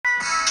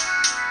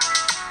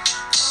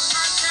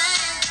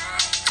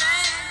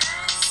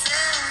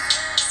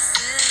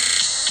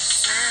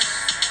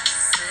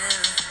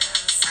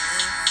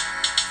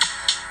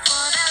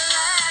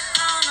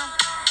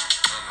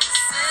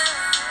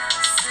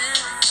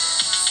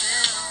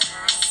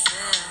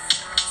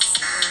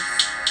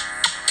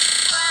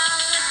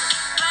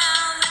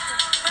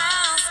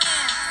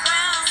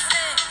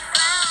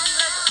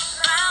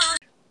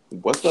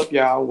What's up,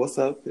 y'all? What's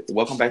up?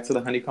 Welcome back to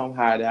the Honeycomb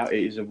Hideout.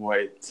 It is your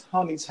boy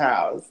Tony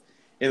Childs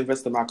and the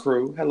rest of my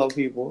crew. Hello,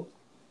 people.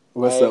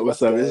 What's up?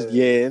 What's up? It's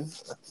Yin.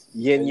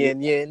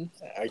 Yin.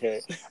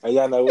 Okay. And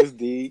y'all know it's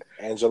D.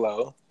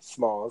 Angelo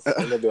Smalls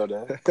in the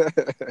building.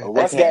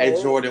 What's AKA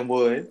Jordan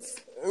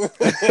Woods.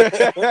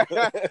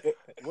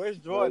 Where's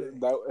Jordan?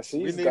 We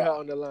need her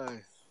on the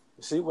line.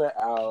 She went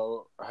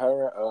out.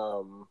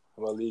 Her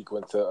Malik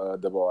went to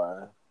the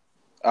bar.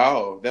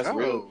 Oh, that's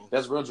real.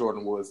 That's real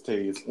Jordan Woods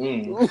tease.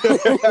 Okay,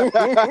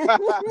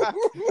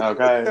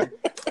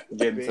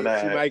 get into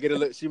that.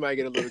 She might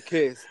get a little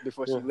kiss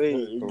before she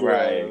leaves.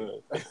 Right.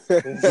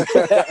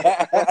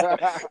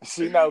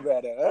 She know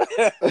better.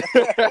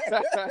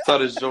 So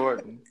does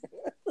Jordan.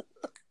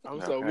 I'm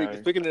so weak.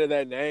 Speaking of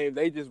that name,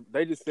 they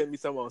just sent me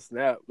something on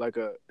Snap, like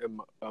a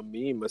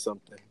meme or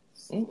something.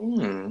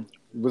 Mm-mm.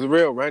 It was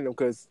real random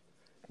because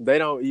they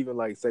don't even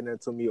like say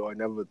that to me or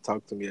never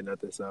talk to me or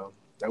nothing. So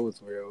that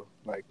was real,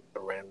 like a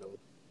random.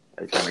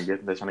 They're trying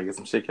to get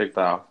some shit kicked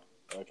off.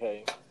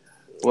 Okay.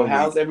 Well,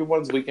 how's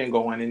everyone's weekend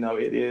going? You know,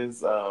 it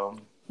is.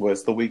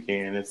 It's the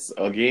weekend. It's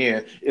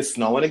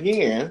snowing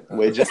again.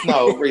 We just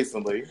snowed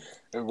recently.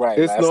 Right.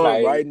 It's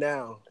snowing right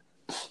now.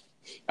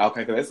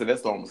 Okay, because that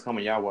storm was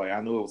coming y'all way. I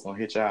knew it was gonna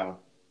hit y'all.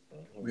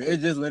 It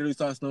just literally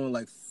started snowing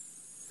like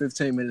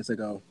 15 minutes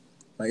ago.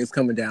 Like it's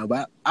coming down,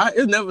 but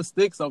it never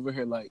sticks over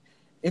here. Like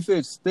if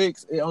it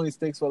sticks, it only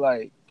sticks for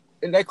like.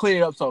 And they clean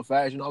it up so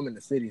fast. You know, I'm in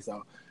the city,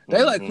 so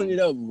they like clean it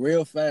up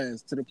real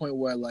fast to the point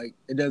where like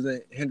it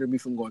doesn't hinder me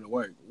from going to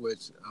work,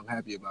 which I'm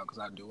happy about because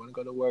I do want to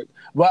go to work.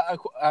 But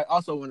I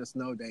also want a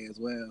snow day as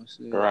well.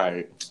 Shit.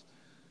 Right.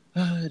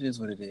 It is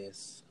what it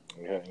is.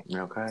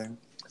 Okay.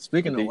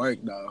 Speaking of work,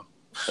 though.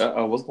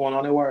 What's going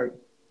on at work?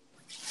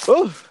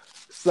 Ooh.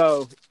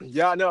 So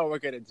y'all know I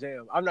work at a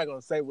gym. I'm not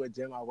gonna say what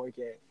gym I work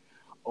at.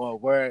 Or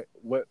what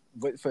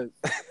for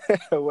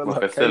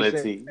what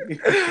facility.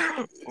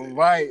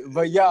 Right,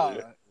 but y'all.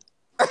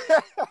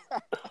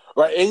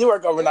 Right, and you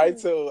work overnight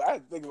too. I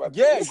had to think about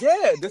this.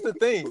 Yeah, that's the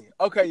thing.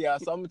 Okay, y'all,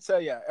 so I'm gonna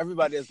tell y'all,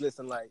 everybody that's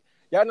listening, like,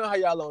 y'all know how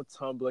y'all on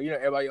Tumblr, you know,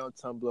 everybody on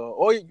Tumblr,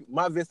 or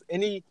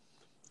any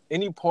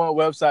porn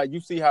website, you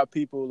see how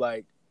people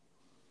like,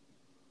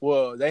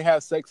 well, they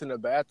have sex in the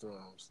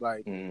bathrooms,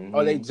 like,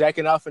 or they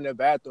jacking off in the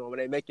bathroom, or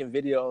they making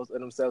videos of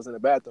themselves in the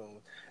bathroom.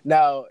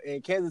 Now,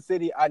 in Kansas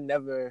City, I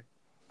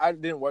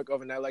didn't work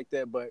overnight like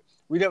that, but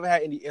we never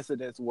had any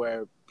incidents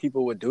where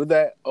people would do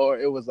that, or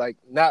it was, like,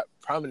 not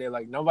prominent,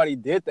 like, nobody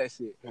did that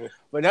shit.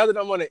 But now that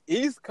I'm on the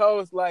East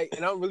Coast, like,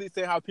 and I'm really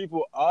seeing how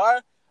people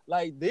are,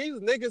 like, these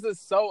niggas are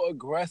so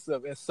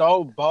aggressive and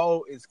so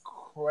bold, it's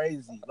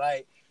crazy.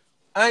 Like,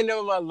 I ain't never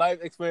in my life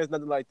experienced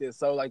nothing like this.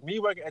 So, like, me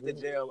working at the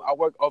gym, I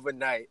work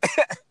overnight.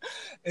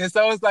 And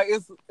so it's like,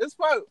 it's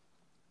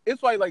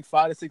probably like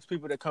 5 to 6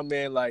 people that come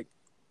in, like,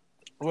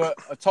 well,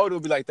 a total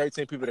would be like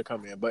 13 people that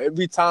come in. But it'd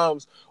be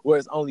times where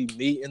it's only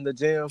me in the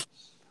gym,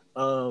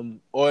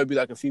 or it'd be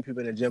like a few people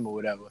in the gym or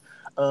whatever.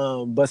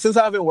 But since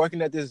I've been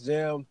working at this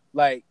gym,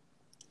 like,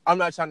 I'm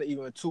not trying to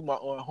even toot my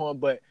own horn,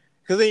 but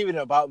because it ain't even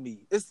about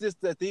me. It's just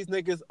that these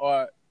niggas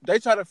they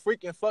try to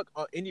freaking fuck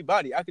on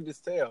anybody. I can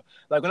just tell.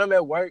 Like, when I'm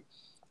at work,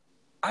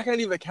 I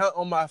can't even count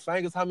on my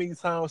fingers how many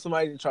times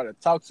somebody tried to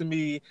talk to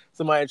me,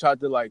 somebody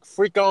tried to, like,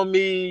 freak on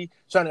me,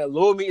 trying to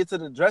lure me into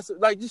the dresser,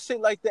 like, just shit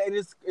like that. And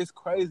it's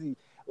crazy.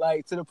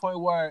 Like, to the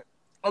point where,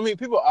 I mean,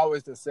 people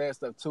always just say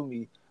stuff to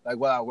me, like,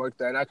 while I work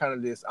there, and I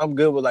kind of I'm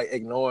good with, like,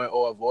 ignoring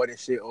or avoiding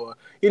shit, or,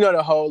 you know,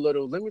 the whole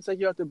little, let me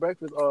take you out to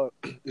breakfast, or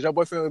is your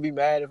boyfriend would be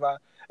mad if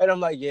and I'm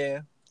like,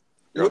 yeah.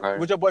 Okay.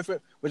 Would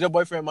your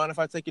boyfriend mind if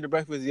I take you to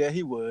breakfast? Yeah,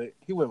 he would.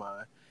 He wouldn't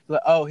mind. He's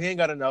like, oh, he ain't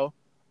gotta know.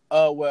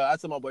 Well, I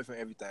tell my boyfriend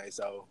everything,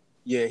 so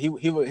yeah, he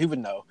would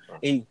know.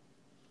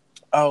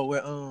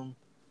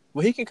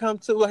 Well, he can come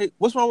too. Like,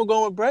 what's wrong with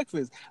going with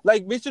breakfast?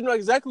 Like, bitch, you know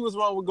exactly what's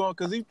wrong with going,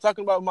 because he's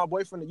talking about my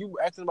boyfriend, and you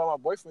asking about my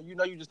boyfriend. You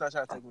know, you just not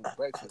trying to take me to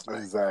breakfast. Right?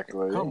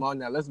 Exactly. Come on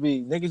now,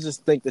 niggas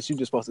just think that you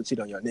just supposed to cheat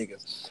on your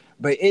niggas.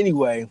 But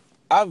anyway,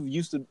 I'm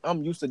used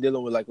to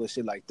dealing with like little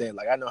shit like that.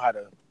 Like, I know how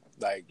to,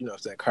 like, you know what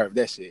I'm saying, curve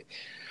that shit.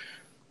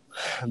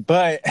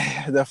 But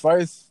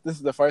this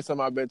is the first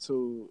time I've been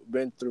through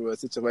a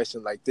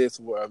situation like this,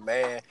 where a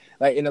man,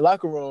 like, in the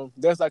locker room,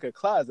 there's like a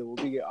closet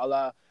where we get all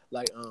our,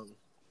 like,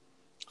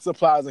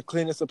 supplies and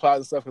cleaning supplies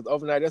and stuff, because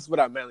overnight, that's what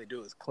I mainly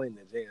do, is clean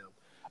the gym.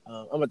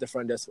 I'm at the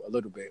front desk a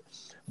little bit.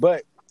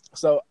 But,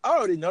 so I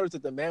already noticed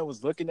that the man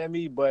was looking at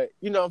me, but,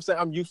 you know what I'm saying,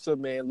 I'm used to a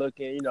man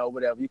looking, you know,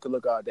 whatever. You could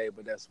look all day,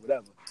 but that's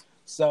whatever.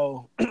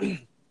 So,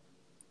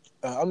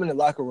 I'm in the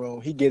locker room,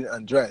 he getting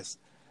undressed,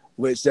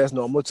 which that's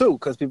normal too,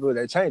 because people,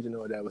 they're changing or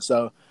whatever.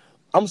 So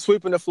I'm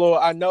sweeping the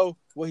floor. I know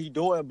what he's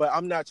doing, but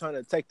I'm not trying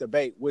to take the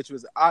bait, which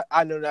was,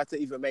 I know not to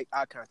even make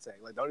eye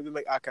contact. Like, don't even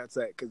make eye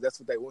contact, because that's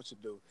what they want you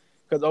to do.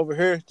 Because over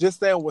here, just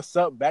saying what's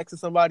up back to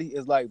somebody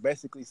is like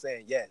basically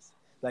saying yes.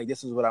 Like,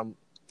 this is what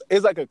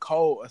it's like a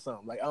code or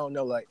something. Like, I don't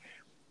know, like,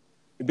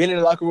 being in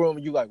the locker room,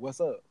 you like, what's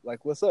up?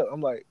 Like, what's up?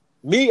 I'm like,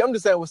 I'm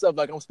just saying what's up,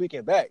 like, I'm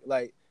speaking back.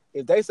 Like,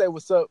 if they say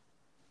what's up,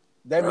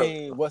 that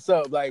mean what's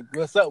up? Like,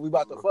 what's up? We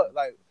about to fuck.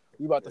 Like,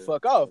 You about to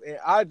fuck off. And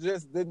I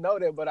just didn't know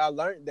that, but I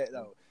learned that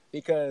though.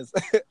 Because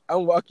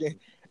I'm walking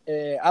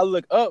and I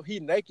look up, he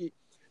naked.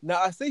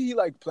 Now I see he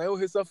like playing with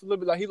himself a little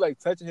bit, like he like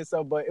touching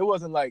himself, but it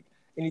wasn't like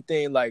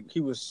anything like he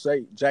was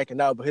straight jacking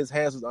out, but his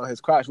hands was on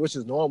his crotch, which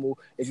is normal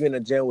if you're in a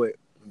gym with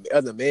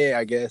other men,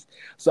 I guess.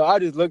 So I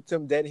just looked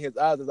him dead in his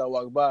eyes as I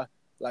walked by.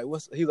 Like,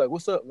 he's like,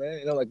 what's up, man?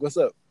 And I'm like, what's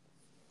up?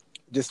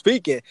 Just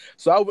speaking.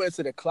 So I went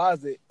into the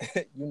closet,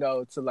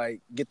 to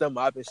like get the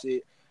mop and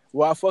shit.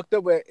 What I fucked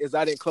up with is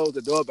I didn't close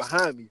the door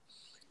behind me.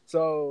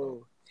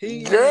 So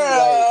he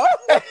Girl.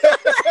 like,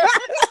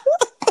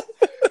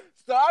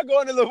 so I go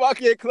in the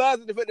walk-in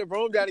closet to put the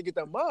broom down and get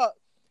the mop.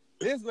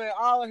 This man,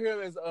 all I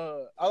hear is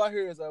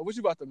what you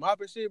about to mop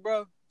and shit,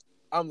 bro?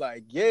 I'm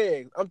like,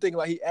 yeah. I'm thinking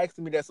like he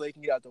asking me that so he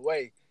can get out the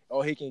way.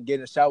 Or he can get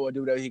in the shower or do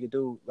whatever he can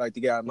do, like to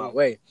get out of my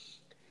way.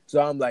 So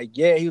I'm like,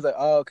 yeah. He was like,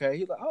 oh, okay.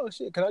 He's like, oh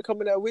shit, can I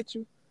come in there with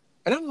you?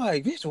 And I'm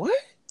like, bitch, what?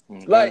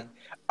 Okay. Like,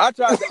 I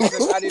tried to act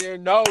like I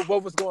didn't know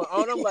what was going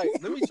on. I'm like,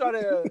 let me try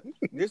to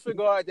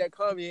disregard that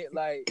comment,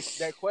 like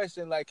that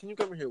question, like, can you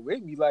come in here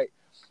with me? Like,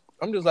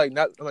 I'm just like,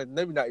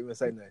 maybe not even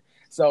say nothing.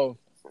 So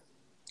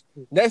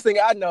next thing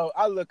I know,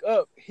 I look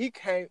up, he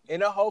came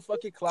in a whole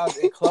fucking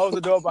closet and closed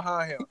the door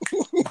behind him.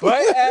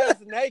 Butt ass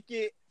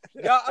naked.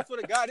 Y'all, I swear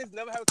to God, this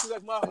never happened to me.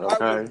 Like, my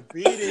heart was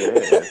beating.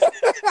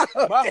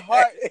 Yeah. My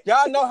heart,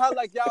 y'all know how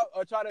like y'all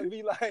are trying to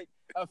be like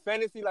a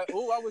fantasy, like,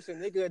 oh, I wish a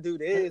nigga would do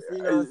this. You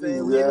know what I'm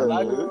saying? Yeah.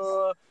 Like,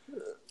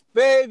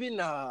 baby,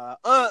 nah.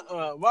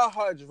 My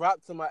heart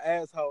dropped to my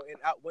asshole and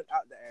went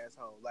out the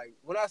asshole. Like,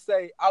 when I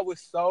say I was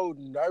so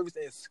nervous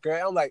and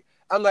scared, I'm like,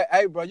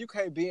 hey, bro, you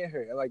can't be in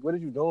here. I'm like, what are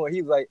you doing?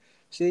 He's like,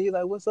 shit. He's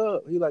like, what's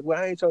up? He's like, well,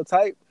 I ain't your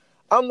type.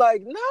 I'm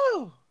like,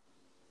 no.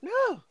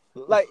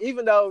 Like,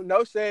 even though,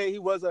 no shade, he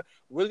was a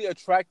really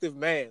attractive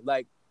man.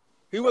 Like,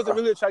 he was a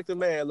really attractive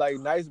man. Like,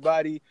 nice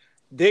body.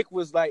 Dick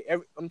was like,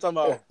 I'm talking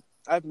about,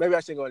 maybe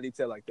I shouldn't go into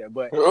detail like that,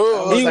 but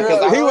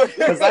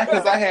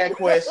because I had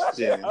questions.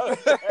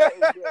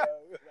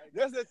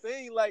 That's the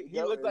thing. Like,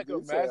 he looked like a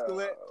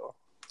masculine.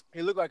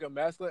 He looked like a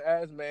masculine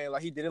ass man.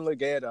 Like, he didn't look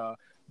gay at all.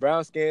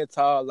 Brown skin,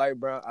 tall, light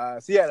brown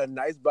eyes. He had a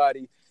nice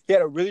body. He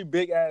had a really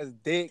big ass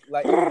dick,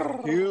 like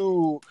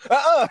huge.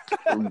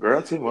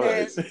 Girl, too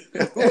much. And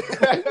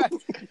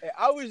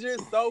I was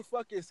just so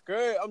fucking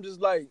scared. I'm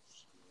just like,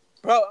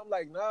 bro. I'm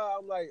like, nah.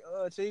 I'm like,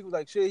 shit. He was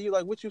like, shit. He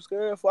like, what you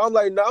scared for? I'm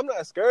like, no, I'm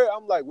not scared.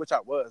 I'm like, which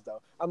I was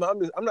though. I'm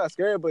not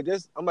scared, but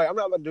I'm like, I'm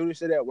not about to do this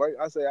shit at work.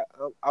 I said,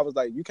 I was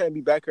like, you can't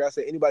be back here. I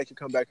said, anybody can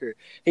come back here.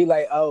 He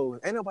like, oh,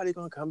 ain't nobody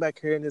gonna come back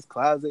here in this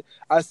closet.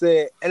 I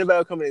said, anybody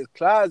will come in this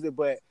closet,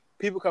 but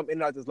people come in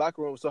and out this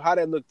locker room. So how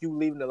that look, you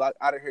leaving the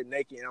out of here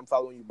naked and I'm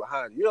following you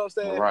behind. You know what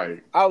I'm saying?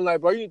 Right. I'm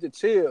like, bro, you need to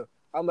chill.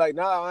 I'm like,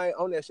 nah, I ain't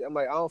on that shit. I'm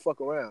like, I don't fuck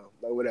around.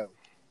 Like, whatever.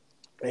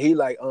 And he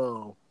like,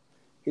 damn.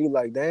 He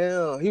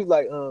was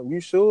like,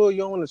 you sure you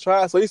don't want to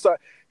try? So he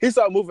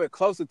started moving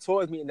closer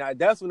towards me. Now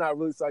that's when I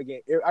really started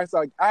getting, I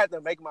had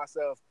to make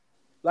myself,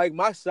 like,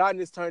 my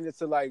shyness turned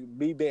into like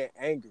me being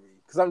angry.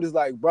 Cause I'm just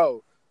like,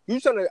 bro, I'm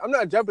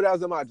not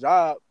jeopardizing my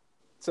job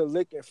to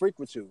lick and freak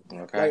with you.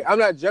 Okay. Like, I'm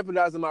not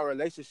jeopardizing my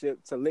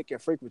relationship to lick and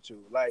freak with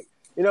you. Like,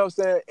 you know what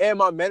I'm saying? And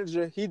my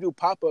manager, he do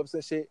pop-ups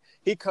and shit.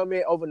 He come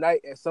in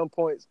overnight at some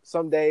points,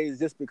 some days,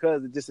 just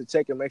to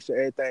check and make sure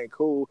everything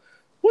cool.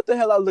 What the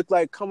hell I look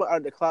like coming out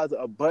of the closet,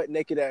 a butt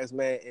naked ass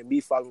man, and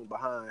me following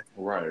behind,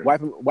 right?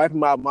 Wiping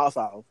my mouth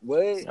off.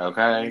 What?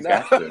 Okay,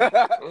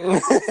 gotcha.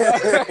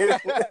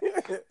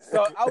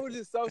 So I was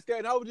just so scared.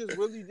 And I was just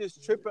really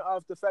just tripping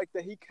off the fact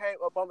that he came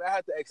up on me. I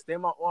had to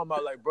extend my arm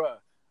out, like, bruh,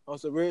 on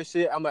some real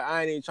shit. I'm like,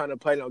 I ain't even trying to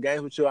play no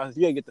games with you. I said,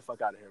 you gotta get the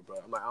fuck out of here, bro.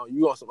 I'm like,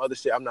 you on some other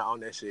shit? I'm not on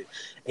that shit.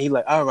 And he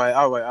like, all right.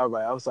 I was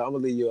like, I'm gonna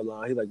leave you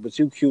alone. He like, but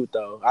you cute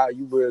though.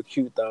 You real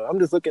cute though. I'm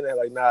just looking at it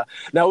like, nah.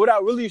 Now, what I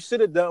really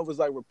should have done was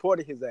like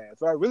reported his ass.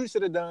 What I really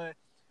should have done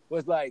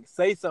was like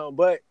say something,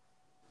 but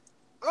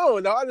I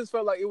don't know. I just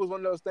felt like it was one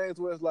of those things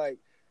where it's like,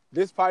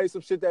 this probably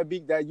some shit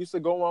that used to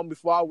go on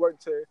before I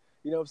worked here.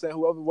 You know what I'm saying?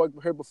 Whoever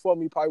worked here before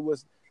me probably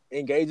was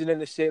engaging in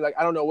the shit. Like,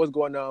 I don't know what's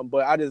going on,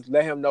 but I just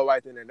let him know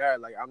right then and there,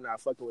 like, I'm not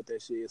fucking with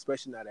that shit,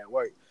 especially not at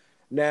work.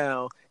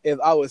 Now, if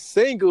I was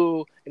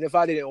single and if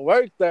I didn't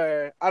work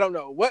there, I don't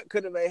know what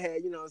could have made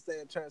had, you know what I'm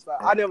saying, transpire.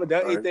 I never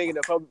done anything in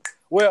the public.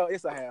 Well,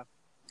 it's a half.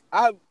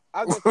 I've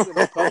done something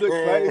in a public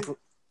place.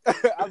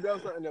 I've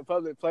done something in a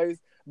public place,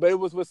 but it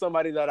was with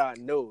somebody that I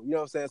knew. You know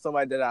what I'm saying?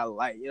 Somebody that I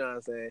like. You know what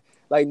I'm saying?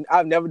 Like,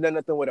 I've never done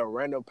nothing with a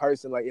random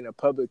person, like, in a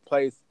public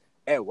place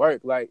at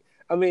work. Like,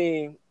 I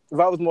mean, if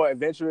I was more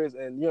adventurous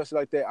and, you know, shit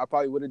like that, I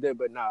probably would have did.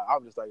 But nah, I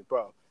was just like,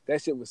 bro,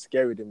 that shit was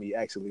scary to me,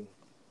 actually.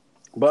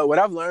 But what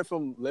I've learned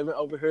from living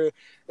over here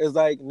is,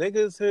 like,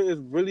 niggas here is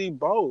really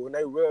bold and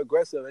they real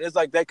aggressive. And it's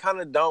like they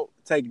kind of don't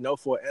take no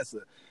for an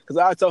answer. Because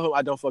I told him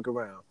I don't fuck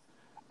around.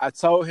 I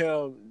told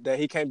him that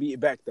he can't beat it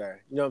back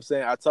there. You know what I'm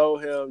saying? I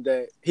told him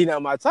that he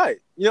not my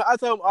type. You know, I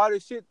told him all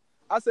this shit.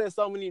 I said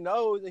so many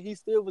no's and he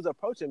still was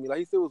approaching me. Like,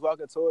 he still was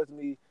walking towards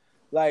me.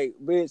 Like,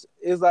 bitch,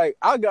 it's like,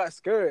 I got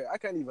scared. I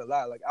can't even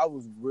lie. Like, I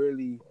was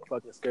really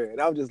fucking scared. And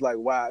I was just like,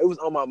 wow. It was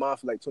on my mind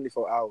for like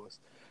 24 hours.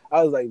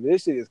 I was like,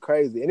 this shit is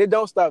crazy. And it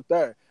don't stop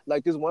there.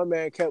 Like, this one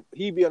man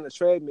he'd be on the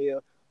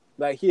treadmill.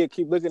 Like, he'd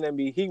keep looking at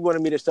me. He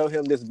wanted me to show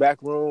him this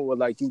back room where,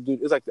 like, you do,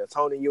 it's like the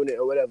toning unit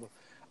or whatever.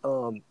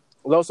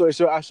 Long story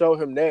short, I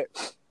showed him that.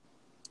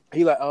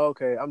 He like, oh,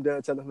 okay, I'm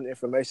done telling him the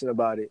information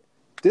about it.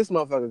 This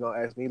motherfucker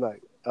gonna ask me,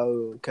 like,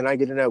 oh, can I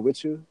get in there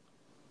with you?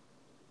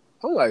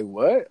 I'm like,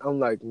 what? I'm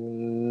like,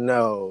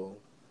 no.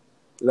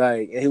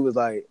 Like, and he was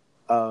like,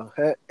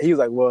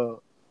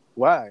 well,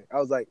 why? I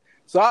was like,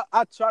 so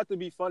I tried to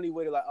be funny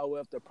with it, like, oh,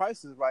 well, if the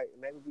price is right,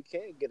 maybe we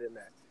can get in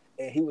there.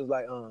 And he was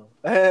like,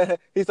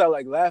 he started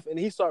like laughing, and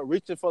he started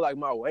reaching for like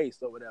my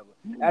waist or whatever.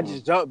 I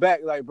just jumped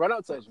back, like, bro,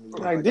 don't touch me.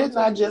 Like, didn't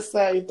I just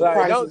say the like,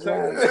 price don't is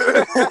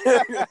touch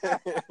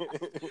right?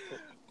 me.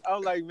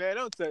 I'm like, man,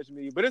 don't touch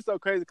me. But it's so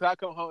crazy because I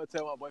come home and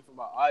tell my boyfriend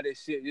about all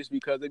this shit just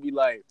because they be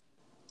like,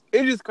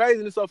 it's just crazy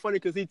and it's so funny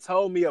because he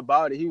told me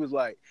about it. He was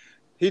like,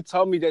 he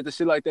told me that the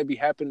shit like that be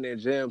happening in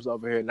gyms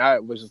over here. And I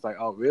was just like,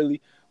 oh,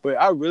 really? But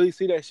I really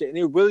see that shit. And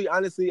it really,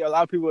 honestly, a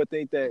lot of people would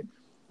think that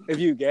if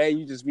you gay,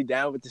 you just be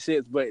down with the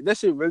shits. But that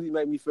shit really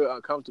made me feel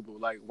uncomfortable.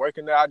 Like,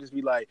 working there, I just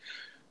be like,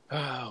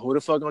 who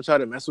the fuck gonna try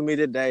to mess with me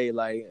today?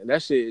 Like,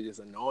 that shit is just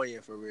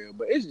annoying for real.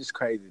 But it's just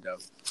crazy, though.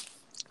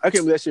 I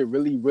can't believe that shit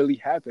really, really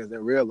happens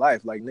in real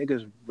life. Like,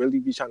 niggas really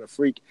be trying to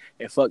freak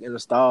and fuck in the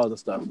stalls and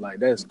stuff. Like,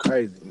 that's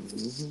crazy.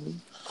 Mm-hmm.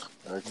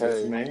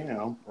 Okay, yes,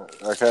 ma'am.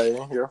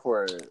 Okay, here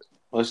for it.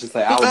 Let's just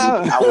say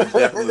I would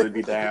definitely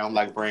be down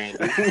like Brandy.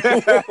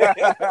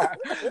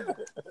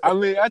 I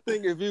mean, I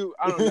think if you,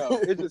 I don't know.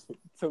 It just,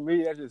 to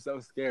me, that's just so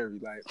scary.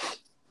 Like,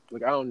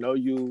 I don't know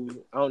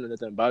you. I don't know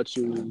nothing about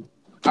you.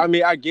 I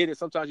mean, I get it.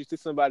 Sometimes you see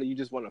somebody you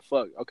just want to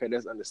fuck. Okay,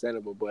 that's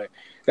understandable, but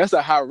that's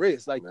a high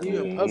risk. Like,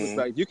 you in public,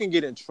 like, you can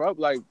get in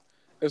trouble. Like,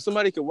 if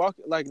somebody could walk,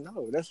 like,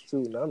 no, that's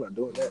too. No, I'm not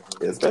doing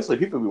that. Especially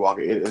people be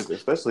walking,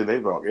 especially they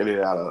walk in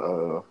and out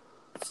of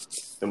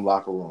them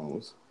locker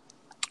rooms.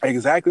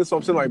 Exactly. That's what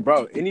I'm saying. Like,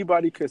 bro,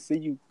 anybody could see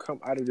you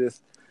come out of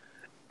this.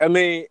 I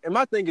mean, and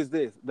my thing is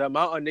this: the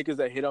amount of niggas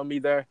that hit on me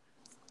there,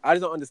 I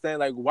just don't understand.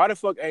 Like, why the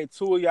fuck ain't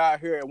two of y'all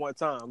here at one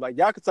time? Like,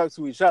 y'all could talk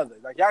to each other.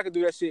 Like, y'all could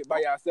do that shit by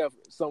yourself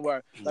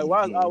somewhere. Like,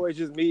 why is it always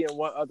just me and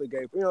one other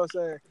gay? You know what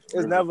I'm saying?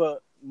 It's never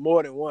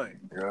more than one.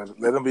 Girl,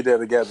 let them be there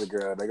together,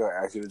 girl. They gonna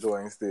ask you to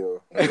join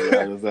still.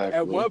 Yeah, exactly.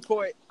 At one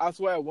point, I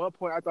swear,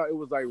 I thought it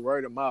was like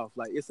word of mouth.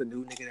 Like, it's a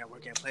new nigga that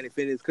work at Planet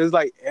Fitness. Because,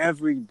 like,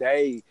 every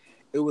day,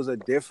 it was a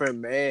different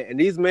man. And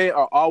these men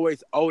are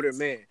always older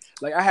men.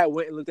 Like, I had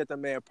went and looked at the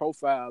man's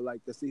profile,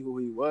 like, to see who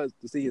he was,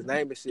 to see his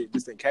name and shit,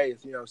 just in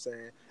case, you know what I'm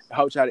saying? I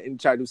hope try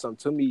to do something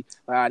to me,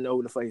 like, I know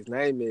who the fuck his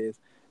name is.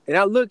 And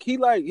I look, he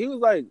was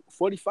like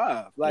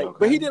 45. Like, okay.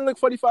 But he didn't look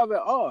 45 at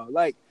all.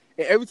 Like,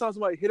 and every time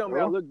somebody hit on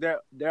me, I look,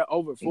 they're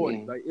over 40.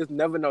 Mm-hmm. Like, it's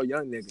never no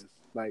young niggas.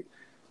 Like,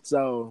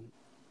 so,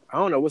 I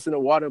don't know what's in the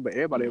water, but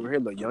everybody over here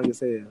look young as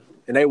hell.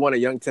 And they want a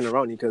young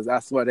Teneroni because I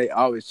swear they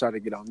always try to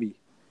get on me.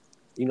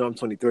 You know I'm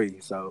 23,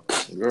 so.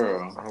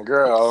 Girl.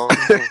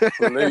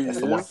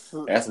 Please.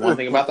 That's one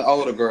thing about the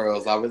older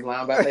girls. I was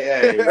lying about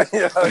their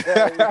age.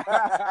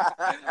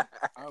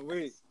 I'm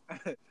weak.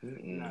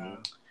 Nah,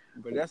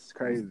 but that's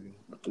crazy.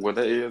 Well,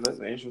 that's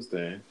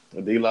interesting.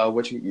 D-Lo,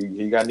 what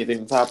you got anything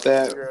to top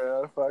that?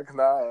 Girl, fuck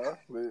nah.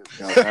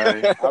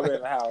 Okay. I'm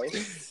in the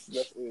house.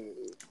 That's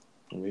it.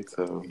 Me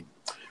too.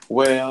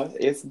 Well,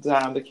 it's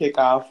time to kick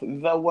off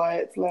the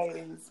what,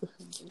 ladies?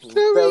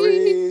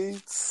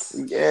 The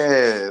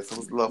yes, it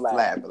was a little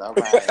flat, but all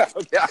right.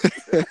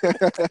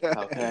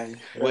 Okay.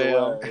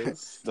 Well,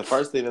 the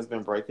first thing that's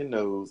been breaking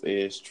news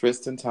is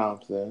Tristan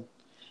Thompson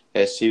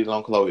has cheated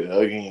on Khloe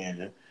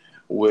again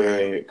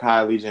with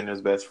Kylie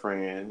Jenner's best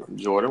friend,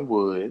 Jordan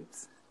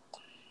Woods.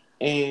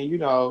 And, you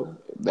know,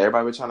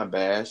 everybody was trying to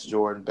bash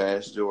Jordan.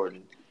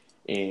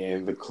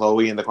 And the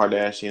Khloe and the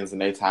Kardashians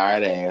and they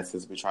tired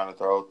asses be trying to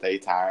throw they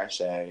tired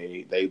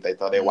shade. They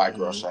throw their white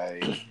girl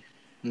shade.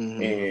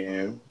 Mm-hmm.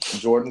 And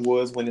Jordan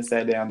Woods went and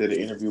sat down, did an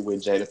interview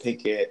with Jada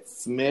Pinkett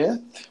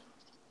Smith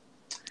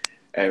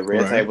at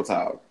Red Table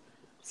Talk.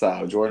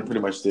 So Jordan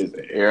pretty much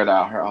did aired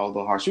out her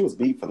little heart. She was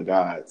beat for the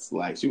gods.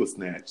 Like, she was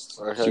snatched.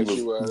 Okay,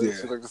 she was.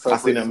 Yeah. I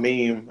seen a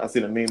meme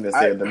that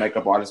said the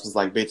makeup artist was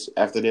like, bitch,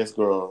 after this,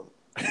 girl,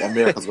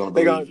 America's gonna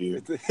believe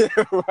you.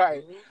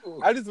 Right.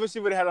 I just wish she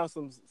would have had on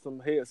some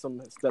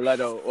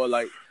stiletto, or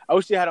like I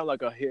wish she had on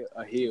like a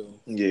heel.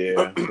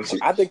 Yeah.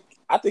 I think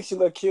she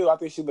looked cute. I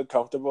think she looked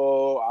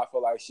comfortable. I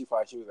feel like she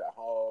thought she was at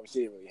home.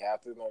 She didn't really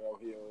have to know no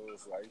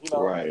heels. Like, you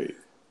know. Right.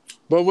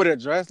 But with a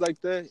dress like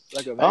that,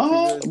 like a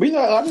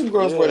I think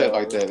girls wear that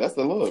like that. That's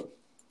the look.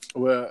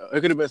 Well,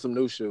 it could have been some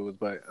new shoes,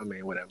 but I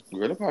mean, whatever.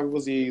 Girl, it probably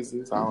was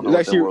Yeezys. I don't know.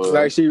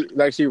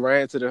 Like she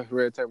ran to the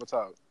Red Table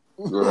Talk.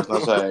 Girl, that's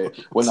not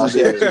shade. Well, no,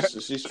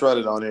 she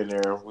strutted on in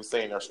there. We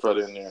seen her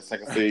strutted in there,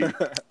 second seat.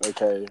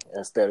 Okay,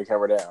 instead of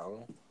cover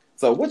down.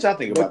 So, what y'all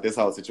think about this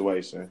whole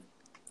situation?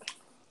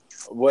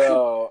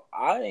 Well,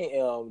 I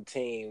am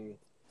team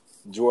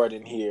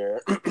Jordan here,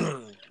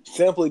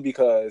 simply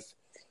because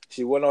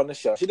she went on the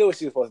show. She did what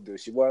she was supposed to do.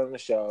 She went on the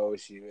show.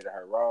 She admitted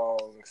her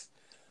wrongs.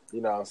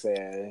 You know what I'm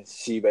saying?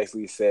 She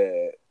basically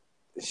said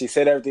she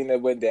said everything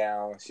that went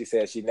down. She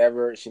said she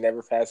never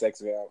had sex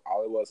with him.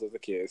 All it was a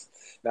kiss.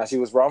 Now she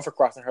was wrong for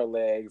crossing her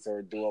legs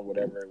or doing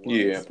whatever it was.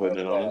 Yeah, putting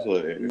it on his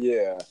leg.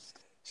 Yeah,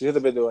 she should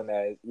have been doing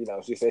that. You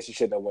know, she said she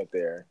shouldn't have went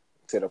there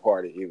to the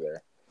party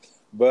either.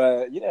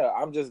 But you know,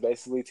 I'm just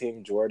basically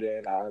Team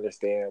Jordan. I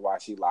understand why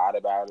she lied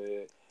about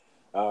it.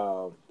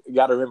 You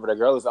got to remember the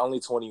girl is only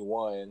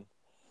 21,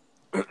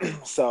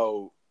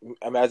 so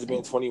imagine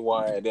being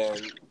 21 and then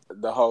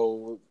the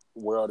whole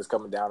world is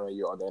coming down on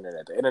you on the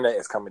internet. The internet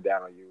is coming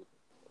down on you.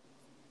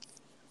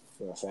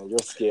 You know what I'm saying? You're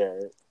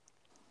scared. You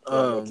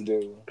don't know what to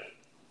do.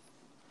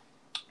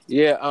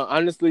 Yeah,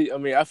 honestly, I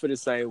mean, I feel the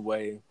same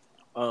way.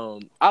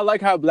 I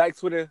like how Black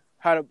Twitter,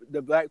 how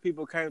the black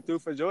people came through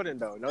for Jordan,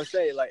 though. No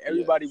shade. Like,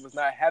 everybody was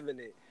not having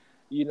it.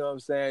 You know what I'm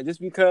saying?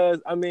 Just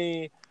because, I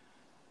mean,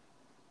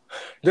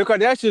 the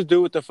Kardashians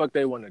do what the fuck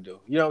they want to do.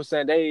 You know what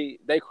I'm saying?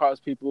 They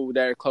cross people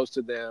that are close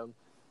to them.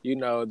 You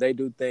know, they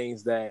do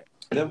things that...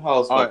 Them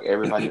hoes fuck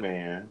everybody,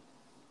 man.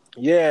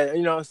 Yeah,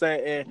 you know what I'm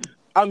saying? And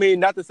I mean,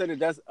 not to say that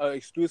that's an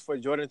excuse for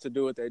Jordan to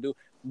do what they do,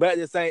 but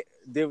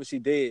did what she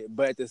did.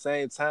 But at the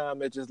same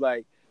time, it's just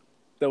like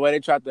the way they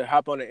tried to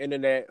hop on the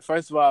internet.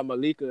 First of all,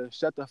 Malika,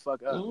 shut the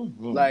fuck up.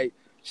 Mm-hmm. Like,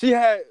 she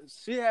had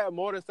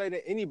more to say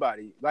than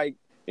anybody. Like,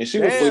 and she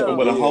was sleeping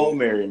with a whole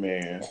married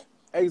man.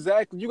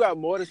 Exactly. You got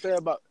more to say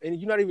about, and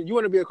you want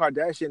to be a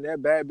Kardashian, that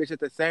bad bitch.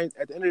 At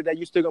the end of the day,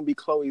 you're still gonna be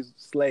Khloe's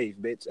slave,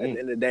 bitch. At the end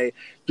of the day,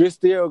 you're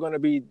still gonna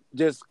be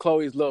just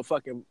Khloe's little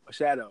fucking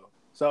shadow.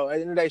 So at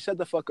the end of the day, shut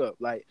the fuck up.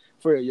 Like,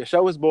 for real, your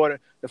show is boring.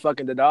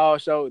 The doll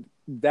show,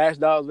 Dash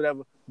Dolls,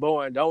 whatever,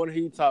 boring. Don't want to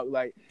hear you talk.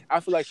 Like, I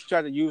feel like she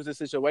tried to use the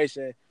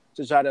situation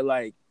to try to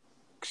like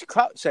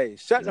clout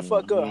chase. Shut the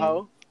fuck up,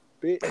 hoe,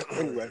 bitch.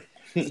 Anyway,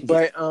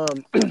 but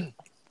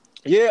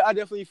yeah, I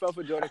definitely felt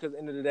for Jordan because at the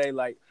end of the day,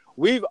 like,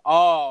 we've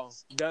all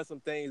done some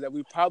things that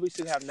we probably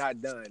should have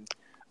not done,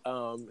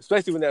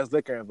 especially when there's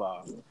liquor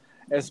involved.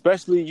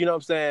 Especially, you know what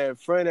I'm saying,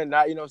 friend or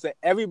not, you know what I'm saying,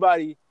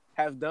 everybody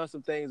has done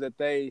some things that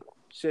they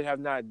should have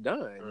not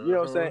done. You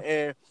know what I'm saying?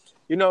 And,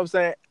 you know what I'm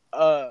saying,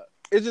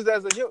 it's just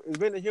it's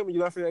being a human,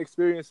 you learn from your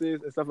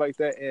experiences and stuff like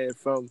that, and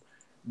from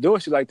doing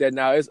shit like that.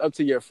 Now, it's up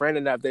to your friend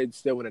or not if they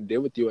still want to deal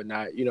with you or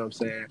not, you know what I'm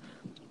saying?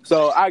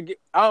 So,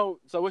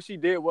 so what she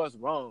did was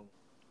wrong.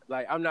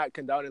 Like, I'm not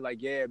condoning,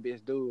 like, yeah,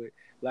 bitch, do it.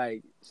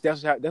 Like,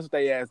 that's what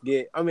they ass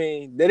get. I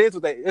mean,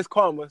 it's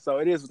karma, so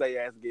it is what they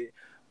ass get.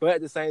 But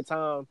at the same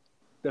time,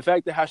 the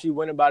fact that how she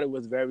went about it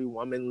was very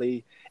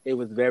womanly. It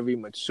was very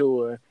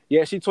mature.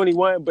 Yeah, she's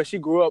 21, but she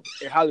grew up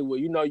in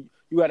Hollywood. You know,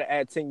 you got to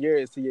add 10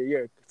 years to your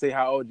year to see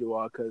how old you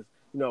are because,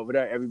 you know, over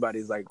there,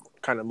 everybody's, like,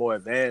 kind of more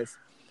advanced.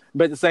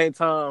 But at the same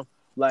time,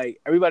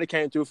 like, everybody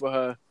came through for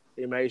her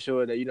and made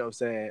sure that, you know what I'm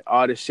saying,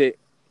 all the shit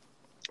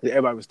that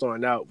everybody was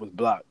throwing out was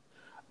blocked.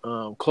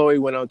 Khloe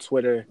went on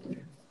Twitter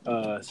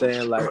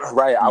saying like,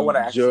 right. I want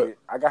to actually.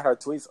 I got her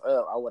tweets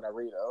up. I want to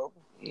read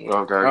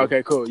them.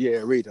 Okay, cool. Yeah,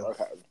 read them.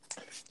 Okay.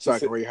 So I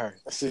can read her.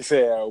 She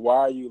said, "Why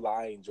are you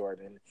lying,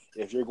 Jordan?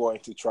 If you're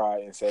going to try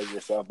and save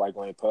yourself by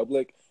going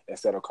public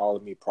instead of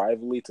calling me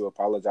privately to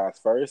apologize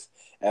first,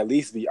 at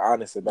least be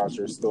honest about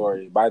your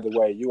story. By the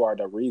way, you are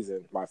the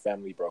reason my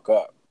family broke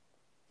up."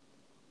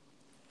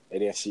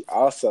 And then she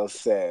also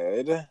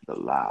said, "The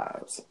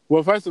lies."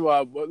 Well, first of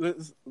all,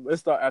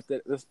 let's start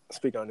after. Let's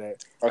speak on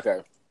that.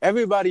 Okay.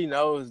 Everybody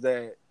knows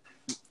that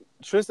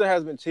Tristan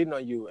has been cheating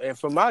on you, and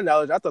from my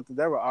knowledge, I thought that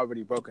they were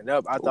already broken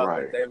up. I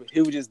thought that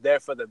he was just there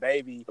for the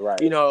baby,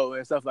 you know,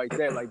 and stuff like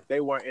that. Like,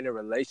 they weren't in a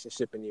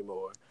relationship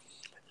anymore.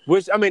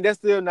 Which, I mean, that's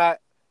still not,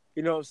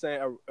 you know what I'm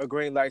saying, a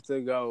green light to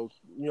go,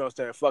 you know what I'm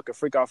saying, fucking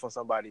freak off on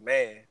somebody,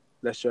 man.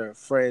 That's your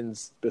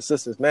friend's, the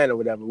sister's man or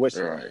whatever. Which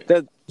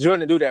that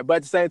Jordan do that, but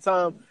at the same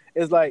time,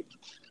 it's like,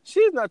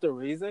 she's not the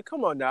reason.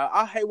 Come on now.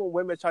 I hate when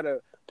women try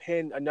to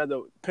pin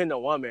a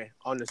woman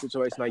on the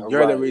situation. Like,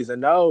 you're the reason.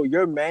 No,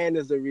 your man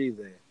is the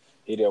reason.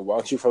 He didn't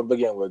want you from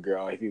begin with,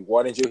 girl. If he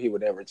wanted you, he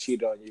would never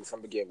cheat on you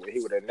from begin with. He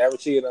would have never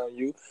cheated on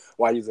you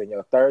while you was in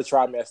your third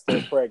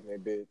trimester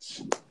pregnant,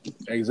 bitch.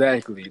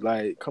 Exactly.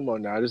 Like, come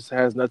on now. This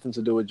has nothing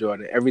to do with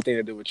Jordan. Everything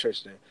to do with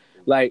Tristan.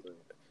 Like,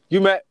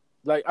 you met,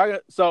 like,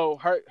 so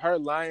her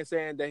lying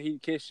saying that he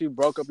kissed you,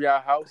 broke up your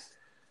house.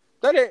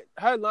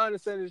 Her line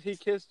is saying that he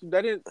kissed you.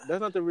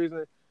 That's not the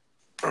reason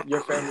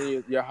your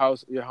family, your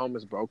house, your home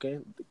is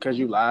broken because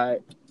you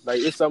lied. Like,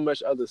 it's so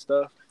much other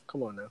stuff.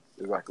 Come on now.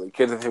 Exactly.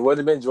 Because if it wouldn't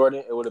have been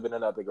Jordan, it would have been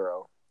another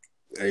girl.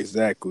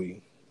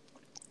 Exactly.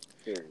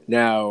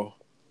 Now,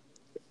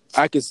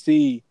 I could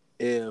see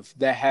if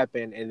that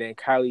happened and then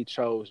Kylie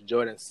chose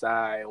Jordan's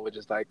side and was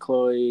just like,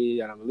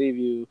 Khloe, I don't believe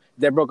you.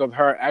 That broke up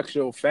her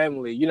actual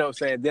family. You know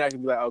what I'm saying? Then I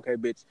could be like, okay,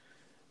 bitch,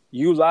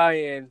 you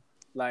lying,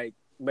 like,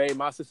 made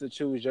my sister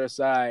choose your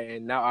side,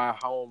 and now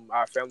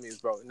our family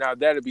is broken. Now,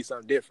 that'll be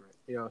something different.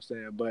 You know what I'm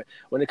saying? But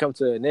when it comes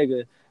to a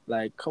nigga,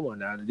 like, come on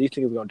now. These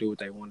niggas going to do what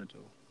they want to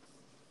do.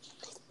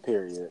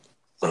 Period.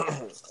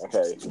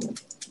 Okay.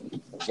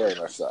 Very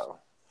much so.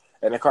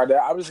 And the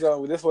Kardashians, I'm just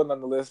going with this one on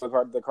the list. The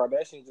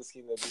Kardashians just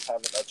seem to be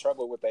having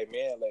trouble with their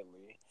man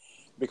lately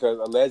because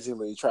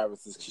allegedly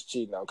Travis is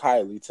cheating on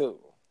Kylie too.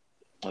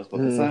 That's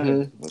what they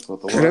say. That's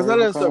what the word. That's not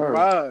a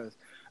surprise.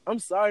 I'm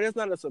sorry, that's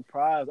not a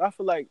surprise. I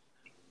feel like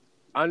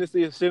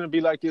honestly it shouldn't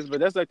be like this, but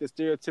that's like the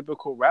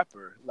stereotypical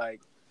rapper.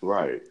 Like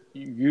right.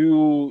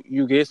 You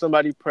get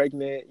somebody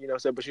pregnant, you know what I'm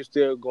saying, but you're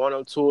still going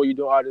on tour, you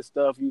do all this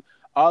stuff.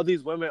 All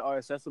these women are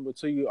accessible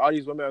to you. All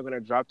these women are gonna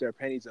drop their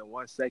panties in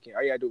 1 second.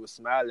 All you gotta do is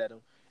smile at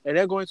them. And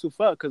they're going to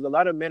fuck because a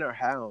lot of men are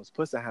hounds,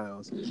 pussy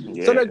hounds.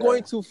 Yeah. So they're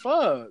going to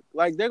fuck.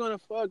 Like, they're going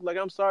to fuck. Like,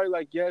 I'm sorry.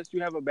 Like, yes,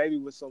 you have a baby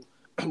with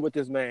with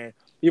this man.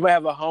 You might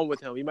have a home with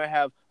him. You might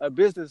have a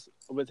business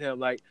with him.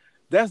 Like,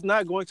 that's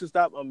not going to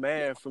stop a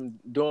man from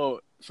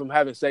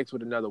having sex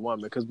with another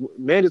woman because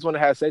men just want to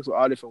have sex with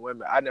all different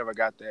women. I never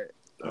got that.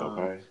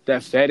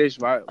 That fetish,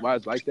 why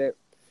it's like that.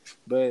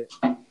 But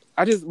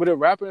I just, with a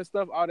rapper and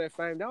stuff, all that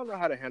fame, they don't know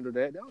how to handle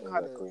that. They don't know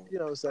how to, you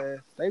know what I'm saying?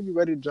 They be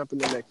ready to jump in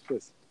the next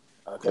pussy.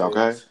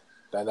 Okay.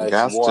 That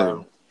nice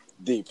warm,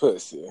 deep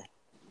pussy.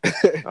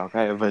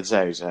 Okay, but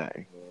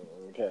JJ.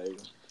 Okay.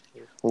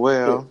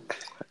 Well,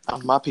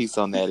 my piece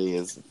on that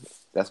is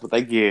that's what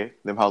they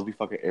get. Them hoes be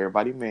fucking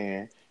everybody,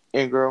 man.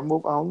 And girl,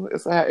 move on.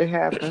 It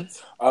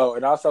happens. Oh,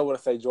 and I also want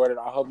to say, Jordan,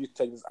 I hope you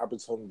take this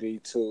opportunity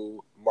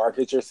to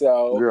market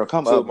yourself. Girl,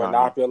 come to up.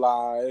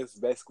 Monopolize.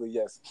 Basically,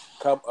 yes.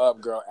 Come up,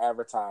 girl.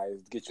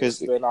 Advertise. Get your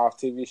spin-off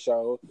TV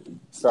show.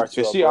 Start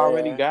your she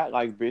already got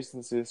like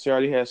businesses. She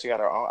got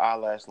her own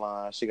eyelash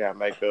line. She got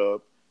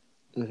makeup.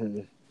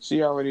 Mm-hmm.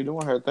 She already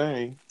doing her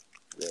thing.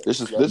 Yeah.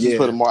 This is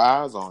putting more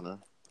eyes on her.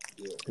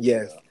 Yeah.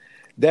 Yes.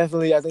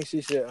 Definitely, I think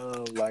she should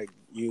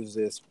use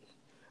this.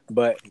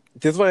 But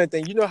this one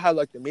thing, you know how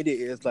like the media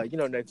is, like, you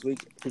know, next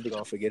week people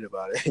gonna forget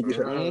about it. You know?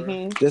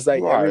 Mm-hmm. Just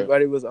like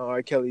everybody was on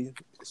R. Kelly.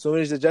 As soon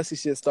as the justice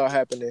shit start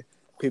happening,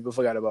 people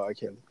forgot about R.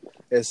 Kelly.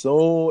 As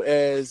soon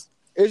as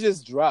it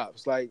just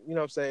drops, like, you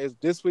know what I'm saying? It's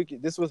this week,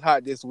 this was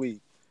hot this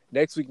week.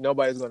 Next week,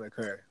 nobody's gonna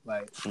care,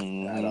 like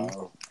at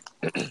all.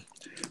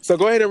 So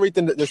go ahead and read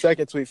the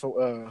second tweet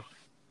from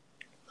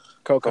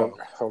Coco.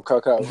 From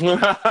Coco.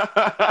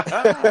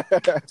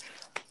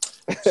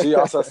 She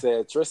also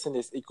said, Tristan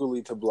is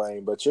equally to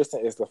blame, but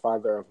Tristan is the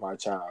father of my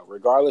child.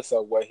 Regardless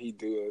of what he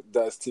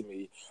does to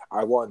me,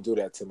 I won't do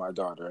that to my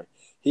daughter.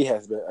 He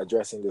has been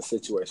addressing the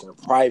situation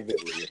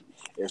privately.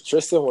 If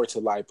Tristan were to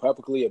lie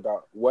publicly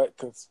about what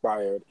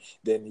conspired,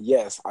 then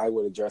yes, I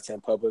would address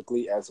him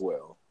publicly as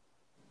well.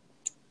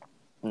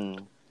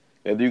 And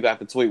you got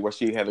the tweet where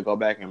she had to go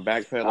back and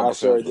backpedal. I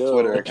sure do.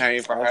 Twitter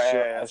came for her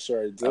ass. I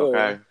sure do.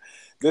 Okay.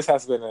 This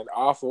has been an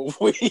awful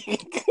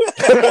week.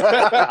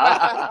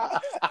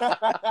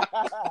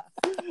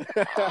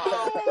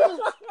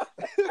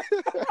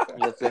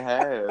 Yes, it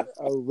has.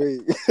 Oh,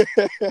 wait.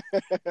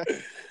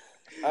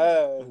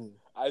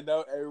 I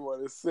know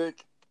everyone is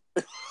sick.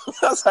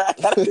 That's why I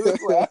gotta do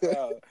this laugh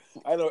out.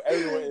 I know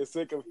everyone is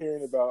sick of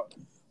hearing about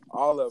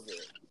all of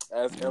it,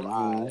 as am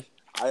I.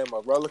 I am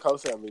a roller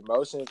coaster of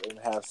emotions and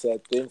have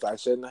said things I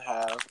shouldn't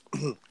have.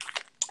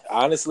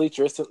 Honestly,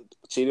 Tristan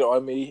cheated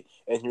on me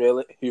and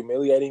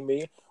humiliating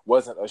me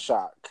wasn't a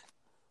shock.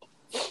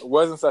 It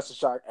wasn't such a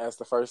shock as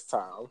the first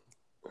time.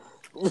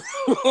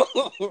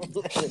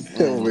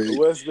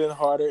 What's been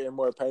harder and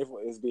more painful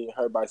is being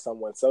hurt by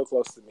someone so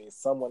close to me,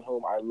 someone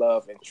whom I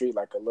love and treat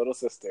like a little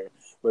sister.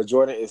 But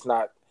Jordan is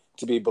not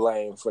to be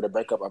blamed for the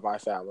breakup of my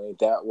family.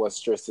 That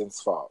was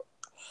Tristan's fault.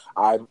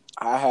 I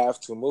have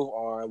to move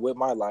on with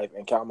my life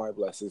and count my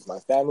blessings, my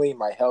family,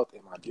 my health,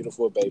 and my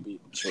beautiful baby,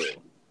 True.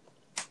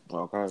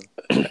 Okay.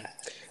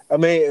 I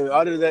mean,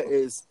 all of that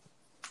is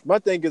my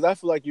thing is I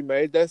feel like you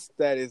made that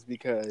status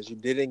because you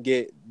didn't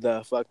get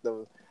the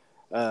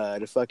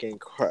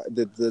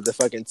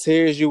fucking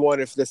tears you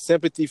wanted, the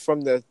sympathy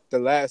from the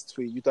last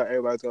tweet. You thought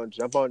everybody was gonna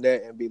jump on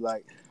that and be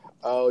like,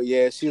 "Oh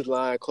yeah, she's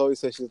lying." Chloe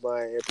said she's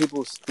lying, and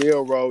people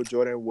still roll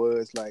Jordan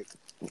Woods like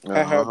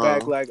at her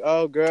back, like,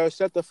 "Oh girl,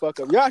 shut the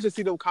fuck up." Y'all should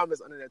see them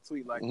comments under that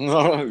tweet, like,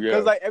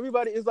 because like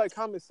everybody is like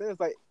common sense.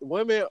 Like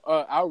women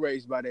are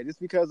outraged by that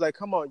just because, like,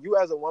 come on, you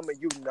as a woman,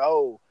 you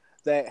know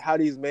that how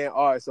these men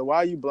are. So why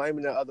are you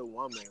blaming the other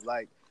woman?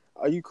 Like,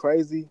 are you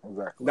crazy?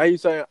 Exactly. Now you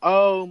saying,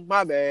 "Oh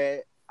my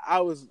bad,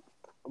 I was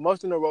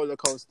emotional roller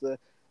coaster.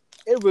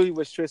 It really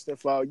was Tristan's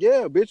fault."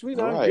 Yeah, bitch, we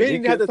know. Right. You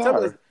didn't have to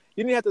tell us.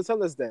 You didn't have to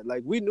tell us that.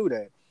 Like, we knew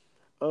that.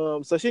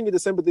 So she didn't get the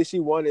sympathy she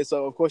wanted.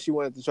 So of course she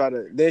wanted to try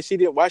to. Then she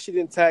didn't. Why she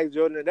didn't tag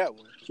Jordan in that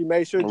one? She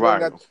made sure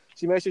Jordan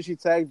she made sure she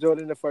tagged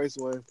Jordan in the first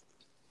one,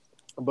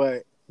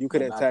 but you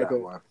couldn't tag her.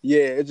 One.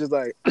 Yeah, it's just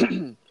like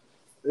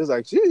it's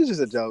like it's just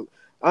a joke.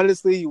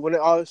 Honestly, when it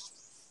all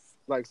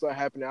like started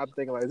happening, I'm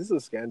thinking like this is a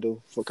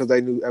scandal because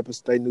they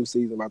knew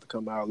season about to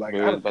come out. Like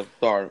about to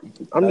start.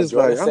 I'm just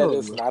like, I said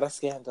it's not a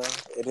scandal.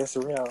 It is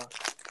real.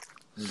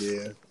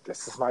 Yeah,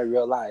 this is my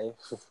real life.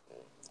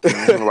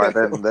 Right,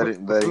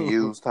 they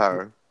used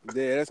her.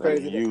 Yeah, that's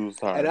crazy. They used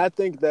her. And I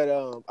think that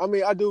I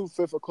mean, I do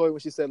feel for Chloe when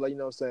she said, like, you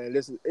know what I'm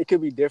saying, it could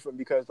be different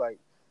because like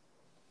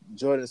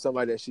Jordan is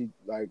somebody that she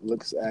like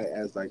looks at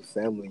as like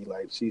family.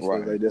 Like she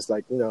feels like just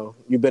like, you know,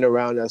 you've been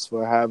around us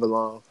for however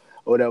long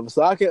or whatever.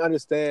 So I can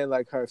understand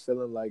like her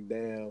feeling like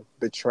damn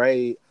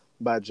betrayed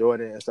by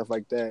Jordan and stuff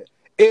like that.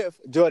 If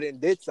Jordan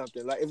did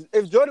something, like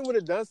if Jordan would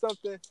have done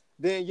something,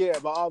 then yeah,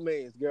 by all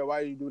means, girl,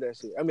 why do you do that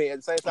shit? I mean, at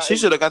the same time, She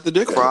should have got the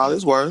dick for all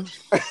it's worth.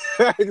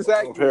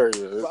 Exactly.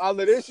 Period. For all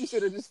of this, she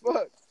should have just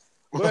fucked.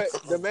 But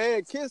the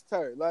man kissed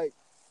her. Like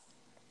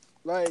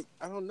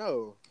I don't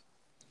know.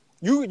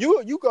 You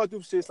go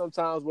through shit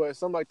sometimes where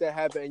something like that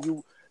happen, and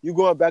you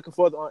going back and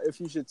forth on if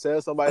you should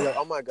tell somebody like,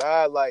 oh my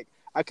god, like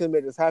I couldn't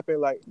make this happen.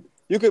 Like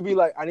you could be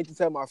like, I need to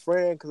tell my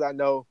friend because I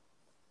know,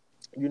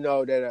 you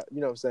know that you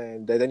know what I'm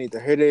saying, that they need to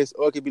hear this,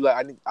 or it could be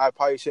like I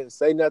probably shouldn't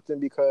say nothing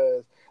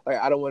because like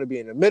I don't want to be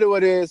in the middle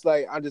of this.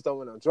 Like I just don't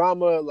want no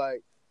drama.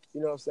 Like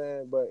you know what I'm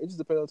saying. But it just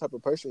depends on the type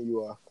of person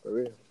you are for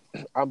real.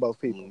 I'm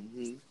both people.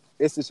 Mm-hmm.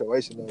 It's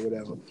situational or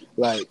whatever.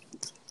 Like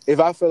if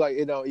I feel like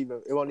it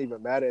won't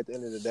even matter at the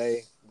end of the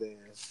day, then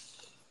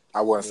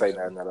I wouldn't say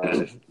nothing at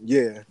all.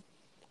 Yeah.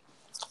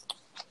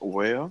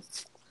 Well,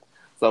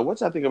 so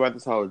what y'all think about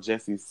this whole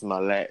Jussie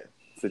Smollett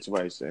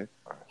situation?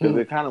 Because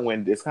it kind of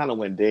went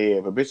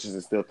dead, but bitches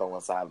is still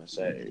throwing silent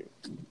shade.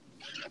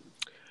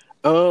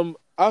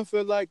 I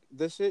feel like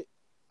the shit.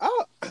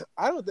 I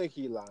don't think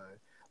he lying.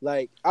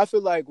 Like I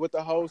feel like with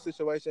the whole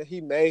situation, he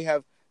may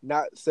have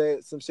not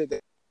said some shit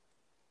that,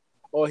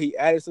 or he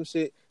added some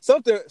shit.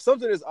 Something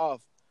is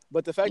off.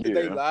 But the fact that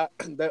they lied,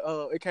 that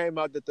it came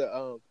out that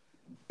the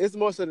it's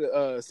more so the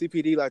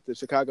CPD, like the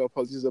Chicago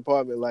Police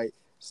Department, like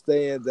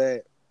saying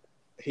that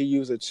he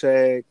used a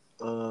check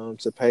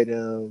to pay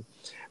them,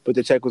 but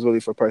the check was really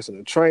for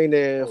personal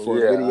training, for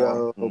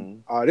video,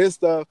 all this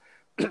stuff.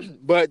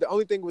 But the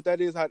only thing with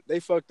that is how they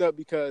fucked up,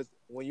 because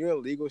when you're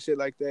in legal shit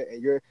like that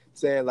and you're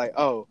saying like,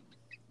 oh,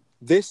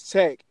 this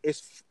check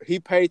he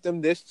paid them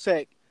this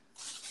check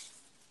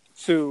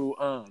to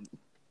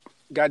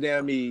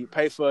goddamn me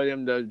pay for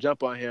them to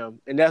jump on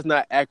him, and that's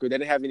not accurate. They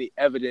didn't have any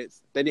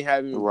evidence. They didn't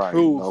have any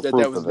proof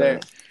that was there.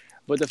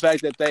 But the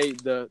fact that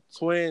the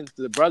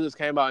brothers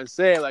came out and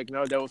said like,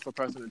 no, that was for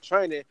personal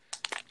training,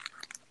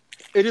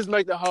 it just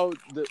make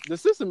the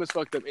system is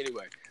fucked up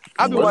anyway.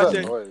 I've been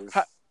watching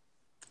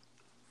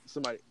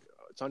somebody.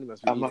 Tony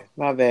must be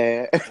my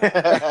bad.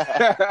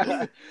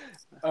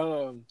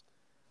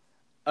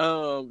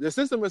 The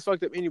system is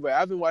fucked up anyway.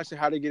 I've been watching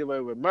How to Get Away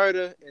with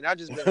Murder, and I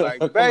just been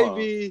like,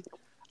 baby.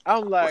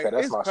 I'm like, okay,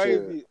 it's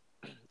crazy.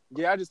 Shit.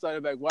 Yeah, I just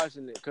started back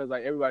watching it because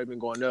like everybody been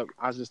going up.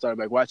 I just started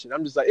back watching.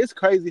 I'm just like, it's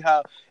crazy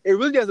how it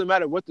really doesn't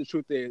matter what the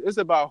truth is. It's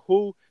about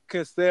who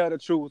can sell the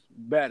truth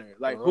better.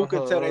 Like who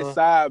can tell their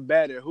side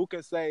better. Who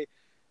can say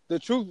the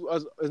truth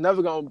is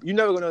never gonna. You're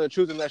never gonna know the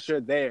truth unless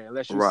you're there.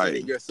 Unless you see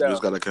it yourself. You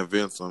just gotta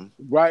convince them.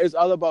 Right. It's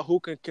all about who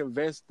can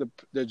convince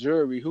the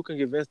jury. Who can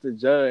convince the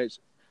judge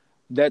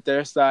that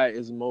their side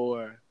is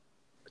more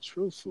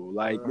truthful.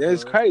 Like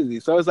that's crazy.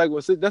 So it's like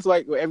that's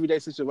like with everyday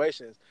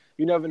situations.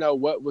 You never know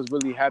what was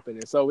really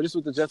happening. So just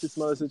with the Jussie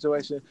Smollett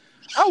situation,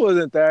 I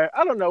wasn't there.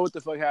 I don't know what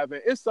the fuck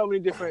happened. It's so many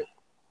different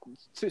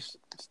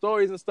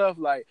stories and stuff.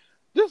 Like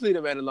just leave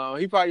the man alone.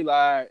 He probably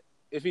lied.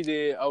 If he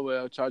did, oh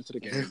well, charge to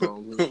the game.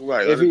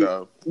 Right, let it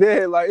go.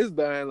 Yeah, like it's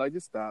done. Like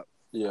just stop.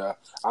 Yeah,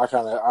 I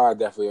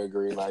definitely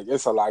agree. Like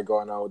it's a lot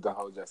going on with the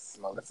whole Jussie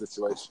Smollett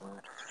situation,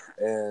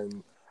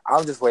 and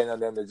I'm just waiting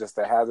on them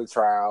to have the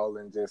trial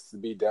and just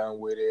be done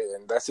with it,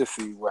 and let's just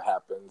see what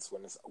happens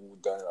when it's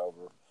done and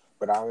over.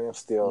 But I am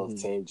still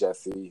Team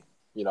Jussie.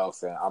 You know what I'm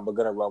saying? I'm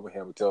going to run with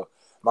him until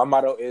my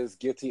motto is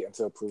guilty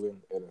until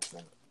proven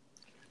innocent.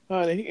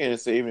 He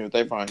innocent even if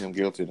they find him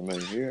guilty to me.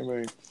 You hear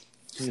me?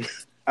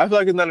 I feel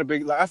like it's not a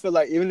big. Like I feel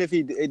like even if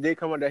it did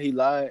come out that he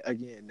lied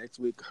again next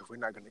week, we're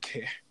not going to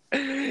care.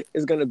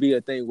 It's going to be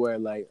a thing where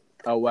like,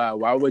 oh wow,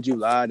 why would you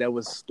lie? That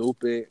was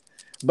stupid.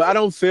 But I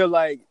don't feel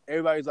like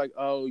everybody's like,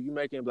 oh, you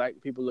making black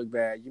people look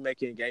bad. You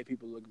making gay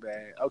people look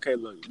bad. Okay,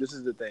 look, this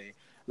is the thing.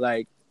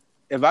 Like,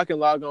 if I can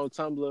log on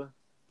Tumblr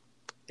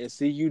and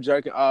see you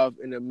jerking off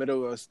in the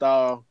middle of a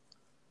stall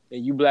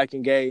and you black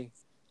and gay,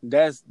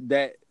 that's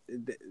that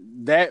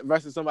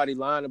versus somebody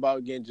lying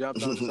about getting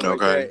jumped on like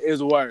that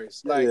is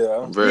worse. Like,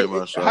 very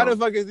much so. How the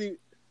fuck is he?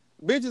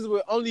 Bitches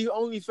with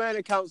only fan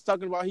accounts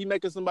talking about he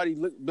making somebody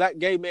black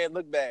gay man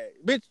look bad.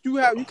 Bitch,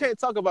 you can't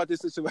talk about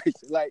this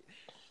situation. Like,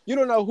 you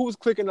don't know who's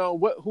clicking on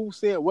what, who's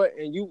saying what,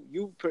 and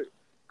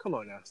come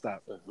on now,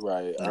 stop.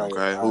 Right.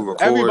 Okay. Who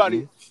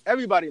recording?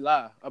 Everybody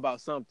lie about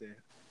something.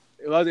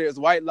 Whether it's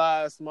white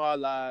lies, small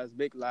lies,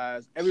 big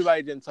lies,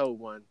 everybody didn't told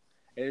one.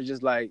 And it's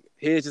just like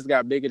his just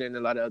got bigger than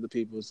a lot of other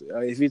people's.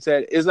 If he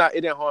said it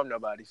didn't harm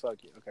nobody.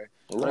 Fuck it. Okay.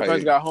 Right. Only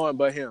person got harmed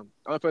but him.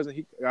 Only person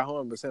he got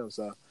harmed was him.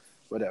 So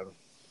whatever.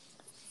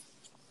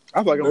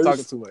 I feel like I'm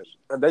talking too much.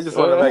 They just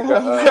want to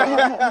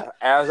make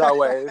as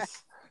always.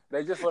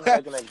 They just want to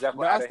make an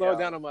example. I slowed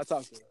down on my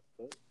talking.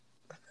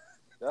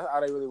 That's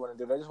all they really want to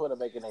do. They just want to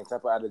make an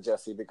example out of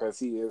Jussie because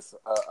he is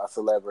a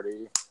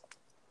celebrity.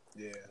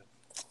 Yeah.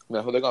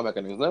 Now, who they're gonna make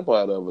an example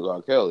out of is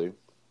R. Kelly.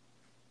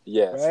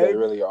 Yes, right? They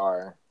really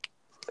are.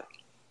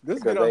 This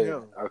is on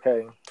him.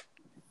 Okay.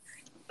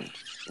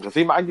 Because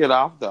he might get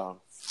off though.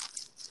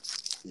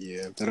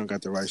 Yeah, if they don't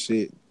got the right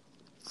shit.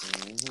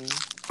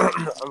 All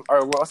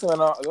right, what's going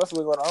on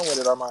with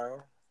it,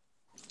 Armand?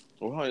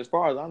 Well, as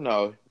far as I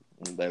know,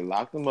 they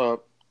locked him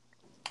up.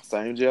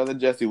 Same jail that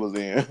Jussie was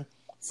in.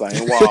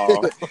 same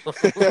wall,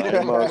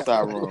 same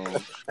mugshot room.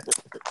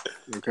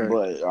 Okay.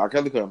 But R.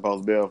 Kelly couldn't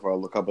post bail for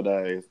a couple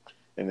of days,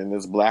 and then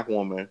this black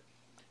woman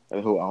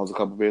who owns a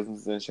couple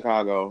businesses in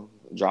Chicago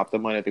dropped the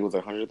money. I think it was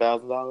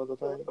 $100,000.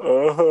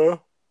 I think.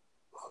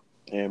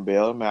 And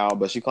bailed him out,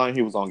 but she claimed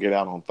he was gonna get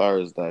out on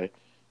Thursday.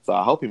 So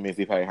I hope he means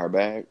he paid her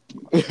back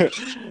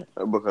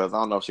because I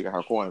don't know if she got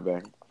her coin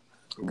back.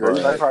 Girl,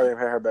 you probably didn't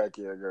pay her back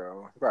yet,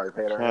 girl. You probably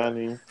paid her.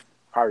 Honey.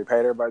 Probably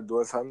paid her by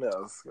doing something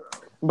else. Girl.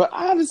 But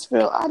I just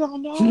feel, I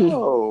don't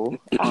know.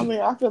 I mean,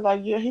 I feel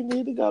like, yeah, he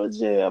need to go to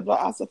jail. But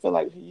I also feel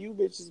like you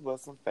bitches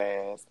was some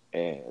fast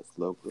ass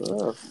little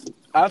girls.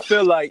 I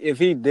feel like if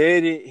he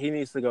did it, he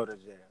needs to go to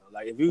jail.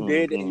 Like, if you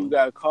did it and you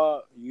got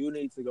caught, you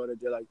need to go to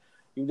jail. Like,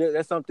 you did,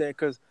 that's something,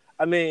 because,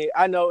 I mean,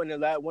 I know in the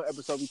last one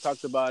episode we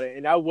talked about it,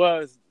 and I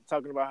was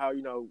talking about how,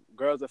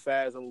 girls are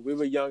fast and we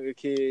were younger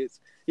kids.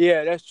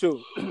 Yeah, that's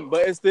true.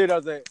 But it still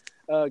doesn't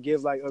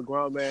give, like, a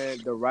grown man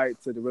the right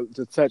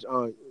to touch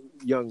on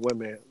young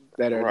women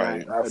that are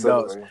not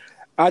adults.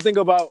 I think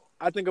about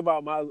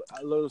my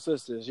little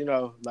sisters,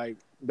 like,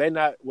 they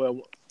not, well,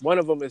 one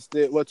of them is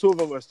still, well, two of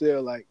them are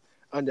still, like,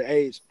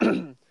 underage.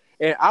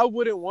 And I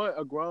wouldn't want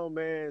a grown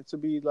man to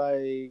be,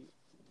 like,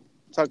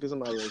 talking to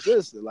my little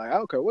sister. Like, I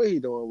don't care what he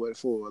doing what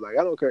for. Like,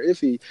 I don't care if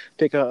he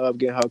pick her up,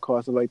 get her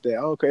car, stuff like that.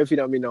 I don't care if he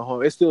don't mean no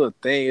harm. It's still a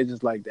thing. It's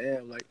just like,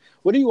 damn, like,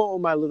 what do you want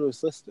with my little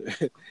sister?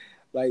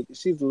 Like,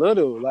 she's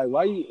little. Like,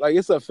 why you, like,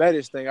 it's a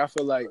fetish thing. I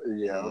feel like,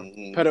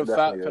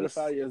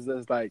 pedophilia is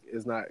just, like,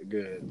 it's not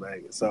good.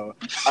 Like, so,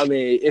 I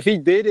mean, if he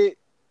did it,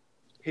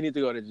 he need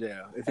to go to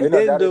jail. If he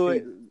didn't do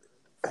it,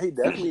 he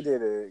definitely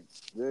did it.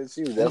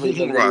 She was definitely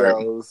doing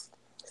videos.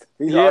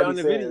 He's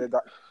already said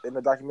in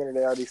the documentary,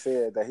 they already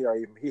said that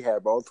he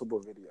had multiple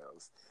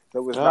videos. So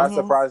it was not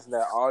surprising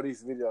that all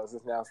these videos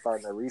is now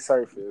starting to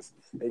resurface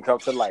and come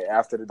to light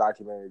after the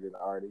documentary didn't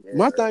already air.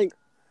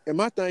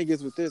 My thing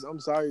is with this, I'm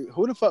sorry,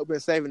 who the fuck been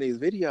saving these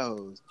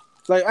videos?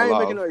 Like, I ain't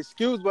making no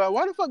excuse, but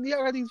why the fuck do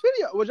y'all got these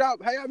videos?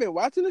 Have y'all been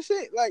watching the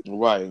shit? Like,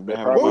 right?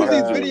 What was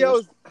these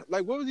videos?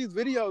 Like, what was these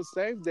videos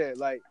saved at?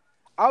 Like,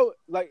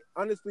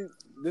 honestly,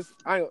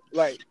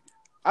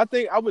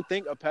 I would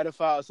think a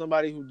pedophile or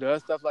somebody who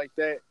does stuff like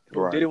that,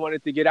 who didn't want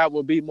it to get out,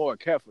 would be more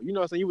careful. You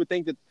know what I'm saying? You would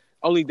think that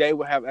only they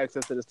would have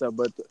access to this stuff,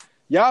 but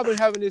y'all been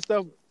having this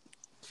stuff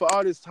for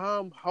all this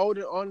time,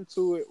 holding on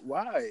to it.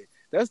 Why?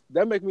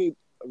 That make me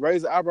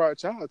raise an eyebrow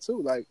at y'all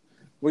too. Like,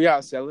 were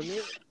y'all selling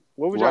it?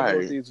 What would y'all do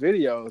with these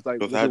videos? Like,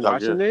 was you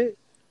watching it?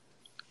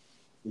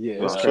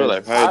 Yeah, I'm sure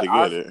they paid to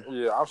get it.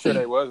 Yeah, I'm sure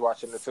they was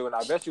watching it too, and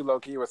I bet you, low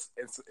key, it was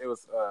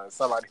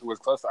somebody who was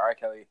close to R.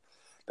 Kelly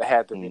that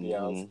had the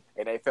videos,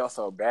 and they felt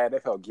so bad. They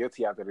felt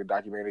guilty after the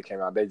documentary came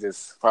out. They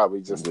just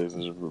probably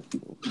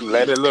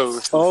let it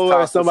loose.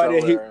 Oh, somebody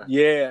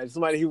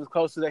he was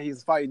close to that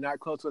he's probably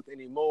not close with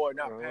anymore,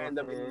 not paying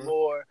them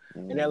anymore,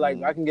 and they're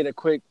like, I can get a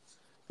quick,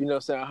 say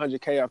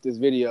 $100K off this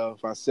video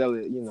if I sell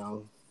it,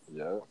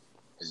 Yeah,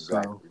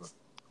 exactly.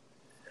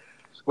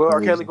 So, well,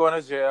 R. Kelly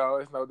going to jail.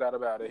 There's no doubt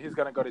about it. He's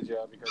going to go to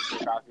jail because Bill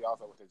Cosby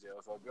also went to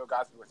jail. So if Bill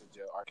Cosby went to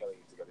jail, R. Kelly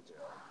needs to go to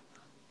jail.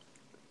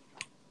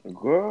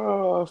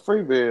 Girl,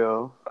 free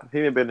Bill.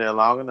 He ain't been there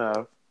long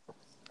enough.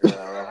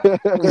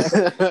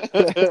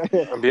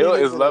 Bill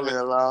is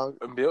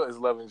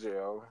loving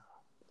jail.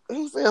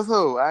 Who says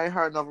who? I ain't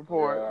heard no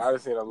report. Yeah, I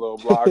just seen a little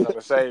blog on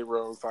the Shade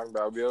Room talking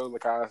about Bill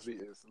Cosby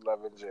is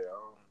loving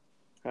jail.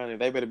 Honey,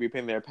 they better be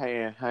paying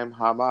him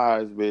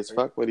homage, bitch.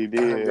 Fuck what he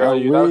did. Girl,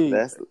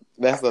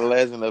 that's the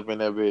legend up in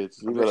that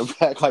bitch. You better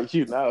act like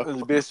you know.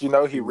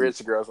 Bitch, he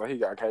rich, girl, so he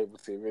got cable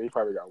TV. He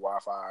probably got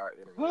Wi-Fi.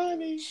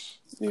 Honey,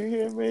 you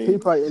hear me? He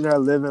probably in there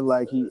living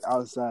like he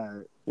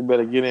outside. You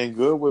better get in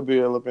good with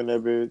Bill up in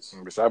that bitch.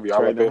 Bitch, I'll be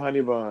all up in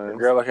honey buns.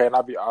 Girl, okay, and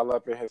I'll be all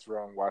up in his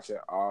room watching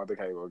all the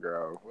cable,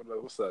 girl.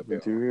 What's up, Bill?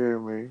 Did you hear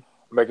me?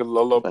 Making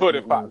little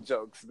pudding pop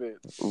jokes, bitch.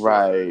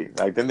 Right.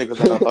 Like, them niggas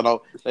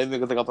ain't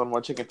gonna throw more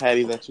chicken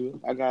patties at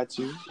you. I got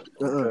you.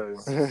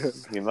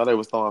 You know they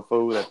was throwing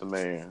food at the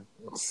man.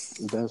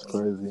 That's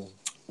crazy.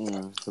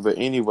 But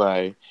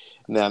anyway,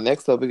 now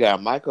next up we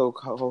got Michael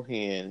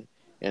Cohen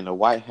in the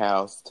White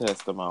House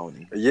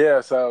testimony.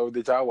 Yeah, so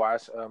did y'all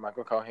watch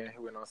Michael Cohen? He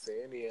went on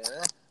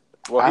CNN.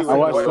 Well, I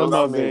watched some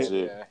of it.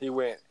 Yeah, he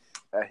went.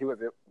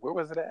 Where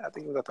was it at? I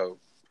think it was at the.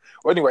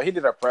 Well, anyway, he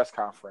did a press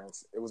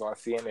conference. It was on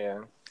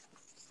CNN.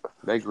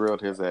 They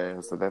grilled his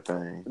ass at that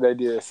thing. They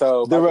did.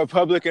 So the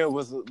Republican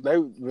was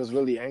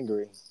really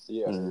angry.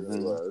 Yeah, he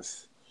really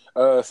was.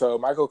 So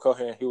Michael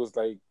Cohen, he was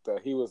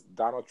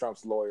Donald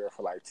Trump's lawyer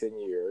for like 10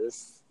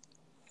 years,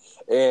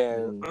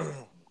 and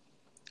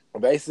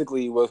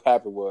basically what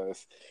happened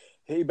was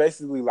he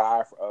basically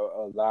lied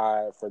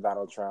for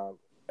Donald Trump,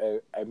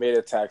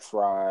 admitted tax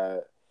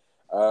fraud.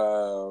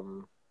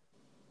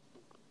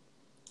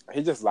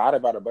 He just lied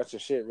about a bunch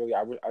of shit. Really,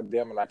 I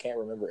can't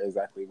remember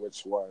exactly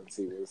which ones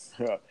he was.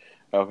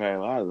 Okay, a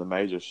lot of the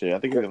major shit. I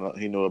think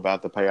he knew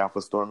about the payoff for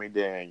Stormy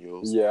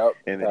Daniels. Yep,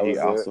 and then he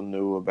also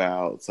knew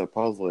about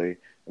supposedly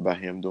about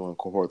him doing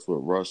cohorts with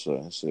Russia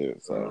and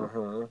shit.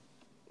 So,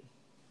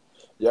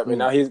 yep, and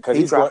now he's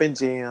dropping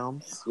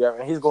gems. Yeah,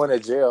 and he's going to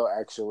jail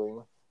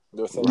actually.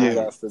 They're sending his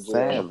ass to jail.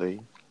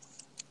 Sadly.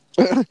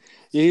 Yeah,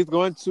 he's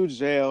going to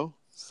jail.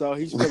 So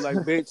he feel like,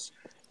 bitch,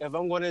 if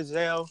I'm going to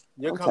jail,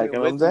 you're coming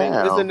with me.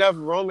 There's enough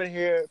room in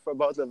here for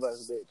both of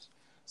us, bitch.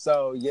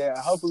 So, yeah,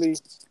 hopefully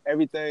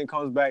everything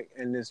comes back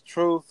and it's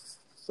true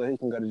so he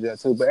can go to jail,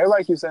 too. But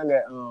everybody keeps saying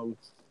that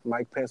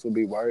Mike Pence would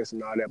be worse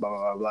and all that, blah,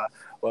 blah, blah, blah.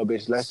 Well,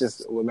 bitch,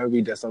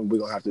 maybe that's something we're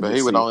going to have to do. But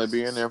he would only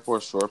be in there for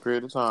a short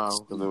period of time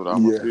because it would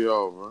almost be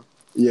over.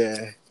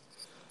 Yeah.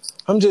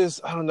 I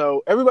don't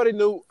know. Everybody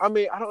knew. I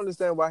mean, I don't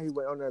understand why he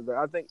went on there. But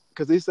I think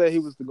because he said he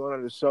was going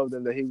on to show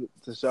them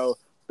to show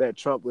that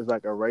Trump was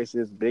like a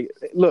racist big.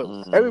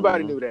 Look,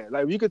 everybody knew that.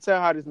 Like you could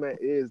tell how this man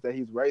is that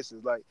he's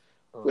racist. Like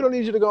we don't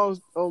need you to go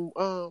on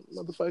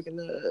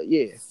motherfucking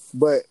yeah.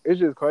 But it's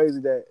just crazy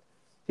that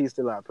he's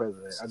still our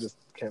president. I just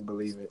can't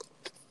believe it.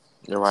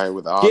 You're right.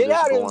 With all this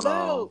going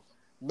on,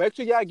 make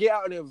sure y'all get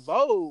out and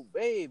vote,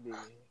 baby.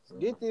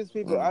 Get these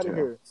people out of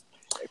here.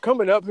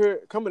 Coming up,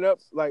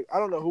 like I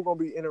don't know who's gonna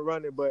be in the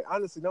running, but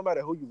honestly, no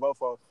matter who you vote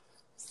for,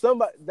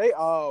 they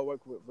all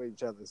work with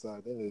each other. So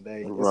at the end of the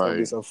day, it's gonna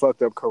be some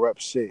fucked up, corrupt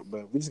shit.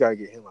 But we just gotta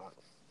get him out.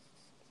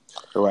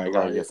 Right,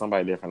 gotta get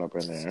somebody different up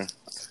in there.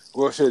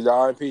 Well, shit,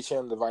 y'all impeach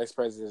him. The vice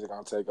president is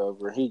gonna take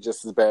over. He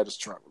just as bad as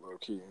Trump, low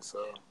key.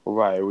 So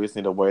right, we just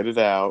need to wait it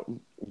out,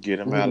 get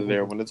him out of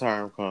there when the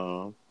term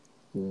comes.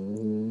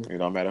 It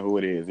don't matter who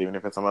it is, even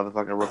if it's some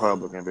motherfucking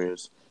Republican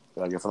bitch.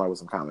 Gotta get somebody with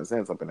some common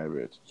sense up in that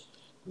bitch.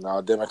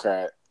 No,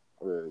 Democrat.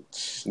 Girl,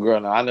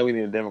 no, I know we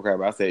need a Democrat,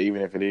 but I said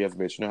even if it is,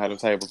 bitch, you know how the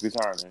tables be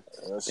turning.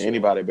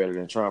 Anybody better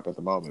than Trump at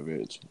the moment,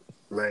 bitch.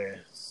 Man.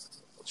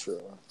 True.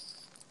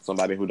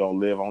 Somebody who don't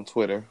live on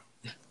Twitter.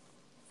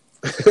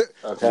 Okay.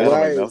 That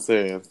don't make no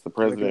sense. The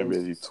president be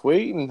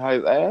tweeting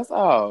his ass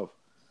off.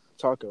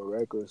 Talking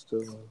reckless,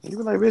 too. You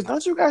be like, bitch,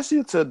 don't you got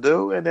shit to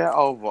do in that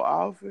Oval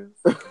Office?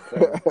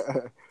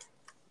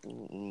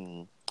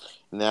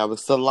 Now,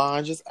 with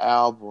Solange's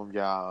album,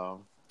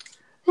 y'all.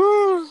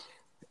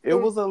 It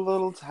was a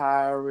little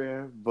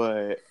tiring,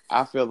 but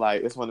I feel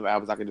like it's one of the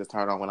albums I can just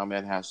turn on when I'm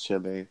in the house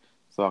chilling,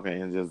 so I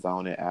can just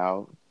zone it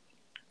out.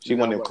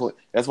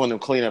 That's one of them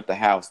clean up the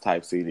house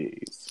type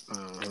CDs.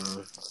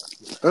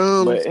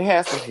 But it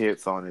has some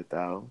hits on it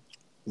though.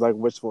 Like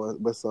which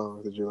one? What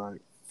songs did you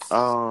like?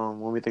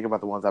 When we think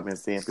about the ones I've been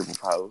seeing people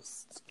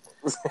post.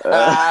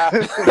 Let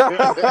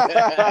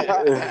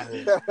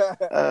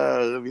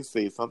me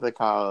see. Something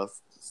called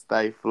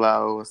Stay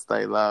Flow,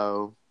 Stay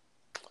Low.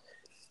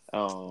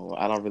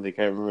 I don't really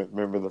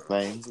remember the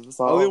names of the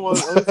song. Only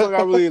song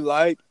I really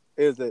like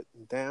is it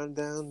Down,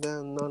 Down,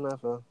 Down, No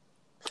Nothing.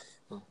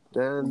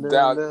 Down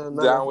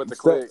with the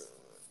click.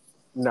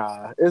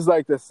 Nah, it's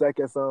like the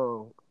second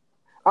song.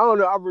 I don't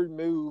know. I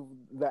removed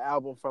the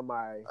album from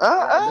my.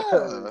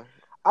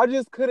 I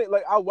just couldn't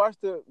I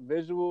watched the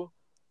visual.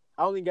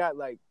 I only got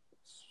I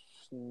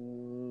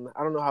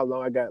don't know how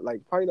long I got.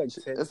 Probably 10.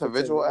 It's a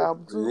visual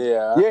album too.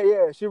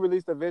 Yeah. She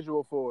released a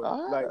visual for it.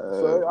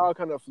 So it all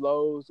kind of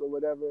flows or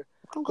whatever.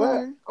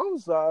 Okay. But I'm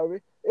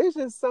sorry. It's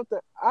just something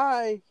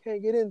I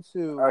can't get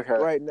into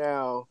right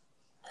now.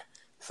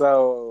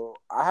 So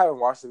I haven't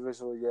watched the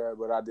visual yet,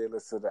 but I did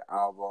listen to the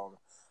album.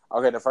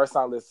 Okay, the first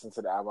time I listened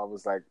to the album, I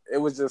was like, it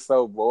was just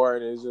so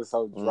boring. It was just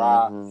so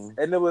dry.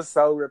 And it was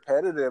so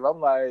repetitive. I'm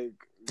like,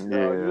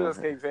 you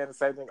just keep saying the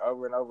same thing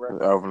over and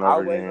over. I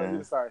was waiting on you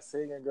to start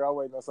singing, girl.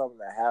 Waiting on something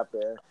to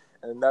happen.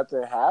 And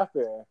nothing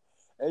happened.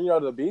 And,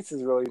 the beats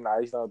is really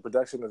nice. The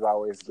production is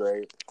always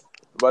great.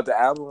 But the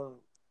album,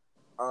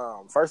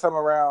 first time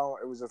around,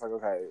 it was just like,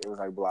 okay. It was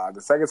like blah.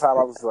 The second time,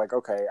 I was like,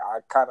 okay, I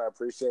kind of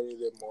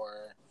appreciated it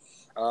more.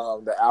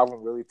 The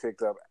album really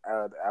picked up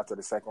after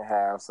the second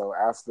half. So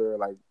after,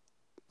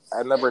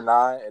 at number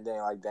 9 and then,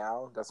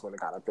 down, that's when it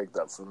kind of picked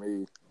up for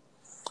me.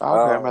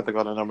 Okay, I'm about to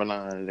go to number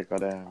 9 and then go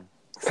down.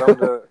 Some of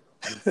the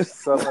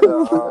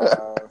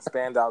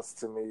standouts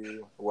to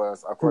me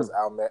was, of course,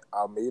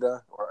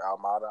 Almeida or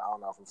Almada. I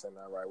don't know if I'm saying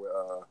that right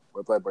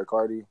with Playboi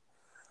Carti.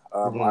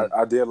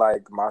 I did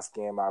like My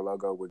Skin, My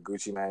Logo with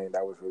Gucci Mane.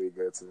 That was really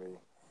good to me.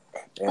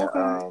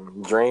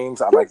 And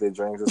Dreams, I like the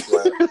Dreams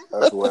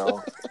as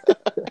well.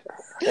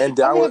 And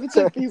Down I have to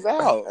check these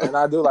out. And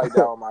I do like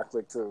Down with My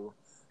Click too.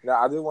 Now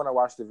I do want to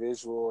watch the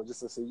visual just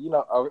to see.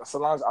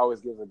 Solange always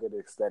gives a good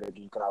aesthetic.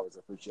 You can always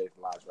appreciate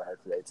Solange for her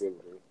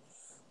creativity.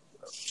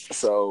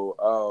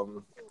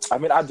 So, I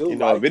mean, I do.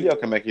 A video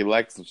can make you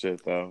like some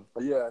shit though.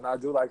 Yeah, and I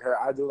do like her.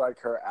 I do like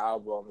her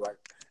album.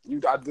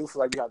 I do feel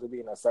like you have to be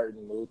in a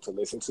certain mood to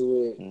listen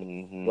to it.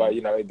 But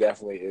it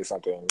definitely is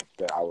something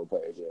that I would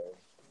play again.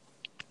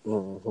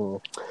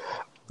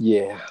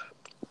 Yeah.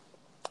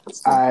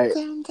 I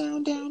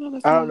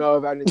don't know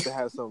if I need to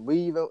have some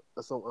weed or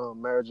some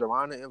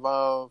marijuana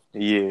involved.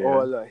 Yeah.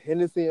 Or a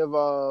Hennessy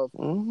involved.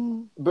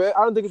 But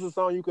I don't think it's a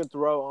song you can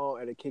throw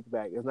on at a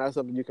kickback. It's not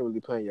something you can really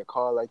play in your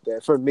car like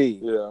that. For me.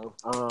 Yeah.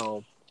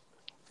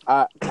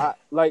 I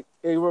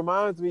it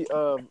reminds me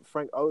of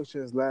Frank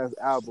Ocean's last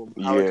album.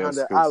 I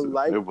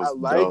liked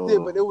it,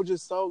 but it was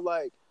just so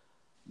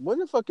when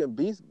the fucking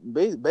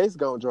bass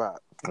gonna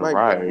drop?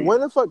 Right.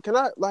 When the fuck can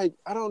I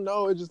I don't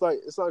know, it's just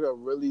it's a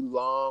really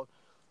long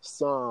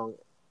song.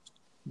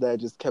 that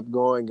just kept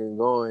going and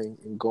going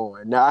and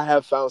going. Now I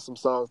have found some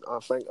songs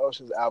on Frank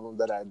Ocean's album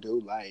that I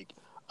do like,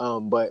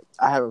 but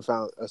I haven't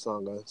found a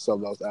song on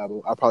Solo's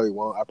album. I probably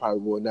won't. I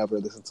probably will never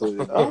listen to it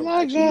again. Oh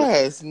my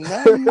gosh!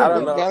 No, you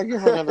gotta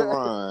give her another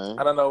run.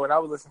 I don't know. When I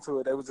was listening to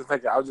it, they was just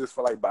thinking I was just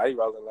feel like body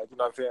rolling, like you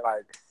know what I'm saying,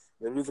 like.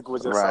 The music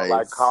was just so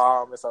like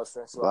calm and so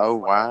sensual. Slow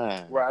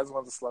wine. Where I just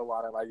wanted to slow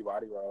wine and like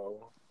body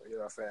roll. You know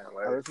what I'm saying?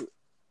 Like,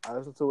 I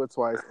listened to it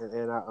twice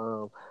and I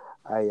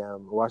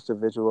watched the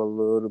visual a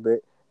little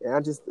bit and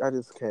I just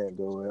can't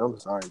do it. I'm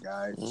sorry,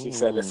 guys. She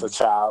said it's a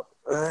chop.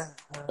 Okay.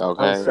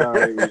 I'm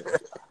sorry.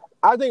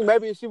 I think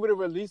maybe if she would have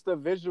released the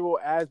visual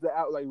as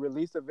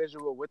released the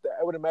visual with it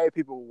would have made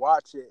people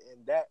watch it,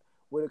 and that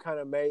would have kind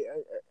of made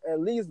at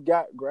least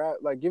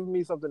giving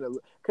me something to,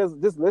 because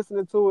just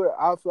listening to it,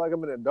 I feel like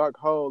I'm in a dark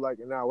hole, like,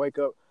 and I wake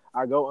up,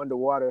 I go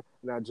underwater,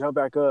 and I jump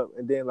back up,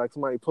 and then like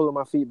somebody pulling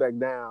my feet back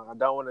down. I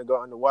don't want to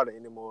go underwater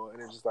anymore,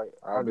 and it's just like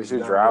I'm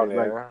just drowning.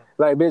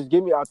 Like bitch,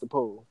 get me out the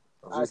pool.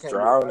 I'm just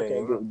drowning. I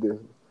can't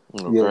do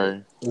this. Okay. Yeah,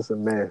 it's a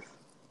mess.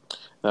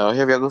 Now,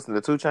 have y'all listened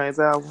to 2 Chainz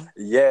album?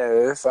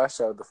 Yes, I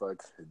sure the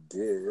fuck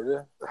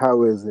did.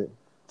 How is it?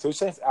 2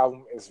 Chainz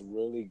album is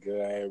really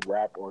good.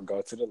 Rap or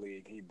go to the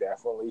league. He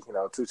definitely, 2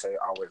 Chainz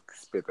always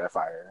spit that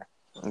fire.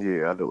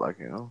 Yeah, I do like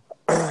him.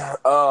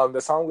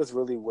 The song was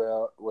really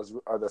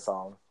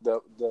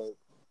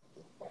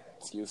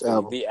excuse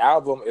me. The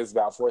album is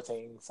about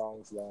 14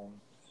 songs long.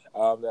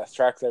 The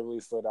tracks that really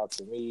stood out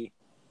to me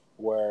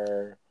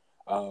were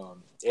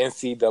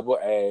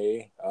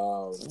NCAA,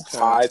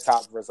 High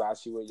Top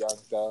Versace with Young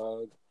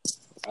Thug,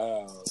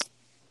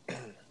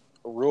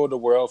 Rule the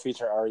World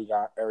featuring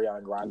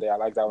Ariana Grande. I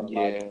like that one a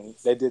lot.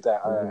 They did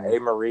that A.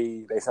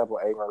 Marie. They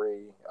sampled A.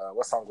 Marie.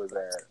 What song was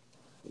that?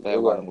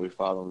 That one, We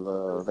Fall in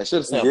Love. They should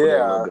have sampled it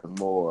a little bit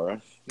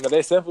more. No,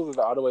 they sampled it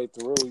all the way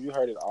through. You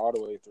heard it all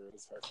the way through.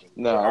 This person.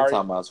 No, I'm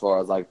talking about as far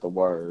as like the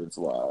words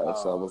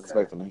wise. So I was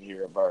expecting to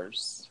hear a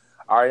verse.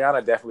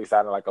 Ariana definitely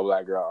sounded like a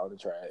black girl on the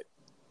track.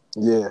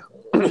 Yeah,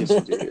 she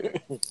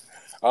did.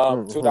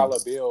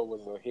 $2 Bill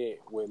was a hit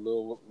with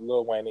Lil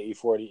Wayne and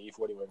E40.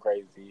 E40 went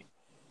crazy.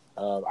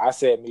 I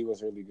Said Me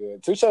was really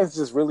good. 2 Chainz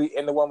just really,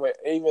 and the one with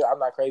even I'm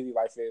Not Crazy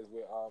Life Is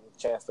with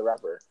Chance the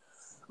Rapper.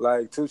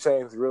 Like 2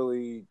 Chainz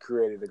really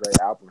created a great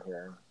album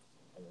here.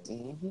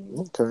 Mm-hmm.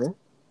 Okay,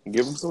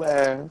 give him some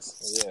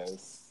ass.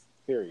 Yes,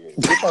 period.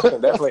 2 Chainz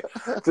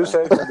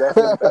can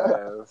definitely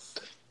pass.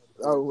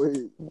 Oh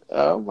wait.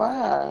 Oh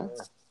wow.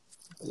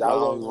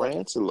 Y'all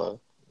Tarantula.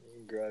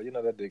 Girl, you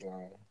know that dick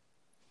long.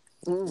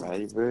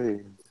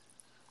 Baby.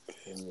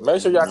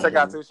 Make sure y'all check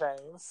out 2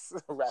 Chainz.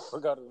 Rap will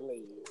go to the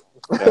league.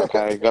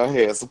 Okay, go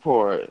ahead,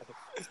 support.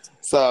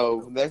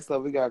 So next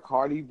up we got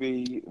Cardi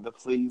B, the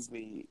Please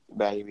Me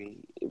Baby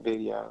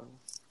video.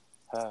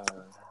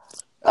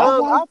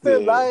 I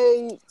feel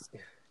like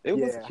it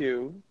was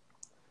cute.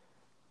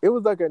 It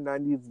was like a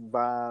 90s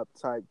vibe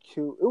type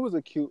cute. It was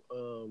a cute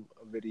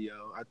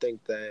video. I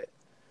think that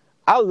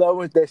I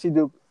love it that she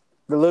do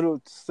the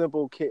little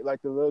simple kid,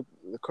 like the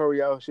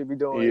choreo she be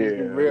doing. It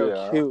be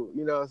real cute.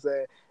 You know what I'm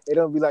saying? It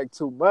don't be like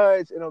too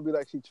much. It don't be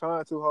like she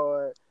trying too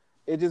hard.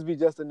 It just be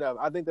just enough.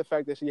 I think the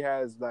fact that she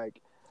has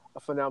like a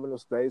phenomenal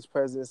stage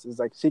presence is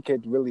like she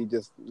could really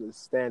just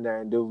stand there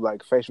and do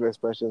like facial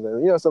expressions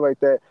and stuff like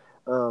that.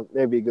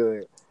 It'd be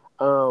good.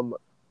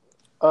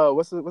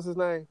 What's his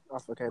name? I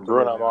forget.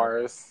 Bruno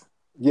Mars.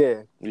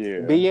 Yeah.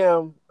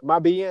 My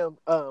BM.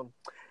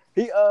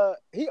 He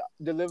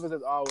delivers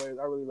as always.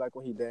 I really like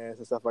when he dances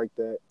and stuff like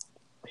that.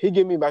 He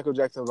give me Michael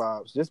Jackson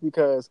vibes just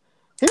because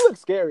he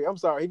looks scary. I'm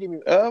sorry. He give me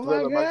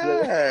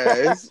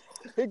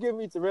he give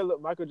me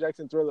Michael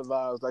Jackson Thriller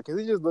vibes, like, cause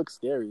he just looks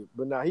scary.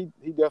 But nah, he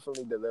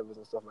definitely delivers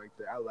and stuff like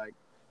that. I like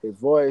his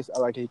voice. I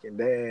like he can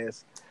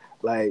dance.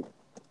 Like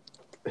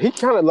he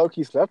kind of low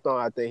key slept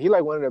on. I think he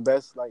like one of the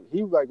best. Like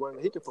he can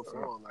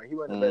perform. Like he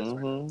one of the best.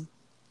 Right?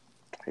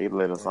 He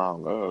lit a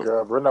song up.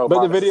 Girl, Bruno.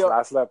 But the video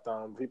I slept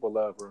on. People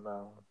love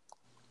Bruno.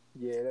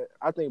 Yeah,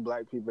 I think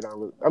black people don't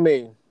really. I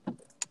mean,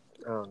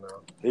 I don't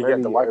know. He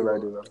got the white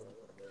people.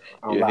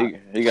 Do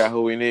he got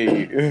who we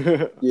need.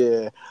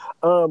 Yeah,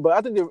 but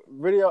I think the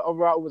video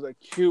overall was a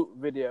cute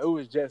video. It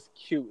was just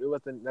cute. It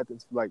wasn't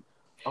nothing like,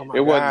 oh my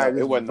god,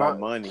 it wasn't no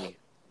money.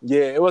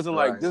 Yeah, it wasn't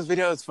like this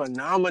video is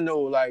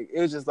phenomenal. Like it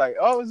was just like,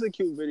 oh, it's a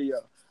cute video.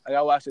 Like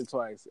I watched it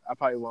twice. I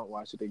probably won't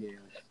watch it again.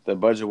 The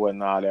budget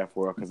wasn't all that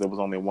for it because it was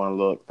only one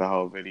look the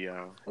whole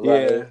video.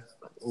 Yeah,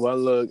 one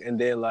look and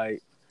then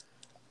like,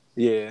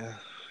 yeah.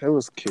 It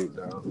was cute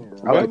though.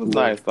 Yeah, it was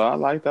nice though. I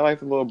liked the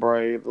little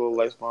braid, the little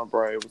lace front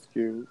braid was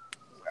cute.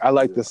 I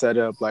like the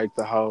setup, like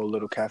the whole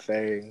little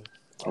cafe.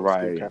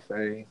 Right.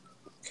 Cafe.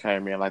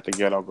 Came in like the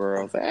ghetto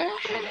girls.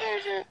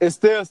 It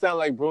still sounds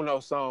like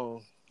Bruno's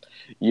song.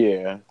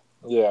 Yeah.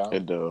 Yeah.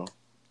 It do.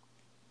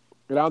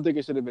 But I don't think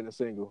it should have been a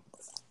single.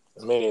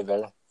 Me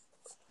neither.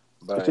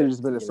 But it should have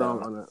just been a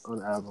song on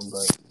the album,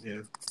 but yeah.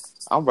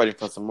 I'm ready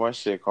for some more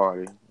shit,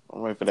 Cardi.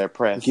 I'm ready for that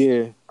press.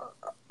 Yeah.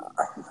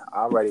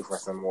 I'm ready for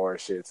some more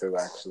shit too,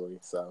 actually.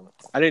 So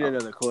I need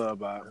another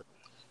club out.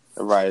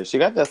 Right. She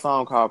got that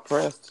song called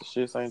Pressed.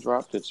 She just ain't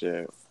dropped it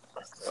yet.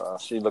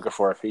 She looking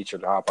for a feature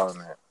to hop on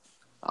that.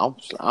 I'm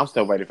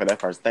still waiting for that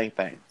first thing.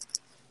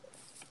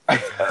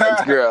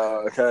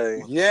 Girl,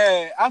 okay.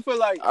 Yeah, I feel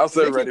like I'm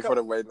still ready for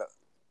the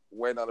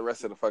waiting on the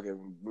rest of the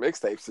fucking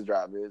mixtapes to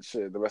drop, bitch.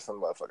 Shit, the rest of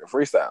the motherfucking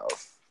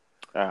freestyles.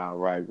 All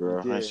right,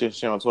 girl. Yeah.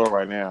 She on tour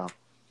right now.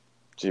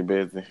 She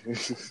busy.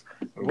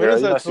 When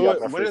is her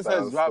tour? When is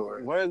her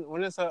drop?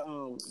 When is her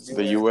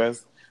the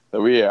US? I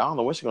don't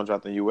know when she gonna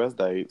drop the US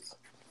dates.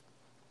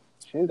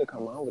 She need to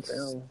come on with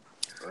them.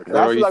 Okay.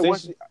 I feel like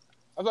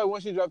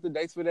once she dropped the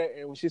dates for that,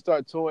 and when she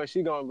start touring,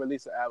 she gonna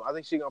release an album. I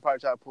think she gonna probably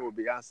try to pull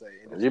Beyonce.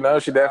 You know,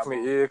 she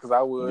definitely is, because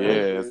I would.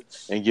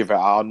 Yes, and give her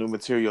all new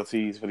material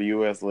teas for the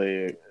US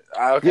leg.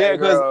 Okay,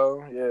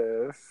 girl.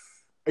 Yes.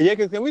 Yeah,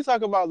 because can we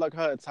talk about like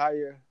her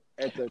attire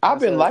at the concert? I've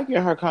been liking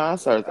her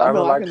concerts. I've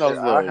been liking those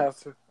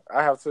looks.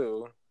 I have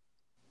to.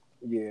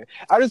 Yeah,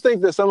 I just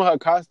think that some of her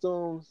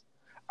costumes,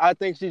 I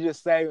think she's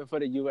just saving for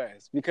the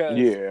US because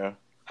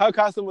her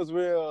costume was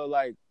real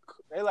like.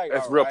 They like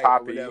it's real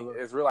poppy.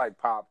 It's real like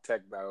pop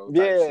techno. Type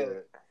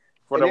shit.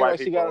 For the white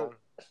people.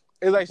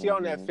 It's like she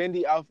on that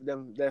Fendi outfit.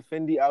 That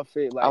Fendi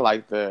outfit. Like I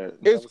like that.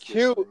 It's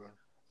cute.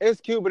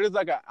 It's cute, but it's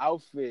like an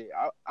outfit.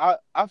 I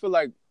feel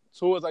like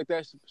tours like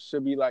that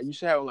should be like you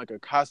should have like a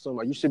costume.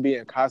 Like you should be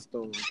in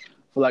costume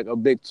for like a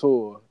big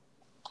tour.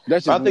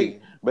 That's just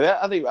me.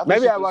 I think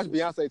maybe I watch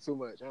Beyonce too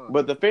much.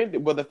 But the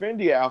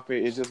Fendi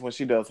outfit is just when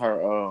she does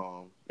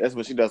her that's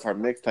when she does her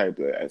mixtape.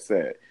 I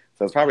said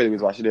so. It's probably the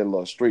reason why she did a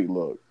little street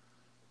look.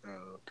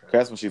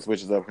 That's when she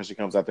switches up because she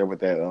comes out there with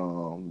that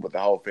with the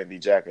whole Fendi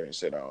jacket and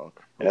shit on.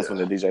 And that's when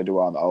the DJ do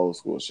all the old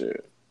school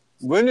shit.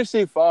 When did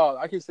she fall?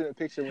 I keep seeing a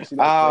picture when she.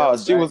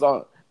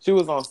 She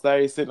was on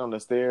stage sitting on the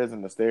stairs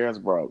and the stairs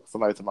broke.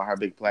 Somebody told me her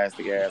big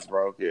plastic ass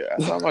broke. Yeah, I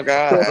said, oh my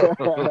god,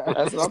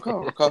 that's what I'm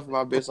coming for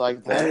my bitch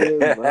like that.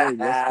 That's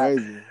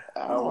crazy.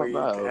 I don't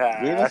know.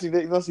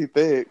 You know she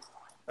thick.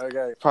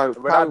 Okay,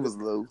 probably was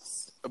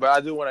loose. But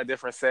I do want a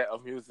different set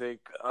of music.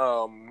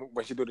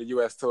 When she do the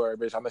US tour,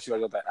 bitch, I know she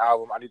gonna do that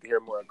album. I need to hear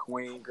more of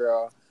Queen,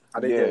 girl. I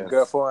need to hear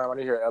Good Form. I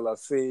need to hear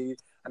LLC.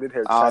 I need to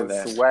hear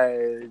Travis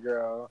Sway,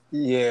 girl.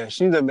 Yeah,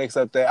 she need to mix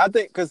up that. I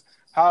think because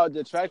how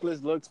the track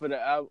list looks for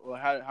the album, or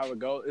how it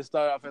goes, it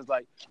started off as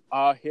like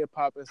all hip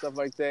hop and stuff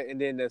like that,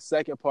 and then the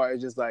second part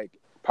is just like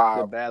pop,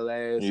 the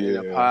ballads and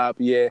the pop.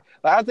 Yeah,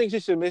 like I think she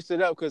should mix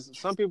it up because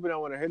some people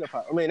don't want to hear the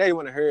pop. I mean, they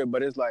want to hear it,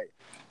 but it's like.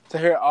 To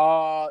hear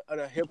all of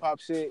the hip hop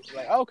shit,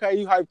 like okay,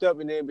 you hyped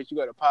up and then, but you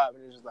got to pop,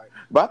 and it's just like.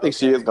 But I think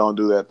she is gonna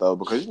do that though,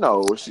 because you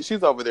know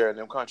she's over there in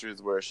them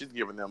countries where she's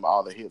giving them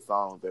all the hit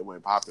songs that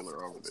went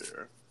popular over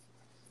there.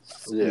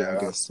 Yeah,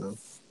 I guess so.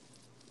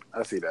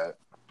 I see that.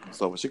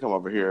 So when she come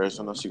over here,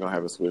 she knows she gonna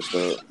have it switched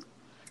up.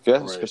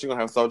 Because she gonna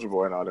have Soulja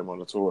Boy and all them on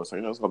the tour, so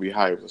you know it's gonna be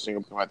hype. So she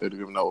ain't gonna come out there to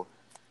give no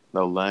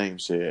lame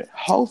shit.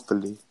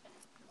 Hopefully,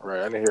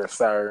 right? I need to hear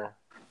Sir,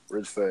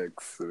 Rich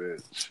Sex,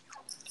 bitch,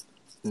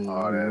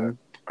 all that.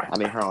 I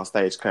need her on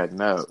stage cutting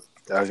up.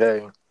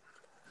 Okay.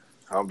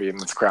 I'll be in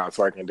this crowd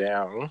twerking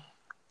down.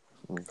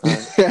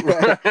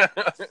 Okay.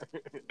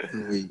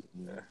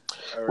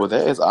 Well,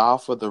 that is all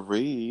for the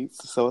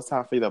reads. So it's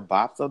time for the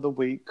bops of the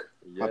week.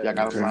 Hope y'all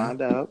got them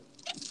lined up.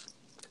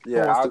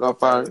 Yeah, I'll go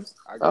first.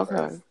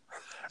 Okay.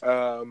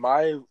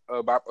 My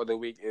bop of the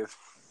week is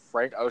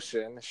Frank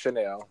Ocean,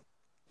 Chanel.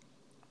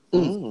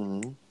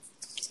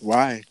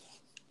 Why?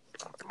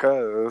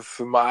 Because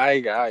my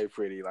guy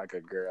pretty like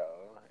a girl.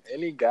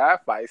 Any guy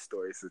fight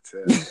stories to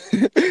tell.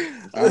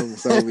 I'm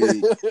so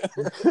weak.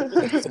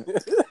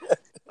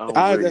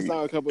 I heard that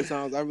song a couple of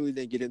times. I really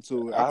didn't get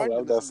into it. I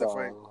love that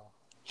song.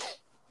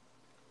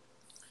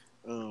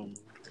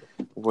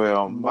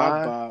 Well,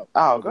 my bop.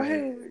 Oh, go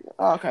ahead.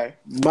 Oh, okay.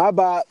 My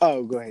bop.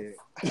 Oh, go ahead.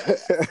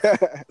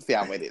 See,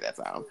 I waited that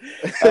time.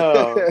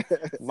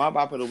 My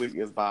bop of the week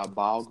is by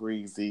Ball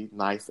Greasy,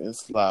 Nice and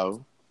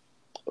Slow.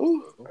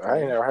 Ooh, I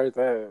ain't never heard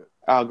that.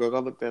 Oh, go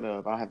look that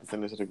up. I'll have to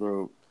send it to the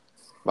group.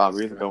 Bob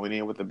Greasy going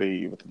in with the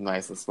beat, with the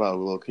Nice and Slow, a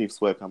little Keith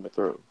Sweat coming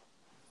through.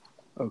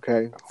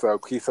 Okay. So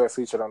Keith Sweat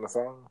featured on the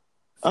song?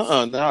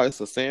 No, it's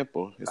a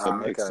sample. It's a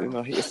mix. Okay. You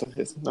know, he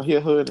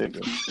a hood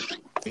nigga.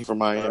 He from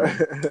Miami.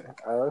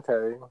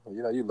 Okay.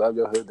 You know, you love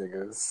your hood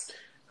niggas.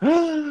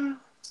 I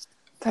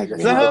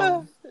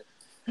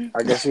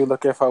guess you're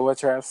looking for a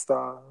trap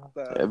star.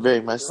 Yeah, very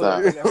much so.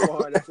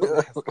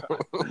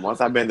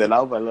 Once I bend it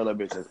over, a little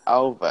bit is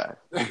over.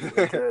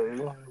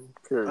 Okay.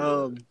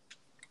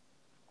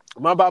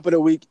 My bop of the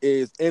week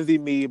is Envy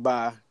Me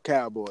by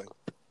Cowboy.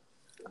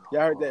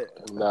 Y'all heard that?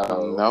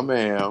 No,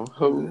 ma'am.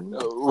 Who?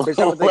 Bitch,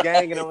 I'm with the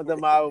gang and I'm with the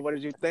mob. What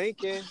did you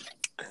thinking?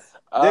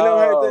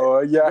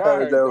 Oh, yeah, I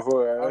heard that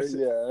before.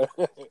 Yeah.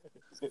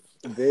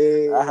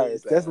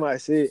 Bitch, that's my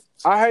shit.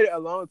 I heard it a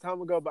long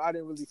time ago, but I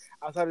didn't really.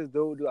 I saw this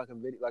dude do like a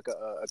video, like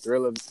a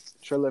thriller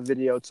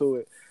video to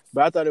it,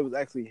 but I thought it was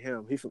actually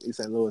him. He's from East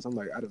St. Louis. I'm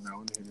like, I don't know. I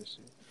want to hear this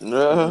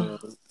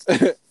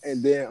shit.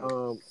 And then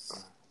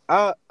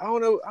I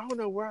don't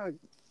know where I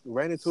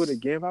ran into it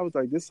again. But I was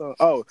like, this song.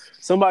 Oh,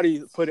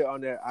 somebody put it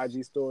on their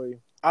IG story.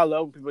 I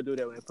love when people do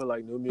that when they put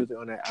like new music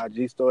on their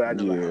IG story. I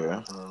just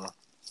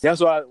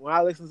That's why when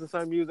I listen to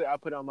some music, I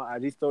put it on my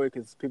IG story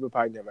because people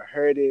probably never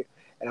heard it,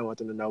 and I want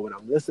them to know what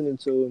I'm listening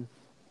to.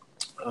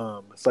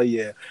 So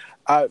yeah,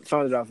 I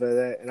found it off of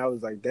that, and I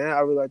was like, damn,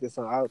 I really like this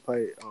song. I'll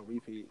play it on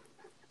repeat.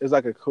 It's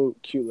like a cool,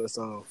 cute little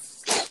song.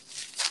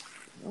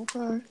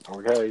 Okay.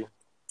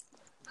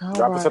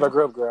 Drop it to the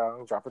group,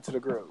 girl. Drop it to the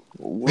group.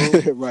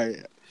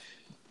 Right.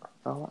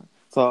 All right.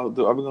 So,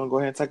 are we gonna go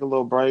ahead and take a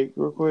little break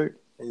real quick?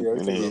 Yeah,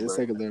 let's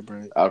take a little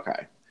break.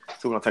 Okay.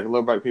 So we're gonna take a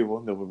little break,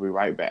 people. Then we'll be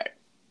right back.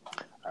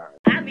 All right.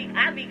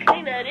 I be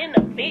cleaner than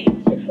a bitch.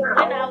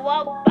 When I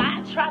walk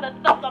by, try to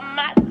suck on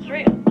my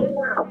drip.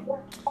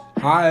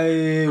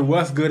 Hi,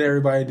 what's good,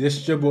 everybody? This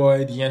is your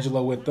boy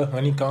D'Angelo with the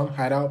Honeycomb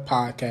Hideout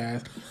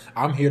Podcast.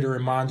 I'm here to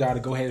remind y'all to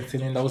go ahead and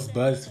send in those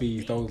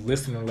BuzzFeeds, those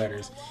listening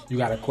letters. You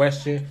got a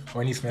question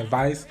or need some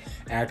advice?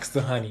 Ask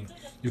the Honey.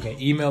 You can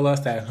email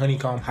us at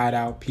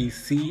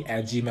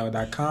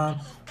honeycombhideoutpc@gmail.com,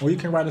 or you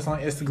can write us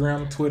on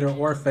Instagram, Twitter,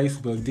 or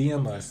Facebook.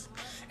 DM us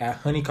at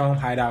Honeycomb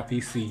Hideout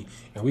PC,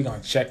 and we're going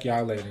to check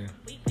y'all later.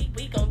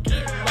 We gon'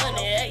 get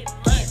money, hey,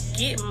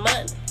 get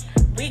money.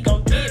 We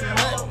gon' get money.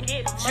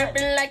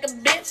 Dripping like a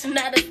bitch,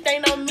 not a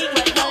stain on me,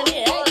 my honey,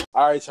 hey.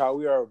 All right, y'all,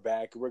 we are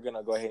back. We're going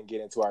to go ahead and get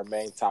into our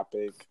main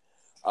topic.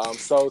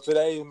 So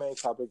today's main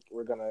topic,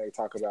 we're going to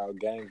talk about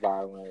gang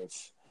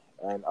violence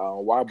and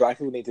why Black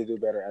people need to do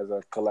better as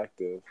a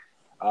collective.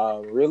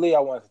 Really, I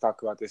wanted to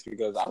talk about this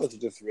because I was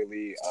just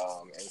really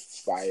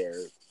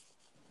inspired.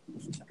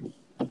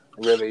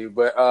 Really,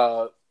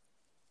 but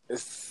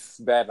it's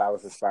bad that I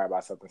was inspired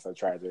by something so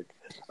tragic.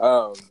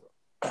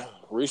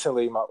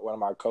 Recently, one of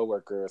my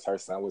coworkers, her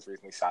son was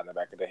recently shot in the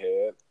back of the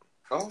head.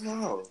 Oh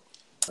no!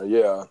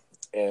 Yeah,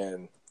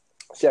 and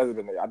she hasn't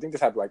been there. I think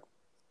this happened like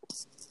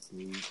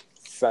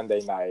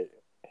Sunday night,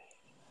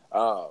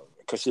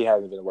 because she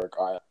hasn't been to work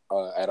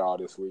at all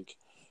this week,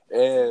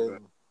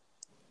 and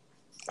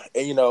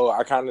you know,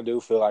 I kind of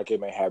do feel like it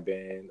may have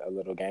been a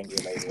little gang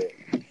related,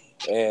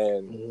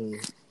 and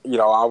you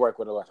know, I work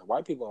with a lot of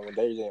white people, and when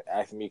they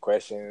ask me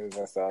questions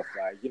and stuff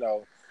like, you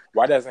know,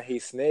 why doesn't he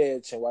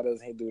snitch and why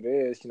doesn't he do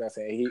this? You know what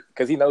I'm saying?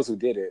 Because he knows who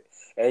did it.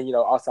 And, you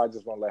know, also I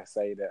just want to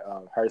say that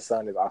her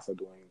son is also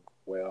doing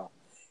well.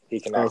 He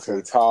can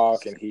actually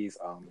talk, and he's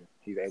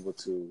able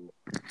to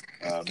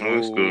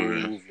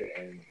move,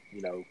 and,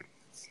 you know,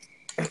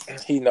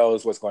 he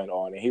knows what's going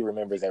on, and he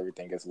remembers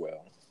everything as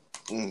well.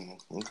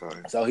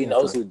 Okay. So he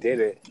knows who did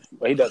it,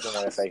 but he doesn't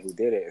want to say who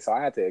did it. So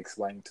I had to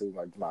explain to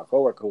my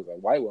coworker, who's a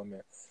white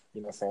woman,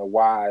 you know what I'm saying,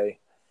 why...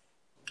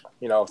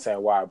 You know what I'm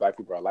saying, why Black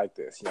people are like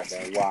this. You know what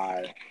I'm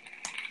saying,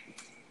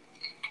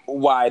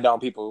 why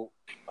don't people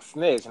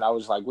snitch? And I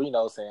was like, well, you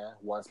know what I'm saying,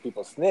 once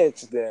people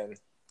snitch, then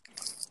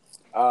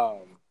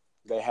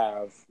they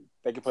can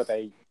put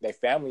their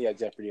family at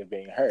jeopardy of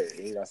being hurt.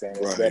 You know what I'm saying?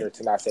 It's better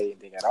to not say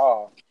anything at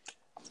all.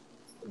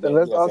 And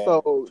let's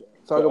also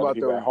talk about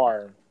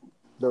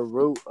the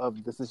root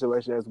of the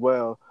situation as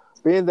well.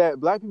 Being that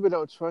Black people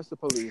don't trust the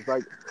police.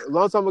 Like, a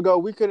long time ago,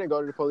 we couldn't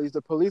go to the police.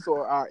 The police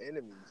are our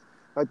enemies.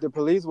 Like, the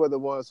police were the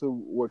ones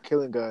who were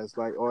killing us,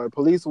 like, or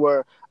police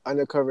were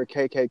undercover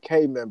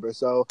KKK members.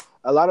 So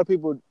a lot of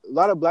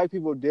Black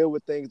people deal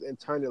with things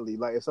internally.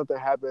 Like, if something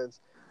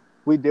happens,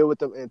 we deal with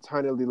them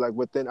internally, like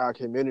within our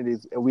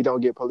communities, and we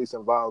don't get police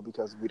involved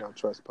because we don't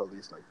trust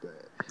police like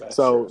that. That's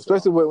true,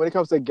 especially when it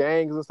comes to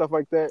gangs and stuff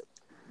like that,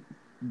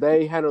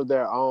 they handle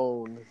their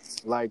own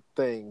like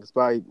things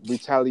by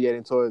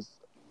retaliating towards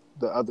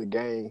the other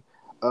gang.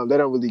 They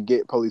don't really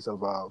get police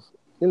involved.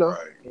 You know,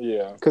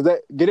 yeah, because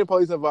getting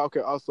police involved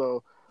can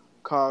also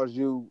cause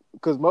you.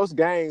 Because most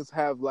gangs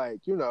have,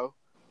 like, you know,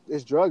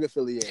 it's drug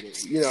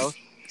affiliated. You know,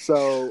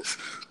 so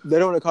they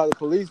don't want to call the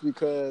police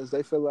because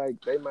they feel like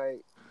they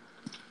might,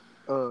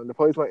 the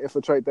police might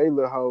infiltrate their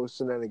little whole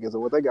shenanigans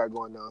or what they got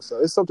going on. So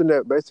it's something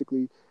that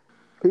basically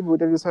people,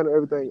 they just handle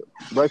everything.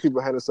 Black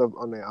people handle stuff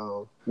on their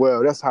own.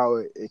 Well, that's how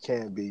it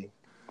can be.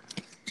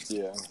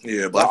 Yeah.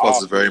 Black folks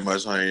is very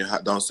much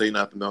don't say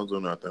nothing, don't do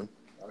nothing.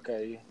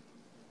 Okay.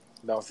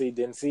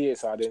 Didn't see it,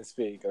 so I didn't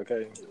speak,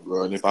 okay?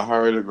 Bro, and if I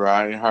heard it, bro,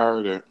 I ain't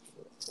heard it.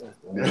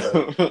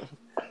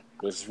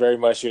 It's very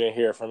much you didn't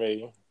hear from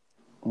me.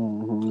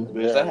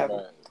 Bitch, that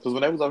happened. Because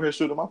when they was over here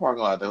shooting my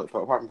parking lot, the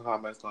apartment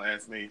complex gonna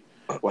ask me,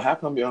 well, how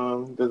come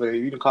you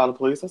didn't call the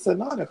police? I said,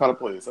 no, I didn't call the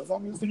police. I said,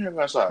 I'm used to hearing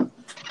gunshots.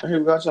 I hear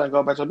gunshot and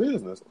go about your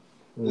business.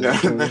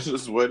 That's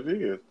just what it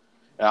is.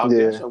 And I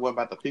went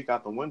about to peek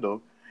out the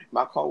window.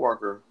 My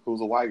coworker,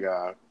 who's a white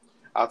guy,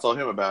 I told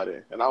him about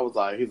it, and I was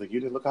like, he's like,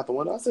 you didn't look out the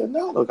window? I said, no,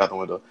 I didn't look out the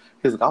window.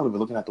 He's like, I was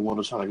looking out the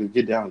window trying to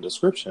get down the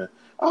description.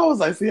 I was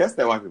like, see, that's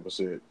that white people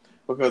shit.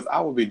 Because I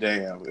would be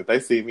damned if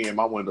they see me in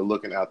my window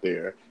looking out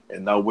there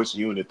and know which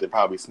unit that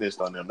probably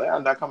snitched on them. They're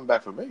not coming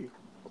back for me.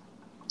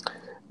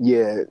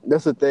 Yeah,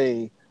 that's the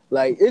thing.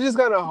 Like, it's just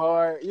kind of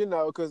hard, you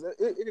know, because it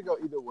could go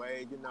either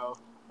way, you know.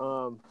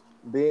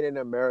 Being in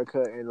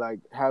America and,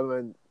 like,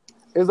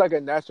 it's like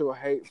a natural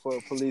hate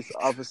for police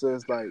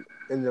officers, like,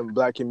 in the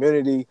Black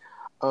community.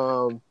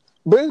 But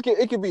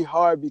it can be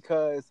hard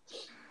because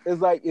it's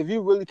like if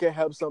you really can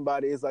help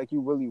somebody, it's like you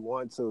really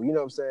want to. You know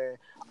what I'm saying?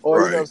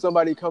 Or if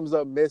somebody comes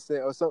up missing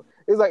or something.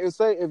 It's like,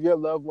 say if your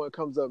loved one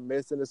comes up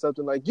missing or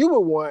something, like you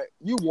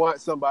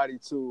want somebody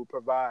to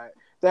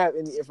have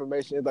any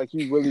information. It's like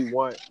you really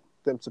want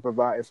them to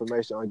provide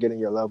information on getting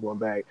your loved one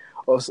back.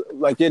 Or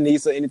like your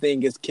niece or anything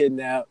gets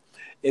kidnapped.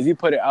 If you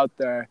put it out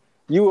there,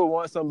 you would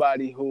want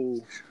somebody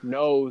who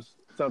knows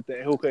something,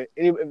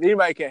 if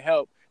anybody can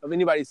help. If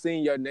anybody's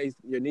seen your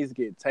niece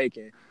get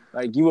taken,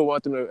 like you would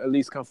want them to at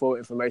least come forward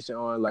with information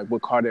on like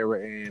what car they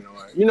were in,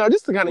 or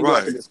just to kind of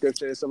get the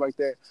description and stuff like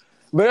that.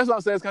 But that's what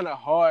I'm saying. It's kind of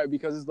hard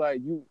because it's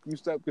like you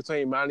stuck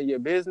between minding your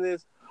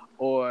business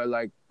or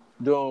like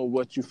doing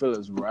what you feel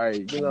is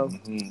right.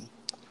 Mm-hmm.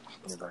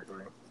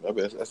 Exactly.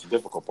 That's the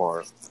difficult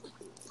part.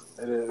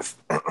 It is.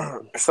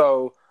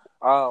 So,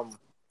 I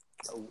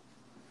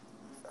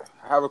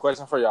have a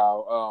question for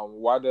y'all.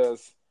 Why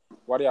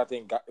do y'all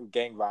think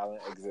gang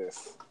violence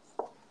exists?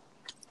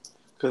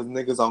 Because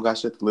niggas don't got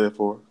shit to live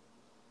for.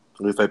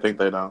 At least they think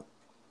they don't.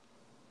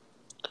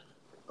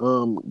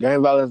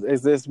 Gang violence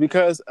exists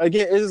because,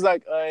 again, it's just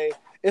like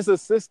it's a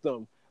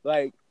system.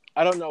 Like,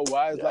 I don't know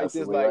why it's like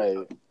this. Like,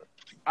 right.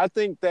 I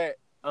think that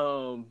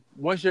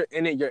once you're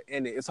in it, you're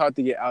in it. It's hard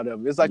to get out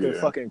of it. It's like a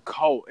fucking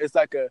cult. It's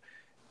like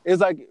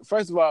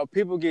first of all,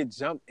 people get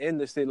jumped in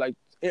the shit. Like,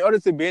 in order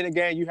to be in a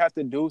gang, you have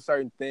to do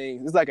certain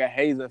things. It's like a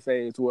hazing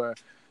phase where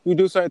you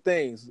do certain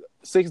things.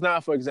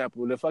 6ix9ine, for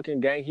example, the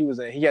fucking gang he was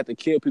in, he had to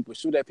kill people,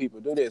 shoot at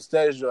people, do this,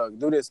 study drugs,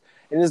 do this,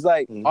 and it's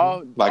like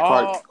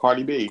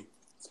Cardi B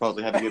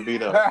supposedly had to get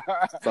beat up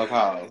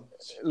somehow.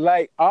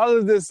 Like all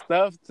of this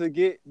stuff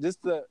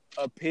to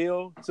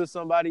appeal to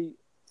somebody,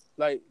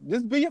 like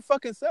just be your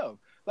fucking self.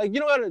 Like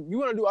you want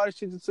to do all this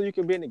shit just so you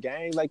can be in the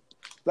gang. Like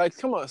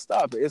come on,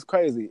 stop it. It's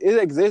crazy. It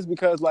exists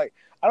because like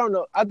I don't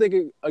know. I think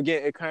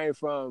it came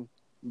from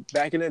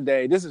back in the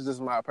day. This is just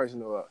my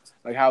personal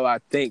like how I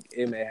think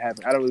it may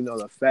happen. I don't really know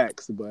the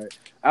facts, but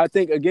I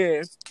think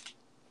again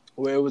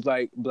where it was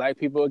like black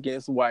people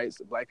against whites,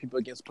 black people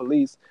against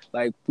police.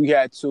 Like we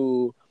had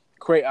to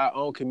create our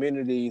own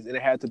communities, and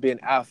it had to be an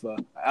alpha,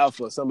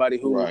 somebody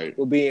who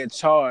will be in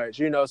charge.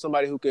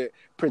 Somebody who could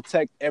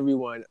protect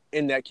everyone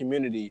in that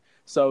community.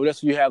 So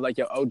that's when you have like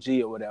your OG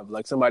or whatever,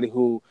 like somebody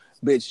who,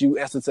 bitch, you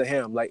answer to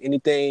him. Like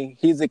anything,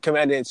 he's the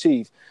commander in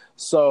chief.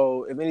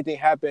 So if anything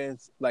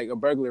happens, like a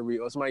burglary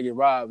or somebody get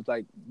robbed,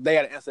 like they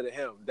got to answer to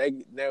him. They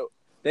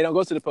don't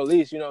go to the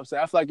police. You know what I'm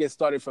saying? I feel like it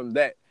started from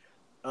that.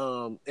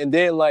 And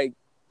then like,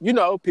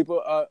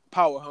 people are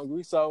power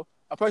hungry. So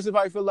a person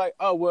probably feel like,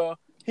 oh, well,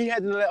 he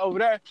had to let over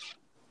there.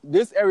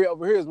 This area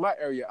over here is my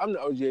area. I'm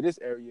the OG of this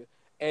area.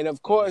 And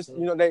of course,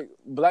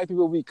 black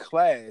people, we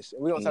clash.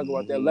 And we don't talk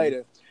about that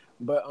later.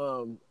 But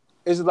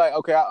it's just like,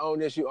 okay, I own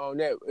this, you own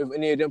that. If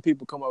any of them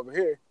people come over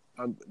here,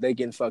 they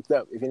getting fucked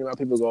up. If any of my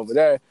people go over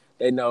there,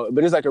 they know.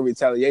 But it's like a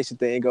retaliation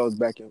thing. It goes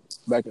back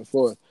and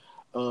forth.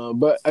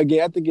 But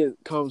again, I think it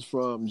comes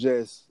from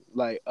just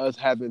like us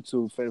having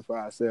to fend for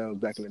ourselves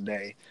back in the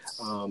day.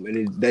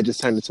 And that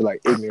just turned into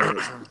like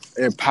ignorance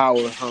and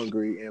power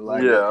hungry and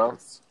like,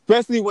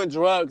 especially when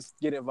drugs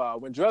get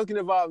involved. When drugs get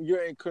involved,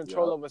 you're in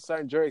control of a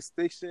certain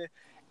jurisdiction,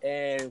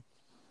 and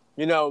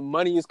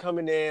money is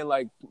coming in,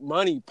 like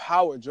money,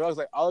 power, drugs,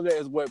 like all of that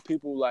is what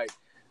people like.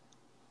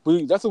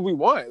 That's what we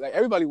want. Like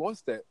everybody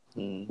wants that.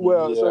 Mm-hmm.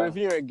 Well, so if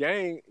you're in a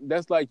gang,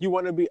 that's like you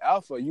want to be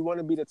alpha. You want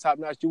to be the top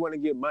notch. You want to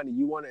get money.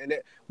 And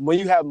when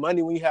you have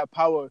money, when you have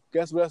power,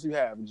 guess what else you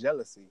have?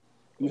 Jealousy.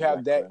 You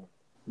have that.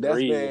 That's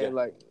been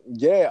like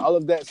all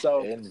of that.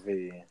 So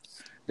envy.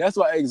 That's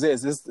why it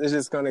exists. It's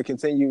just gonna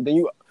continue. Then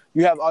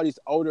you have all these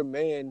older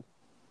men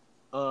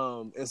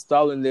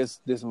installing this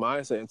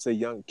mindset into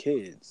young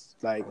kids.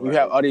 Like you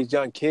have all these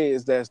young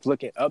kids that's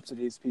looking up to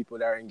these people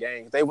that are in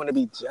gangs. They want to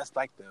be just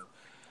like them.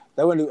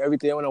 They want to do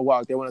everything. They want to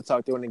walk. They want to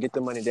talk. They want to get the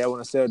money. They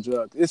want to sell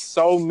drugs. It's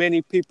so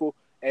many people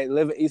that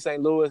live in East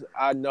St. Louis.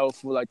 I know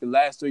for like the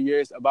last 3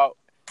 years, about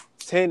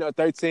 10 or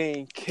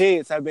 13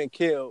 kids have been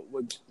killed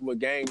with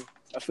gang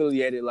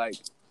affiliated like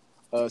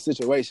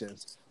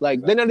situations.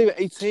 Like they're not even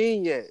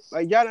 18 yet.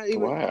 Like y'all don't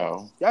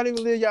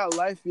even live y'all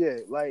life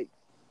yet. Like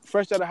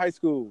fresh out of high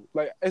school.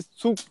 Like it's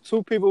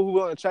two people who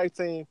were on a track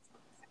team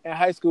in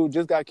high school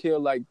just got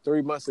killed like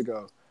 3 months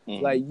ago.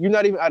 Mm-hmm. Like you're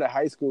not even out of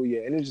high school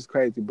yet, and it's just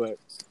crazy. But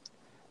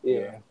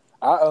yeah.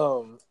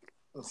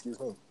 Excuse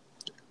me.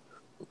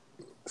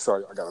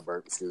 Sorry, I got a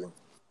burp. Excuse me.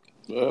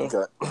 Yeah.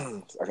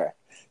 Okay.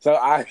 So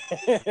I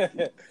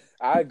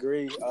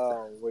agree.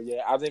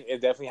 I think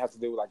it definitely has to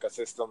do with like a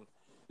system.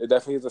 It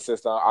definitely is a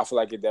system. I feel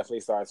like it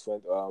definitely starts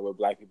with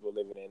black people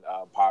living in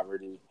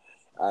poverty.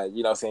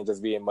 Saying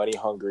just being money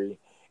hungry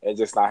and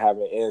just not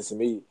having ends to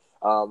meet.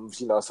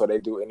 So they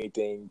do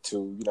anything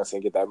to,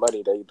 get that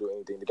money. They do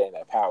anything to gain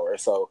that power.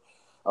 So,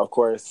 of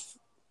course,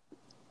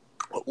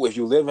 if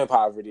you live in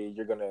poverty,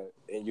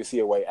 and you see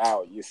a way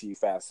out, you see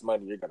fast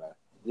money, you're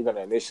gonna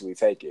initially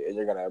take it, and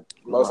you're gonna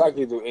most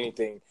likely do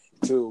anything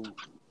to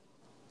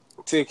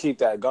keep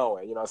that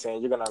going. You know what I'm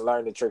saying? You're gonna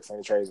learn the tricks and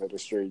the trades of the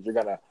street. You're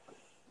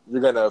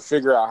gonna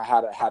figure out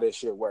how this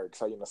shit works,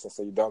 so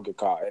so you don't get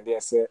caught. And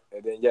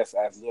then yes,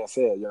 as you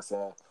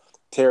said,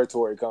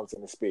 territory comes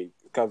into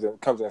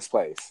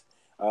place.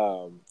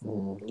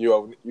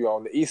 You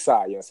on the east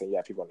side, you know what I'm saying? You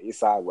have people on the east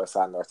side, west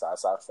side, north side,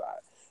 south side.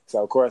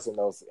 So of course, in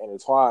those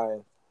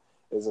intertwine,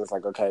 it's just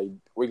like, okay,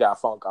 we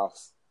got phone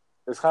calls.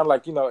 It's kind of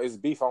like, it's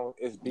beef on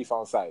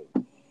site,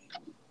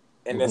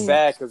 and it's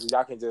sad because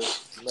y'all can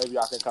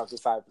come to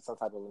some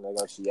type of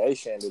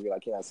negotiation to be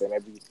like, you know what I'm saying,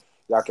 maybe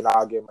y'all can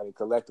all get money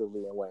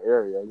collectively in one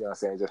area, you know what I'm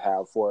saying, just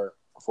have four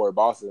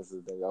bosses,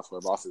 and then those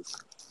 4 bosses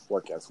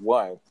work as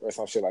one or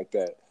some shit like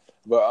that.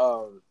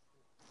 But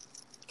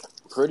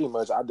pretty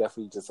much, I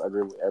definitely just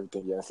agree with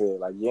everything Yen said.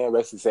 Like, Yen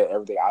basically said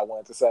everything I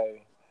wanted to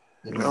say.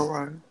 All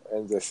right.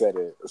 And just said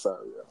it. So,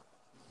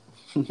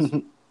 yeah.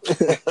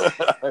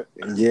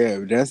 Yeah,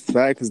 that's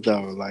facts,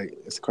 though. Like,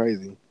 it's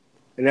crazy.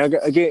 And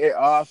again,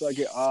 I feel like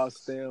it all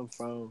stems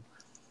from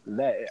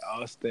that. It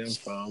all stems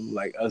from,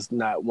 like, us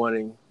not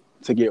wanting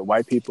to get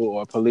white people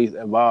or police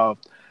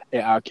involved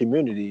in our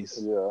communities.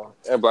 Yeah.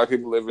 And black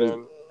people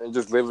living in,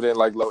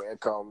 like, low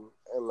income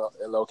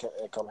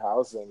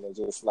housing and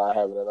just not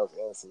having enough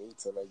ends to meet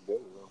to make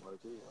dinner.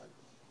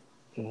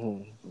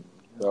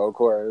 So of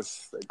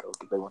course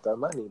they want that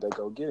money. They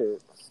go get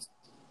it.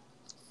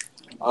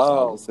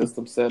 The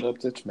system set up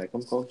to make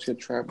them go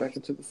trap back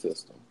into the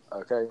system.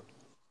 Okay.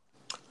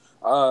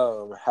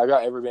 Have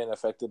y'all ever been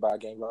affected by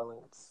gang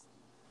violence?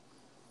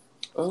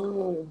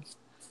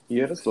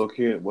 Yeah, this little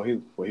kid. Well,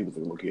 he was a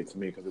little kid to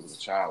me because he was a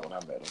child when I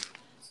met him.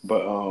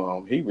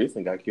 But he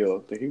recently got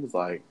killed. He was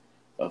like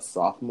a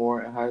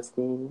sophomore in high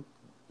school.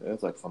 That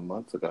was like some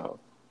months ago.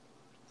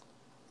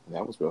 And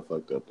that was real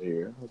fucked up to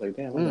hear. I was like,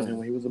 damn, I met him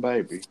when he was a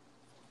baby.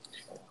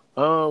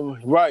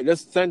 Right.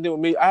 That's the same thing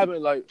with me. I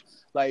haven't like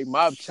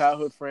my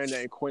childhood friend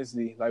named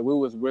Quincy. Like, we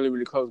was really,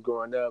 really close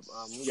growing up.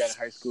 We got in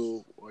high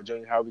school or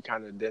junior high. We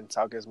kind of didn't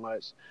talk as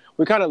much.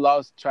 We kind of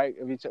lost track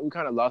of each other. We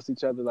kind of lost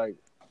each other. Like,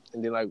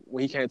 and then like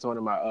when he came to one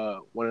of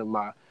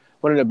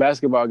the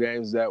basketball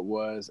games that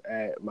was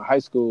at my high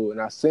school, and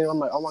I seen him, I'm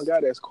like, oh my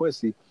God, that's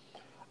Quincy.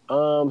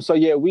 So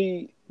yeah,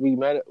 we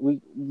met. We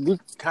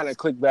kind of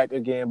clicked back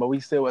again, but we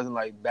still wasn't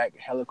like back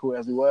hella cool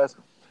as we was.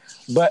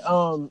 But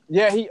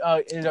yeah, he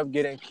ended up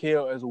getting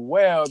killed as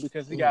well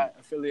because he got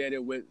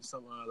affiliated with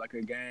some like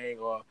a gang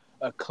or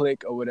a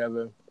clique or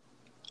whatever.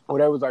 Or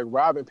they was like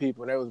robbing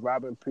people. They was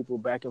robbing people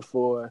back and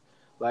forth.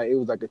 Like, it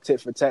was like a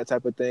tit for tat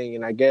type of thing.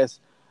 And I guess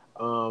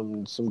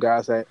some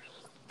guys had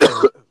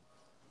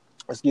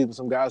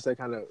some guys that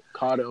kind of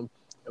caught him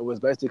and was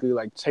basically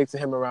like chasing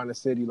him around the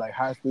city, like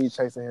high speed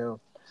chasing him.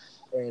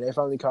 And they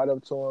finally caught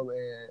up to him,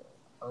 and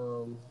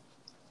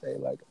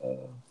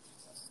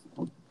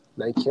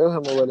they killed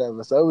him or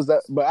whatever. So it was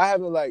that. But I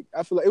feel like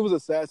it was a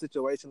sad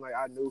situation. Like,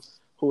 I knew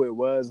who it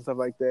was and stuff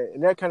like that.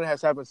 And that kind of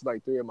has happened to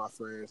like 3 of my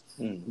friends.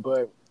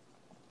 But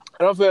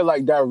I don't feel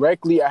like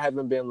directly I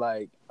haven't been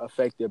like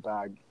affected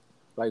by,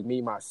 like,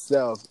 me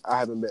myself. I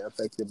haven't been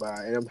affected by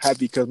it. And I'm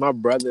happy because my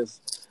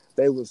brothers,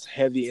 they was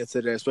heavy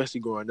into that, especially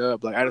growing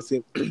up. Like, I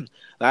didn't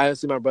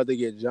see my brother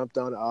get jumped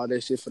on all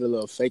that shit for the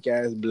little fake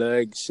ass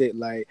blood shit.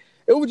 Like,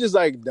 it was just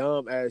like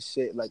dumb ass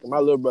shit. Like, my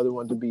little brother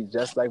wanted to be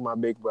just like my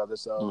big brother.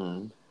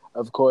 So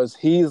of course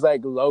he's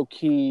like low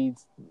key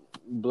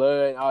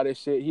blood and all this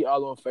shit. He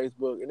all on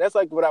Facebook, and that's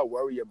like what I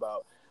worry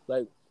about.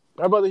 Like,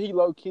 my brother, he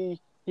low key.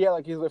 He had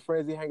like his little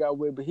friends he hang out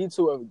with, but he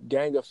too a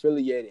gang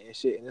affiliated and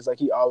shit. And it's like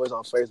he always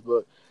on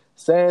Facebook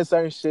saying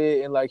certain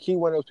shit, and like he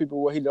one of those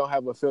people where he don't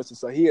have a filter,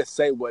 so he'll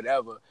say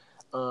whatever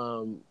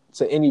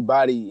to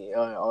anybody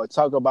or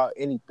talk about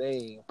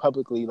anything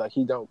publicly, like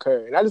he don't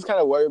care. And I just kind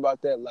of worry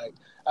about that. Like,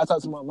 I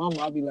talk to my mom,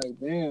 I'll be like,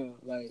 damn,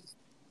 like,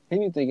 he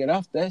need to get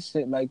off that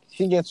shit. Like,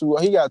 he got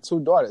 2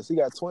 daughters, he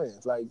got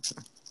twins. Like,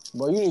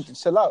 boy, you need to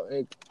chill out.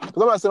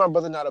 Because I'm not saying my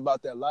brother not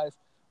about that life,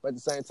 but at the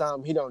same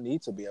time, he don't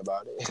need to be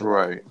about it.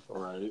 Right.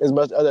 As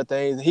much other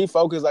things. He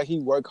focused, like, he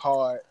work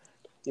hard.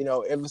 You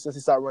know, ever since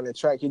he started running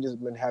track, he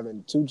just been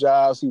having 2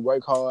 jobs. He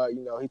work hard.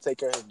 You know, he take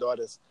care of his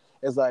daughters.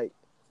 It's like,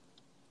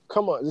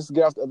 come on, just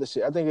get off the other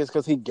shit. I think it's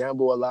because he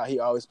gamble a lot. He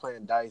always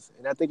playing dice.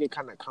 And I think it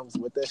kind of comes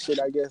with that shit,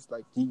 I guess.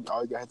 Like, he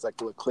always got his, like,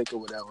 little click or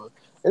whatever.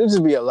 And it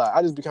just be a lot.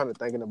 I just be kind of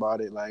thinking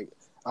about it. Like,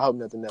 I hope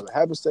nothing ever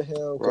happens to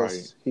him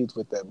because he's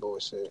with that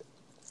bullshit.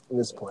 And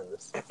it's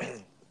pointless.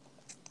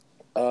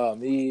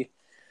 Me...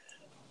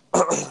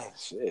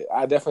 shit,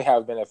 I definitely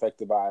have been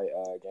affected by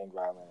gang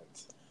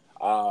violence.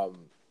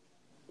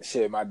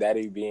 My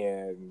daddy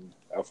being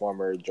a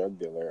former drug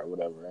dealer or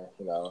whatever,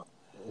 you know,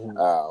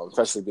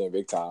 especially being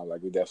big time,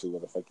 like, we definitely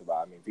were affected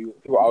by it. I mean,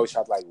 people always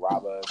try to like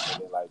rob us,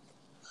 and then like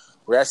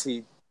we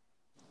actually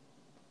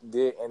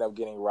did end up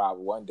getting robbed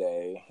one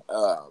day.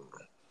 I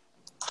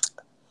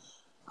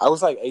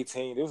was like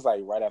 18. It was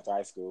like right after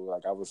high school.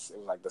 Like, it was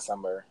like the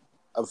summer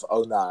of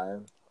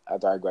 2009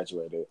 after I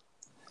graduated.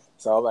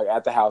 So I'm like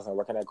at the house and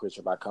working at Quick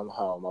Trip. I come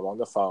home, I'm on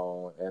the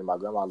phone, and my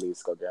grandma leaves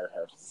to go get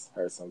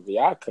her some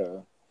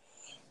Viagra.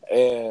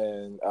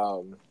 And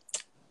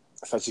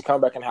so she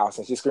come back in the house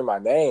and she screamed my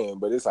name,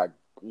 but it's like,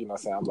 you know what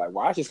I'm saying? I'm like,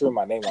 why is she screaming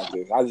my name like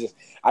this? I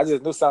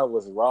just knew something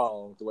was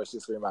wrong the way she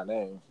screamed my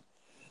name.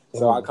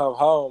 So I come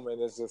home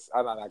and it's just,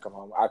 I come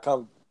home. I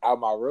come out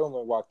my room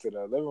and walk to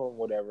the living room,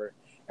 whatever,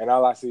 and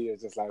all I see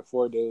is just like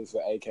 4 dudes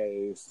with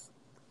AKs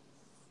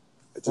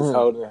just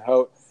holding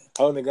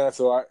the gun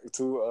to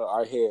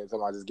our heads.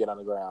 Somebody just get on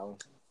the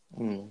ground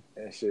and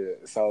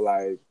shit. So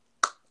like,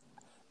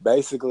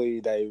 basically,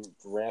 they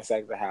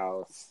ransacked the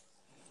house.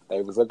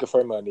 They was looking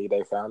for money.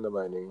 They found the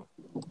money.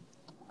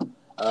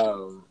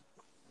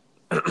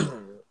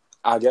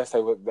 I guess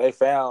they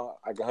found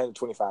like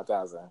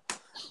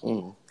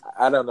 $125,000.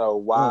 I don't know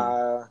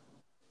why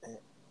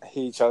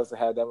he chose to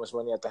have that much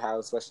money at the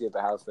house, especially at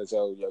the house that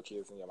your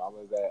kids and your mama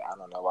is at. I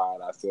don't know why,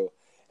 and I still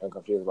am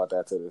confused about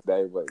that to this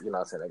day. But you know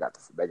what I'm saying,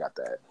 they got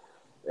that.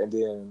 And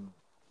then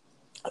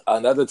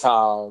another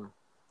time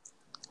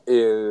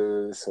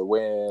is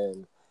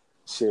when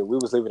we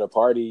was leaving a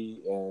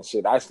party and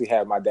shit. I actually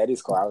had my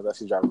daddy's car. I was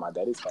actually driving my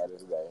daddy's car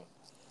this day,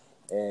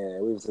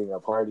 and we was leaving a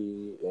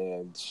party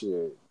and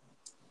shit.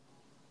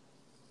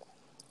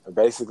 And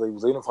basically, we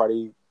was leaving a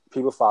party.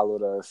 People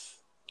followed us.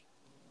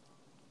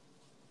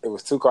 It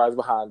was 2 cars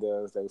behind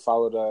us. They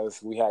followed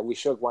us. We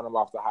shook one of them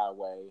off the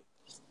highway,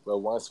 but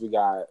once we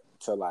got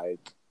to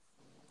like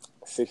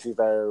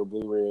 63rd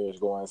Blue Ridge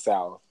going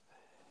south,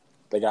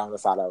 they got on the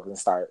side of us and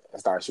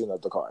start shooting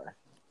up the car.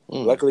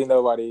 Luckily,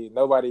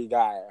 nobody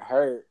got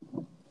hurt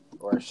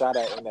or shot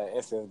at in that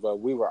instance, but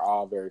we were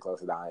all very close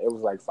to dying. It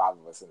was like 5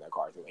 of us in that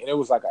car too, and it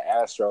was like an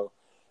Astro.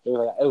 It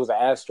was an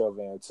Astro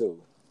van too.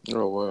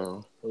 Oh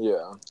wow!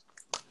 Yeah,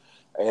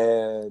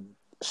 and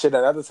shit.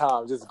 Another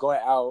time, just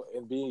going out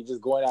in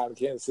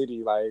Kansas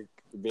City, like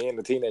being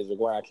a teenager,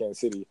 going out in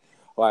Kansas City,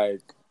 like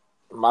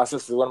one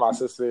of my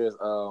sister's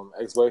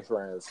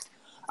ex-boyfriends.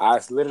 I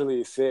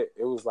literally it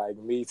was like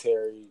me,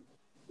 Terry,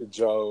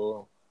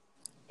 Joe,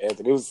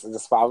 Anthony. It was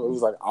just 5. It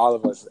was like all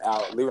of us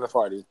out leaving the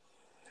party.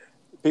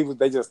 People,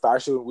 they just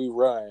start shooting. We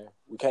run.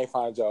 We can't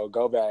find Joe.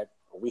 Go back.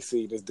 We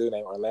see this dude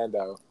named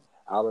Orlando.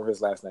 I don't remember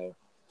his last name.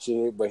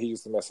 But he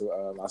used to mess with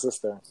my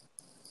sister.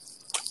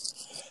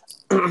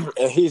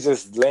 And he's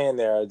just laying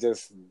there,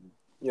 just,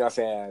 you know what I'm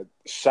saying,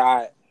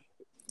 shot,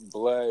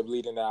 blood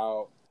bleeding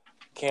out,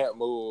 can't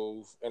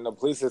move. And the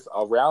police is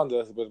around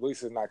us, but the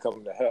police is not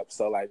coming to help.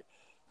 So, like,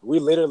 we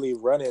literally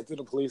run into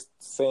the police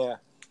saying,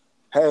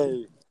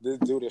 hey, this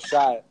dude is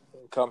shot.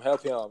 Come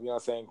help him. You know what I'm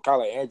saying?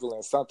 Call an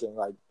ambulance, something.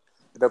 Like,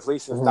 the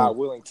police is not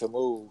willing to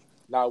move,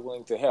 not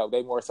willing to help.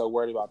 They more so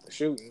worried about the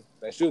shooting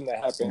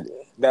that happened.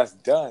 That's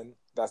done.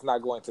 That's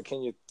not going to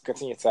continue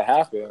to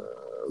happen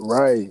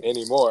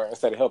anymore,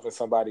 instead of helping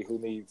somebody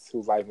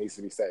whose life needs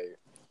to be saved,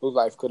 whose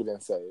life could have been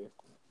saved.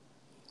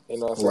 You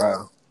know what I'm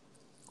saying?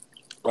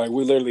 Like,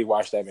 we literally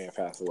watched that man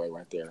pass away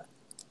right there.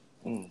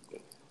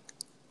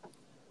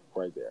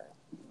 Right there.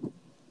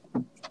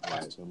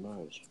 Way too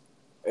much.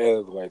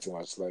 It was way too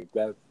much. Like,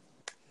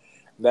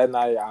 that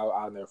night,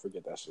 I'll never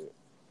forget that shit.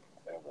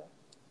 Ever.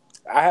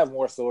 I have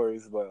more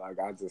stories, but like,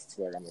 I just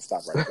feel like I'm gonna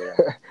stop right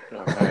there.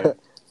 Okay.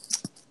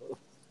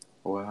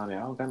 Well, honey, I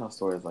don't got no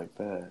stories like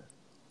that.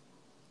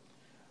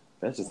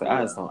 That's just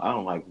I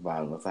don't like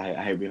violence. I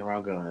hate being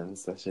around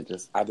guns. That shit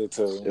just I do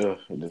too.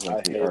 It just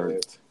makes me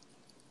hurt.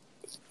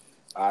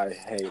 I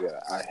hate it.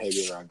 I hate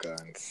being around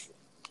guns.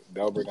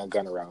 Don't bring a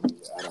gun around me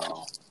at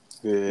all.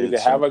 Good. You can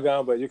have a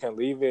gun, but you can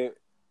leave it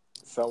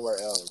somewhere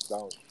else.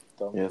 Don't.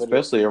 Yeah,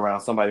 especially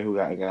around somebody who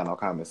got no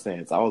common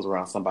sense. I was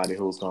around somebody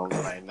who was going to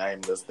remain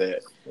nameless.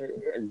 That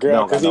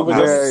girl, because he was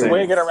just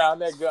swinging around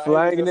that gun,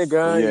 flanging the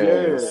gun.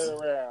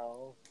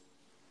 Around.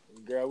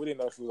 Girl, we didn't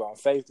know if he was on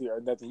safety or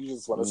nothing. You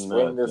just want to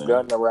swing this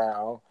gun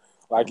around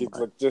like it's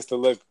just to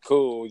look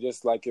cool,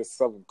 just like it's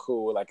something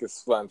cool, like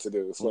it's fun to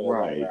do. Swing it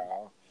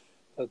around.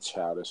 That's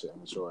childish and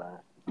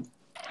immature.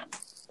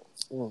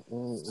 And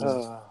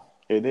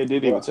they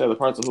didn't even tell the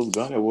person whose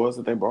gun it was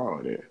that they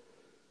borrowed it.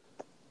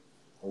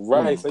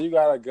 Right, so you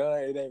got a gun,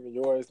 it ain't even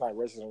yours, it's not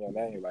registered on your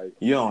name. Like,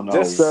 you don't know.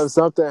 Just if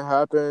something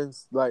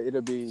happens, like,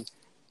 it'll be,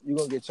 you're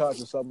going to get charged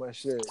with so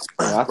much shit.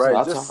 I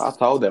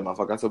told that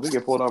motherfucker, I said, we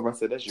get pulled over, I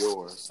said, that's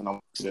yours. And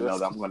I'm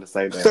going to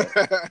say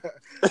that.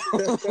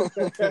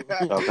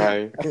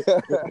 Okay?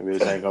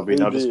 It ain't going to be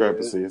no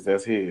discrepancies,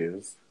 that's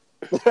his.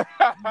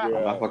 I'm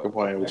not fucking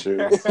playing with you.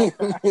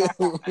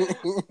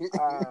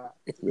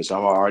 Bitch,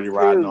 I'm already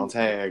riding on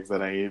tags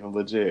that ain't even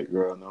legit,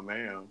 girl. No,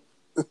 ma'am.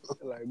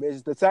 Like,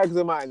 bitch, the tags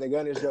are mine, the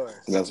gun is yours.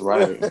 That's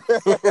right.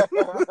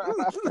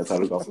 That's how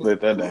we're going to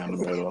split that down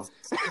the middle.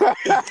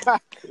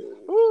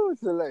 Ooh,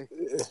 too late.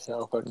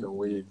 I'm fucking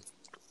weak.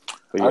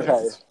 Yes.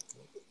 Okay.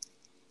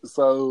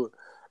 So,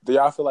 do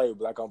y'all feel like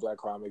black on black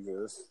crime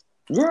exists?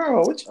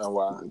 Girl, and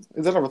why?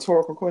 Is that a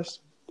rhetorical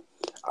question?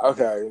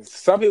 Okay.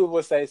 Some people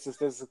would say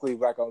statistically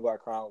black on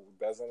black crime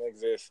doesn't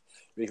exist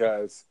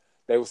because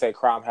they would say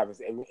crime happens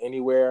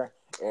anywhere,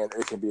 and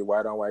it can be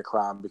white on white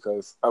crime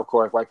because, of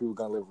course, white people are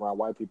going to live around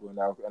white people, and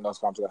those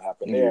crimes are going to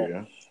happen there.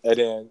 Yeah. And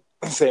then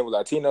same with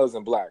Latinos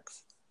and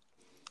blacks.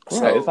 Right,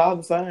 so, it's all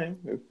the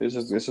same. It's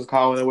just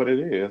calling it what it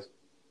is.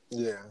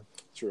 Yeah,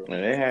 true. And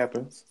it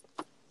happens.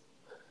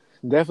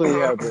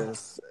 Definitely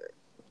happens.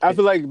 I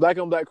feel like black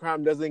on black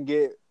crime doesn't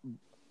get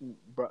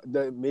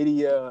the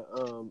media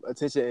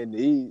attention it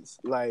needs.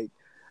 Like,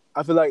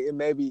 I feel like it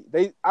maybe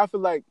I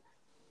feel like,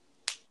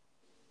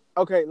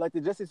 okay, like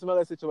the Jussie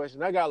Smollett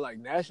situation, I got like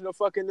national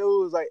fucking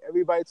news, like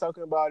everybody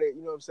talking about it,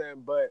 you know what I'm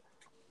saying? But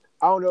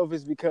I don't know if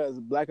it's because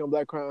black on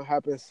black crime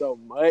happens so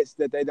much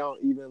that they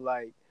don't even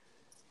like.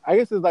 I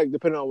guess it's like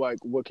depending on like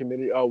what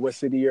community or what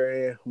city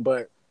you're in,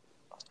 but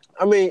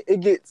I mean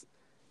it gets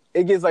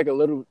like a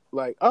little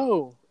like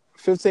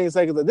 15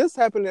 seconds of this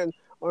happening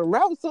on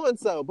route so and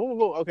so, boom boom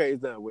boom. Okay,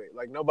 it's done with.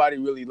 Like nobody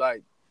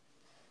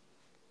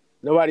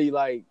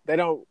they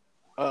don't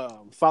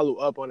follow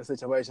up on the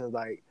situations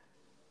like,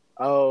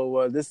 oh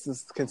well, this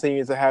is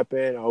continuing to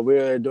happen, or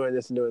we're doing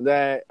this and doing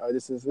that, or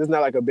it's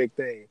not like a big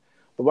thing.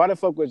 But why the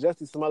fuck with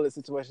Jussie Smollett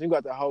situation? You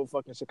got the whole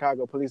fucking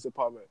Chicago Police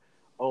Department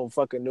on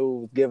fucking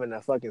news giving a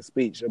fucking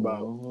speech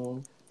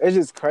about. It's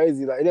just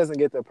crazy. Like it doesn't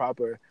get the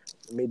proper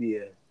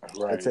media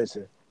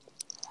attention.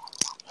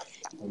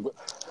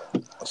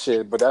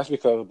 But that's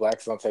because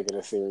blacks don't take it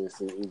as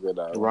seriously either,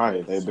 though.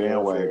 Right, they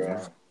bandwagon.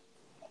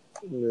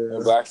 Yeah.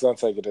 And blacks don't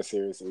take it as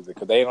seriously either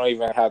because they don't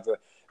even have to.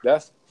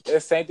 It's the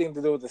same thing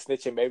to do with the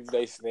snitching. Maybe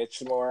they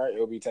snitch more,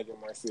 it'll be taken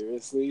more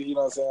seriously. You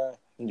know what I'm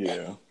saying?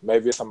 Yeah.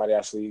 Maybe if somebody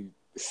actually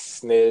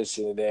snitched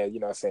and then, you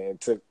know what I'm saying,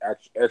 took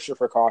extra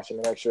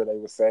precaution to make sure they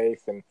were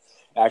safe and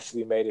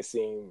actually made it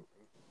seem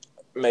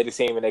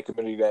in their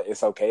community that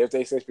it's okay if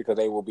they snitch because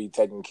they will be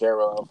taken care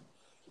of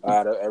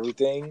out of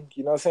everything.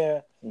 You know what I'm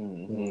saying?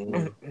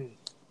 Mm-hmm.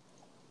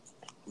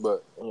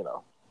 But, you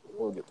know,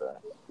 we'll get there.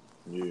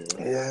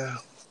 Yeah.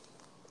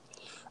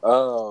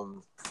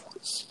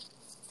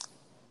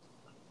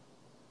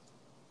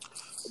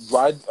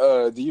 Why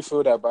do you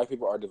feel that black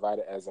people are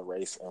divided as a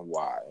race and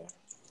why?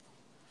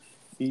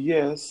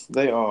 Yes,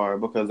 they are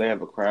because they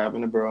have a crab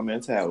in the barrel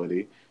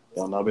mentality.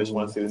 Don't know bitch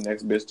want to see the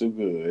next bitch do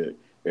good.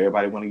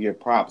 Everybody want to give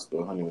props,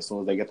 but honey, as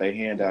soon as they get their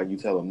hand out, you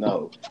tell them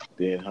no.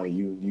 Then honey,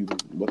 you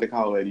what they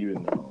call it,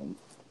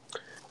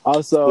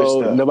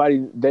 Also,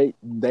 nobody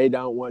they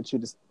don't want you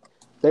to.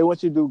 They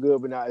want you to do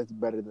good, but not as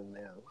better than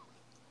them.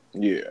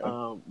 Yeah.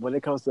 When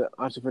it comes to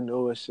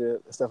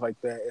entrepreneurship and stuff like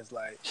that, it's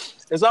like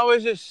it's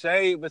always just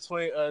shade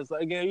between us.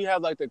 Like, again, you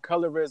have like the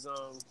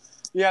colorism,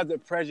 you have the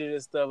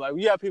prejudice stuff. Like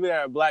you have people that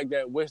are black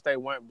that wish they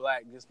weren't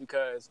black just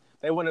because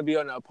they want to be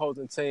on the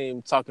opposing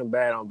team talking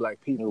bad on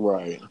black people.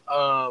 Right.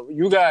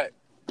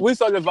 We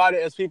so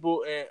divided as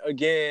people, and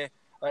again,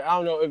 like I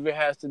don't know if it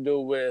has to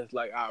do with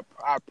like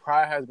our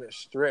pride has been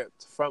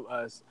stripped from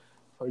us,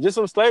 or just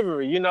from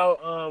slavery. You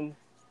know,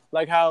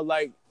 like how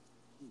like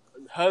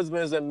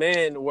husbands and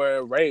men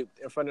were raped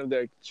in front of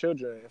their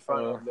children, in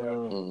front of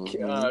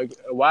their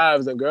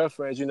wives and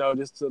girlfriends, you know,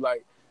 just to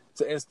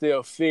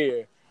instill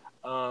fear.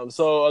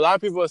 So a lot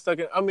of people are stuck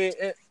in, I mean,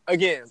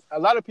 again, a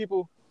lot of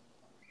people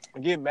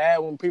get mad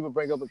when people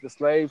bring up with the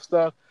slave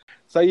stuff.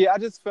 So yeah, I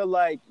just feel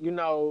like, you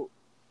know,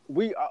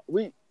 we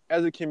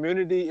as a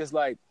community, it's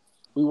like,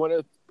 we want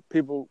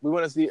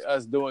to see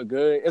us doing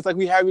good. It's like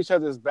we have each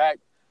other's back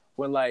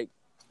when like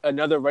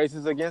another race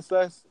is against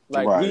us.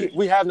 Like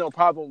we have no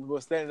problem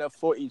with standing up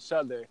for each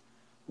other.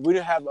 We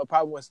don't have a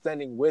problem with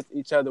standing with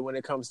each other when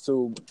it comes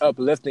to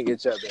uplifting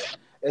each other.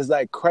 It's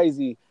like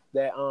crazy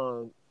that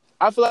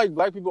I feel like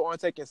black people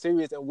aren't taken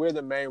serious, and we're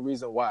the main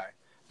reason why.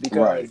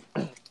 Because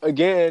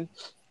again,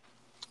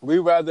 we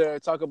rather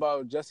talk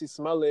about Jussie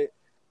Smollett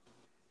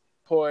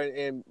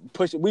and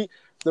push it.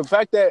 The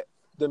fact that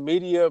the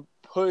media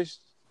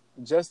pushed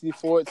Jussie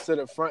Ford to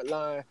the front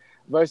line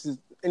versus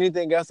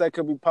anything else that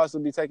could be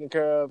possibly taken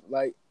care of,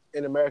 like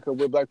in America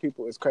with black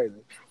people, is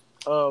crazy.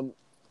 And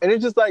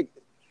it's just like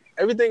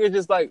everything is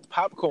just like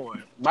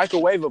popcorn,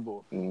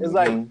 microwavable. Mm-hmm. It's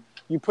like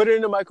you put it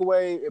in the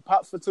microwave, it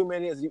pops for 2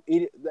 minutes, you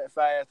eat it that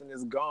fast, and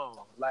it's gone.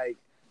 Like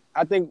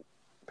I think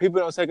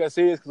people don't take us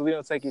serious because we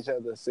don't take each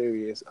other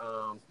serious.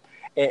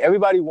 And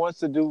everybody wants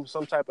to do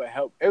some type of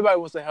help. Everybody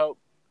wants to help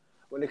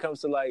when it comes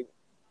to like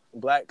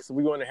blacks.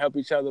 We want to help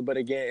each other, but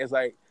again, it's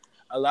like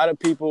a lot of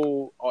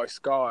people are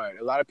scarred.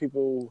 A lot of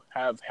people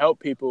have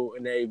helped people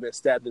and they've been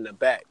stabbed in the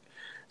back.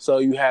 So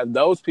you have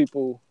those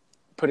people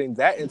putting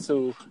that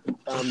into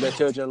their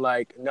children,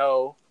 like,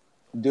 no,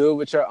 deal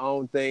with your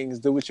own things,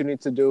 do what you need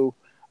to do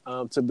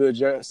to build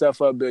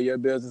yourself up, build your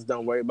business,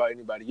 don't worry about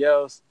anybody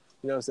else,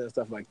 you know what I'm saying,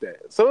 stuff like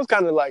that. So it's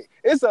kind of like,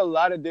 it's a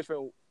lot of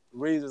different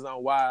reasons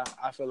on why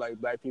I feel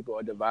like black people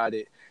are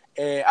divided.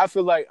 And I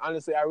feel like,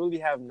 honestly, I really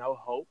have no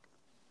hope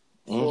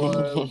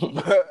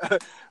for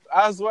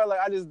I swear, like,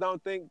 I just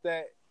don't think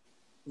that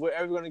we're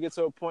ever going to get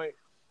to a point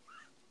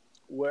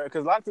where,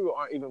 because a lot of people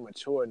aren't even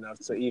mature enough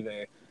to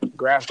even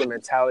grasp the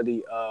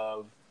mentality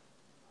of,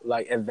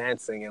 like,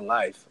 advancing in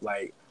life,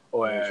 like,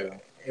 or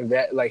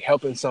like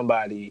helping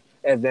somebody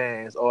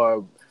advance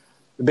or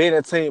being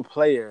a team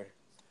player.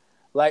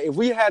 Like, if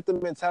we had the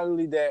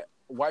mentality that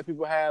white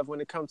people have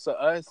when it comes to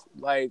us,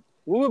 like,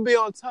 we would be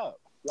on top.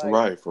 Like,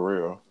 right, for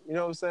real. You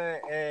know what I'm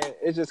saying? And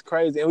it's just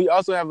crazy. And we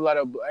also have a lot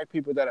of black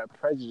people that are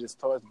prejudiced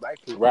towards black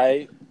people.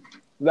 Right.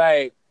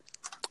 Like,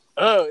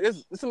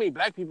 this so many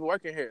black people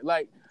working here.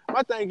 Like,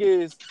 my thing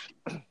is,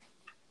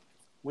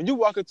 when you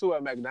walk into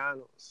a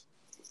McDonald's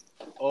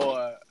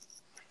or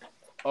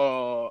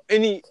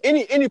any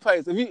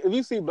place, if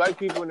you see black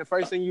people and the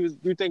first thing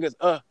you think is,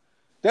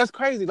 that's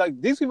crazy.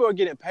 Like, these people are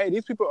getting paid.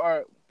 These people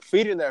are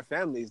feeding their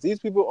families. These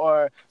people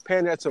are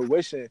paying their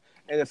tuition,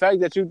 and the fact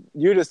that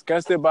you're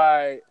disgusted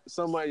by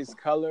somebody's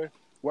color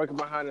working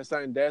behind a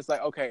certain desk,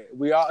 like, okay,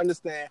 we all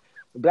understand.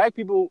 Black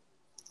people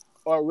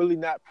are really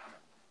not.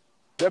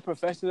 Their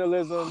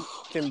professionalism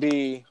can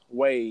be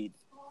weighed,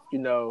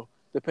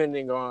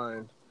 depending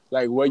on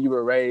like where you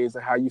were raised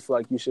and how you feel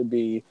like you should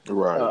be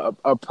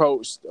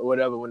approached or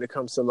whatever when it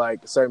comes to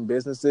like certain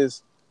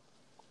businesses.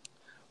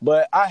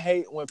 But I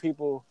hate when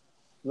people,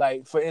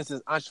 like, for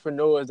instance,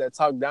 entrepreneurs that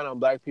talk down on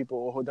black people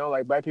or who don't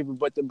like black people,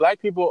 but the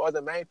black people are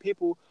the main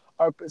people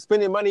are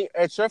spending money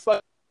at your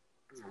fucking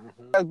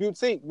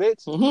boutique,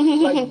 bitch.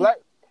 Like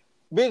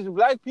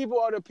black people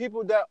are the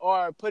people that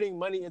are putting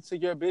money into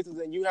your business,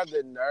 and you have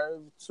the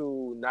nerve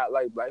to not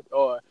like black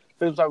or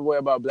feel some type of way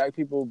about black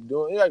people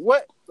doing like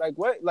what? Like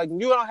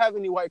you don't have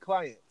any white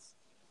clients.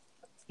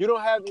 You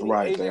don't have any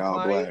Asian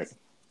clients.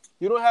 Black.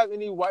 You don't have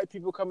any white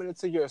people coming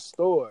into your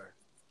store.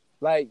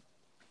 Like,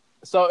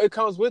 so it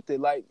comes with it.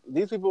 Like,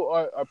 these people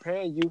are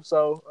paying you,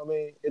 so I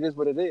mean, it is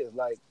what it is.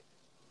 Like,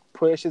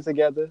 put your shit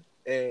together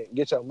and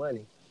get your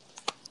money.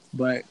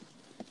 But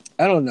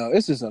I don't know.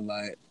 It's just a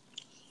lot.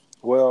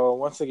 Well,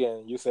 once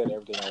again, you said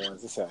everything I wanted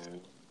to say.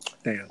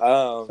 Damn.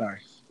 Sorry.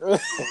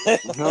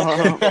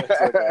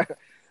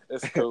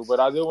 It's cool, but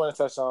I do want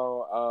to touch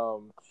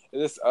on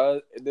this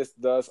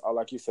does,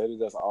 like you said, it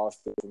does all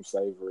stem from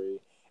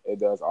slavery. It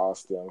does all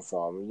stem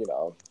from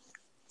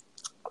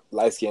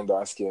light skin,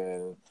 dark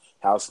skin,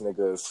 house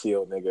niggas,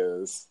 field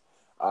niggas,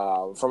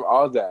 from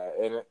all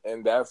that,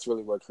 and that's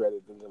really what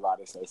created the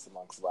divided space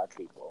amongst black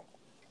people.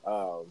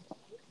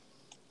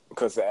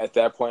 Because at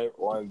that point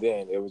on,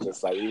 then it was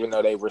just like, even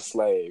though they were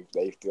slaves,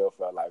 they still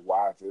felt like,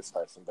 why is this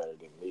person better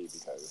than me?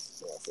 Because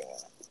you know what I'm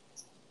saying?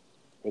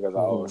 Because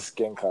of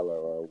skin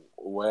color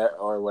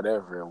or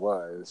whatever it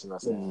was, you know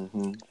what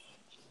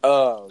I'm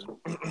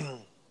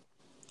saying?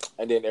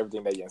 And then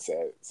everything that Yen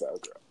said. So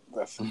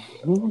that's that's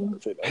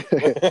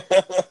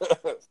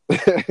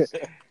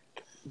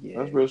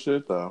real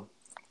shit though.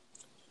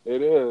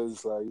 It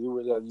is like you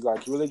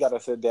really got to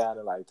sit down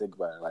and like think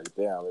about it. Like,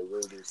 damn, it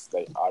really do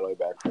stay all the way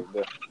back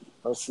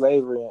from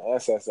slavery and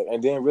ancestors,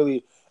 and then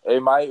really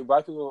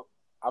black people.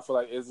 I feel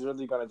like it's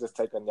really gonna just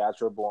take a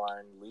natural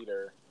born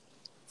leader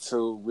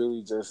to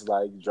really just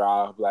like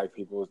drive black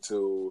people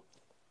to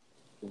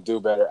do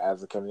better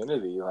as a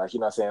community. Like, you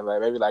know what I'm saying?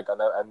 Like, maybe like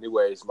a new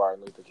age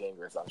Martin Luther King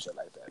or some shit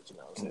like that. You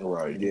know what I'm saying?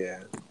 Right.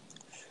 Yeah.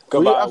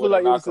 I feel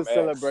like it was a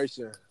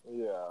celebration.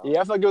 Yeah,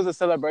 I feel like it was a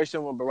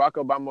celebration when Barack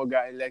Obama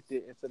got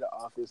elected into the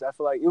office. I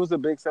feel like it was a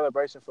big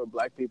celebration for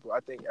black people. I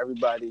think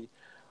everybody,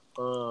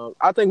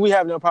 I think we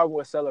have no problem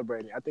with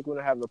celebrating. I think we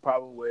don't have no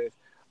problem with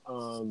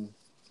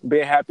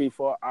being happy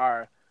for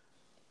our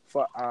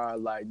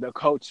like the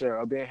culture,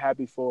 or being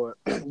happy for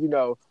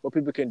what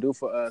people can do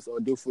for us or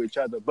do for each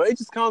other. But it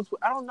just comes,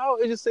 I don't know,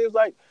 it just seems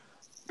like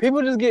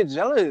people just get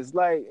jealous,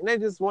 like, and they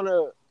just want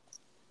to,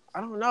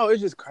 I don't know,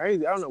 it's just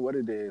crazy. I don't know what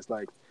it is.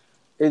 Like,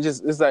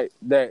 it's like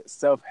that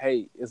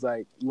self-hate. It's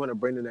like you want to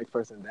bring the next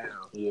person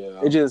down.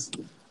 Yeah. It just,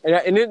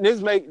 and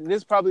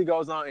this probably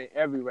goes on in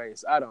every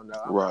race. I don't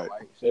know. Right.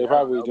 They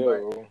probably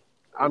do.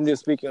 I'm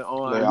just speaking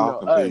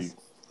on us.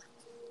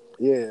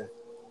 Yeah.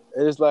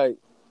 It's like,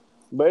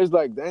 but it's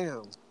like,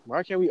 damn,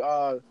 why can't we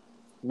all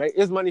make,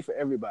 it's money for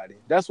everybody.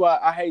 That's why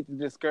I hate the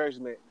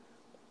discouragement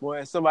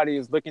when somebody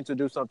is looking to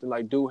do something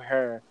like do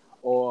hair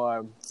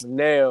or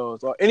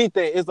nails or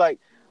anything. It's like,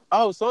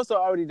 oh, so-and-so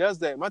already does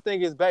that. My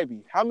thing is,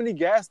 baby, how many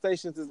gas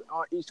stations is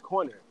on each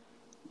corner?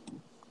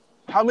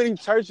 How many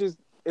churches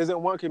is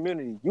in one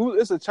community?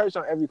 It's a church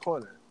on every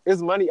corner.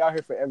 It's money out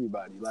here for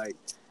everybody. Like,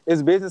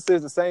 it's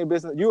businesses, the same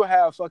business. You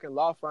have fucking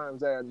law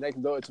firms that are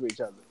next door to each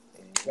other.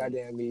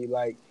 Goddamn me.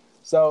 Like,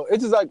 so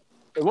it's just like,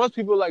 once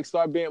people like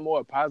start being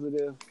more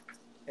positive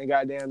and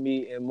goddamn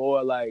me and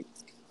more like,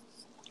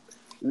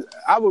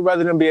 I would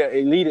rather them be an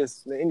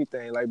elitist than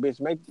anything. Like,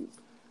 bitch,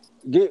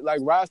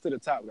 rise to the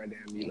top,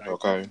 goddamn me. Like,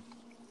 okay,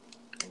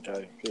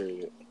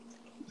 period.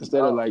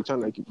 Instead of like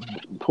trying to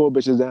pull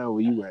bitches down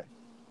where you at.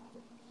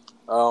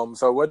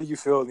 So what do you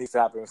feel needs to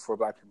happen for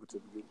black people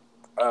to be?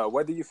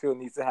 What do you feel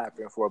needs to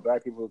happen for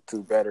black people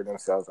to better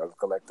themselves as a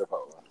collective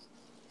whole?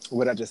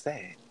 What I just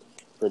said.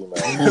 Pretty much.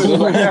 How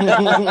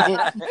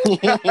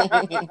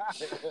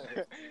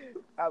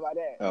about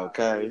that?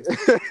 Okay.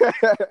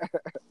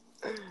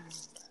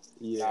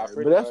 Yeah,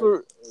 but that's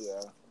what.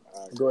 Yeah.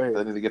 Go ahead.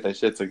 They need to get their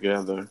shit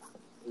together.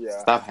 Yeah.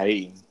 Stop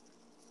hating.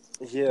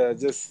 Yeah,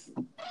 just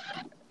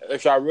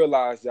if y'all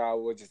realize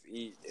y'all would just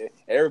eat.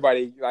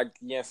 Everybody, like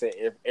Yen said,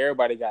 if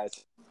everybody got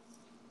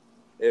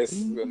it's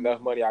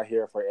enough money out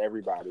here for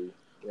everybody. You know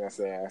what I'm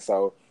saying?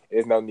 So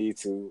there's no need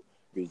to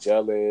be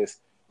jealous,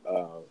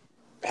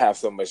 have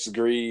so much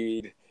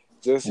greed.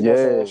 Just you know what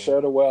I'm saying,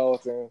 share the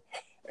wealth and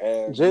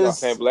just, you know what I'm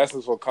saying,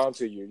 blessings will come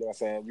to you. You know what I'm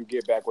saying? You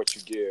get back what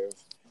you give.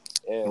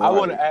 And I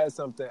want to add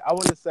something. I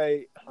want to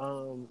say,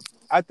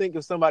 I think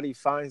if somebody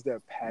finds their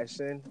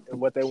passion in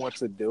what they want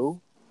to do,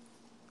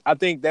 I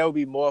think they will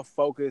be more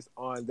focused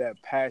on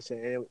that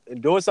passion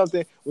and doing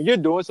something. When you're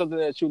doing something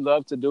that you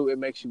love to do, it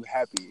makes you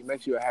happy. It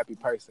makes you a happy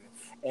person.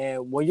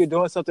 And when you're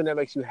doing something that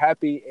makes you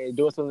happy and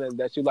doing something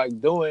that you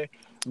like doing,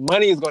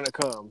 money is going to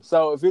come.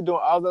 So if you're doing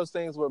all those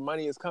things where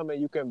money is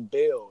coming, you can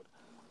build.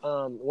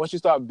 Once you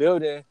start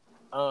building,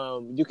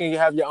 you can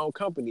have your own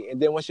company.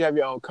 And then once you have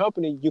your own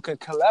company, you can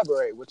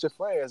collaborate with your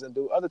friends and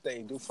do other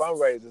things, do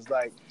fundraisers.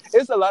 Like,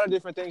 it's a lot of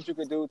different things you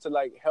can do to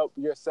like help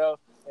yourself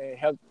and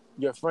help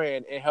your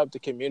friend and help the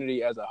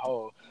community as a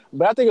whole.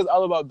 But I think it's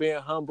all about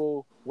being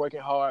humble, working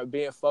hard,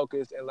 being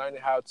focused, and learning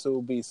how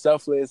to be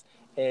selfless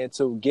and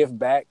to give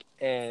back,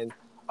 and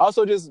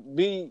also just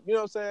be, you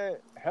know what I'm saying,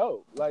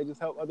 just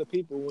help other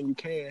people when you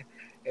can.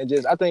 And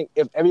just, I think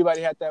if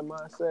everybody had that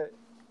mindset,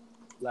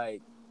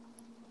 like,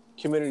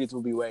 communities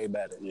would be way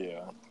better.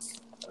 Yeah.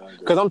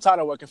 Because I'm tired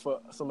of working for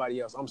somebody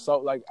else. I'm so,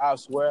 like, I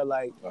swear,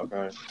 like,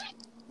 Okay.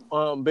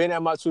 Being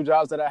at my 2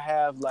 jobs that I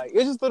have, like,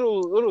 it's just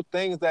little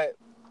things that,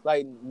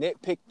 like,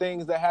 nitpick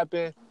things that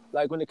happen.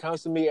 Like, when it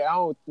comes to me, I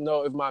don't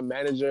know if my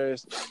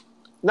managers,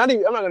 I'm not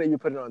going to even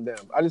put it on them.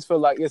 I just feel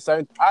like it's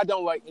certain, I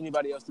don't like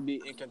anybody else to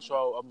be in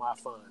control of my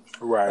funds.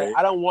 Right. Like,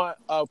 I don't want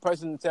a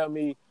person to tell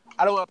me,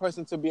 I don't want a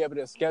person to be able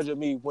to schedule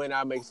me when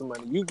I make some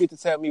money. You get to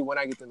tell me when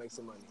I get to make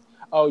some money.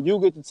 Oh, you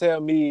get to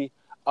tell me,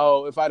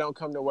 oh, if I don't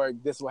come to work,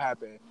 this will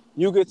happen.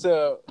 You get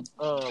to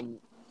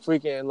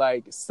freaking,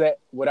 like, set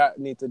what I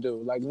need to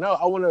do. Like, no,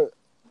 I want to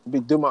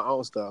do my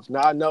own stuff.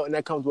 Now, I know, and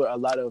that comes with a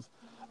lot of,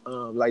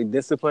 like,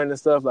 discipline and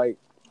stuff, like,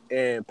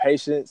 and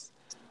patience.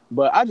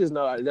 But I just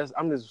know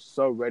I'm just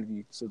so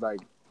ready to, like,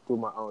 do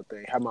my own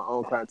thing, have my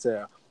own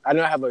clientele. I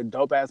know I have a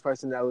dope-ass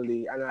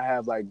personality. I know I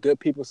have, like, good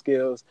people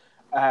skills.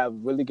 I have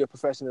really good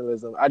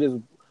professionalism. I just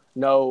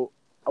know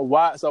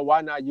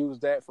why not use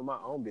that for my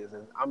own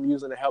business? I'm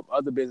using to help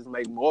other businesses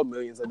make more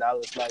millions of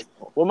dollars. Like,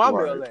 where my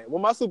meal at?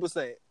 Where my Super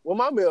Saint? Where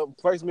my meal,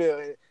 first meal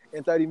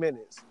in 30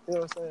 minutes? You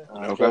know what I'm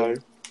saying? Okay.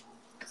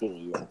 Here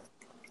you go.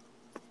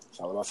 It's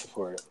all about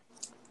support.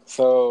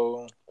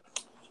 So,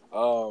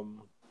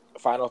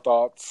 final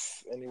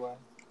thoughts, anyone?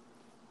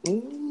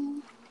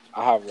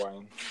 I have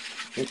one.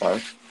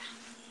 Okay.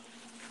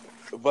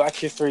 Black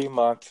History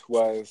Month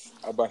was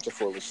a bunch of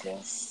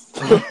foolishness.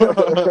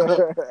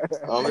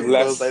 Only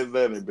Let's say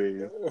better,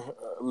 baby.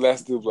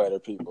 Let's do better,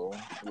 people.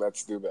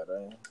 Let's do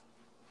better.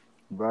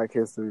 Black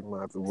History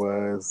Month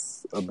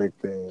was a big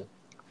thing.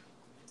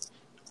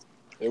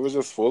 It was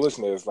just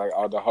foolishness, like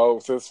all the whole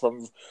since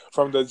from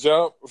the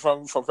jump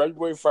from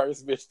February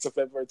 1st, bitch, to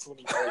February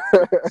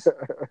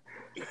 28th.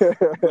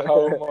 The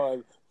whole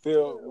month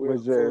filled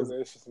with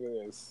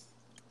foolishness.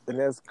 And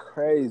that's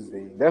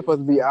crazy. That's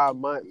supposed to be our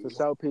month to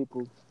show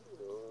people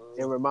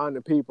and remind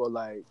the people,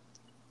 like,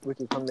 we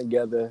can come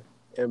together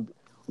and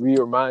be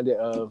reminded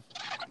of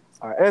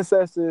our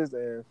ancestors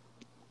and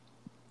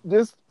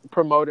just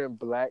promoting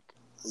Black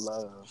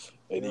love.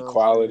 And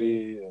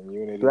equality and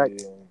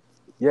unity.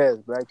 Yes,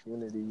 Black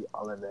unity,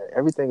 all of that.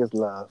 Everything is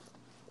love.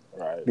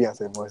 Right.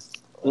 Beyonce voice.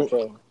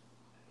 Okay.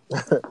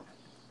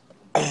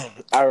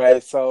 All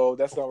right, so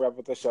that's gonna wrap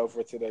up the show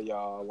for today,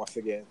 y'all. Once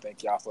again,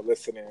 thank y'all for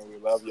listening. We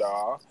love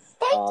y'all.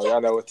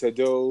 Y'all know what to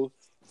do.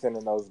 Send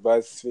in those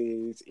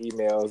BuzzFeeds,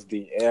 emails,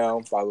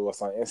 DM. Follow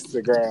us on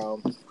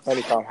Instagram,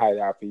 Honeycomb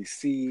Hideout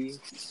PC.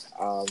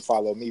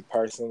 Follow me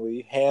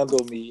personally.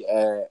 Handle me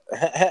at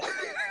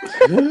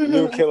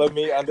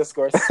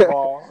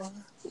YouKillerMe_small.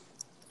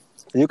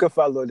 You can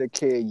follow the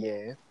kid,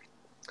 yeah,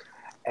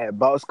 at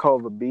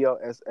Bosscova,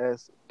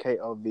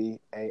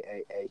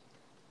 BOSSKOVAAA.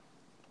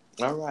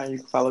 All right, you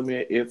can follow me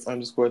at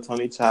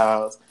it's_Tony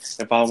Childs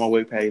and follow my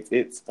wig page,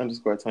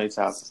 it's_Tony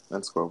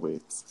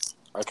Childs_wigs.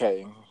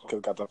 Okay,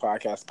 because got the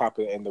podcast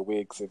popping in the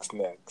wig 6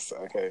 next.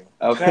 Okay.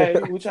 Okay,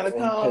 we trying to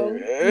come.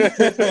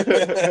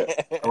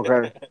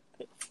 Okay.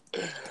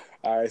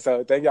 All right,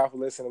 so thank y'all for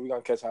listening. We're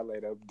going to catch y'all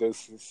later.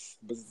 Deuces.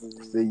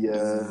 See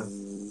ya.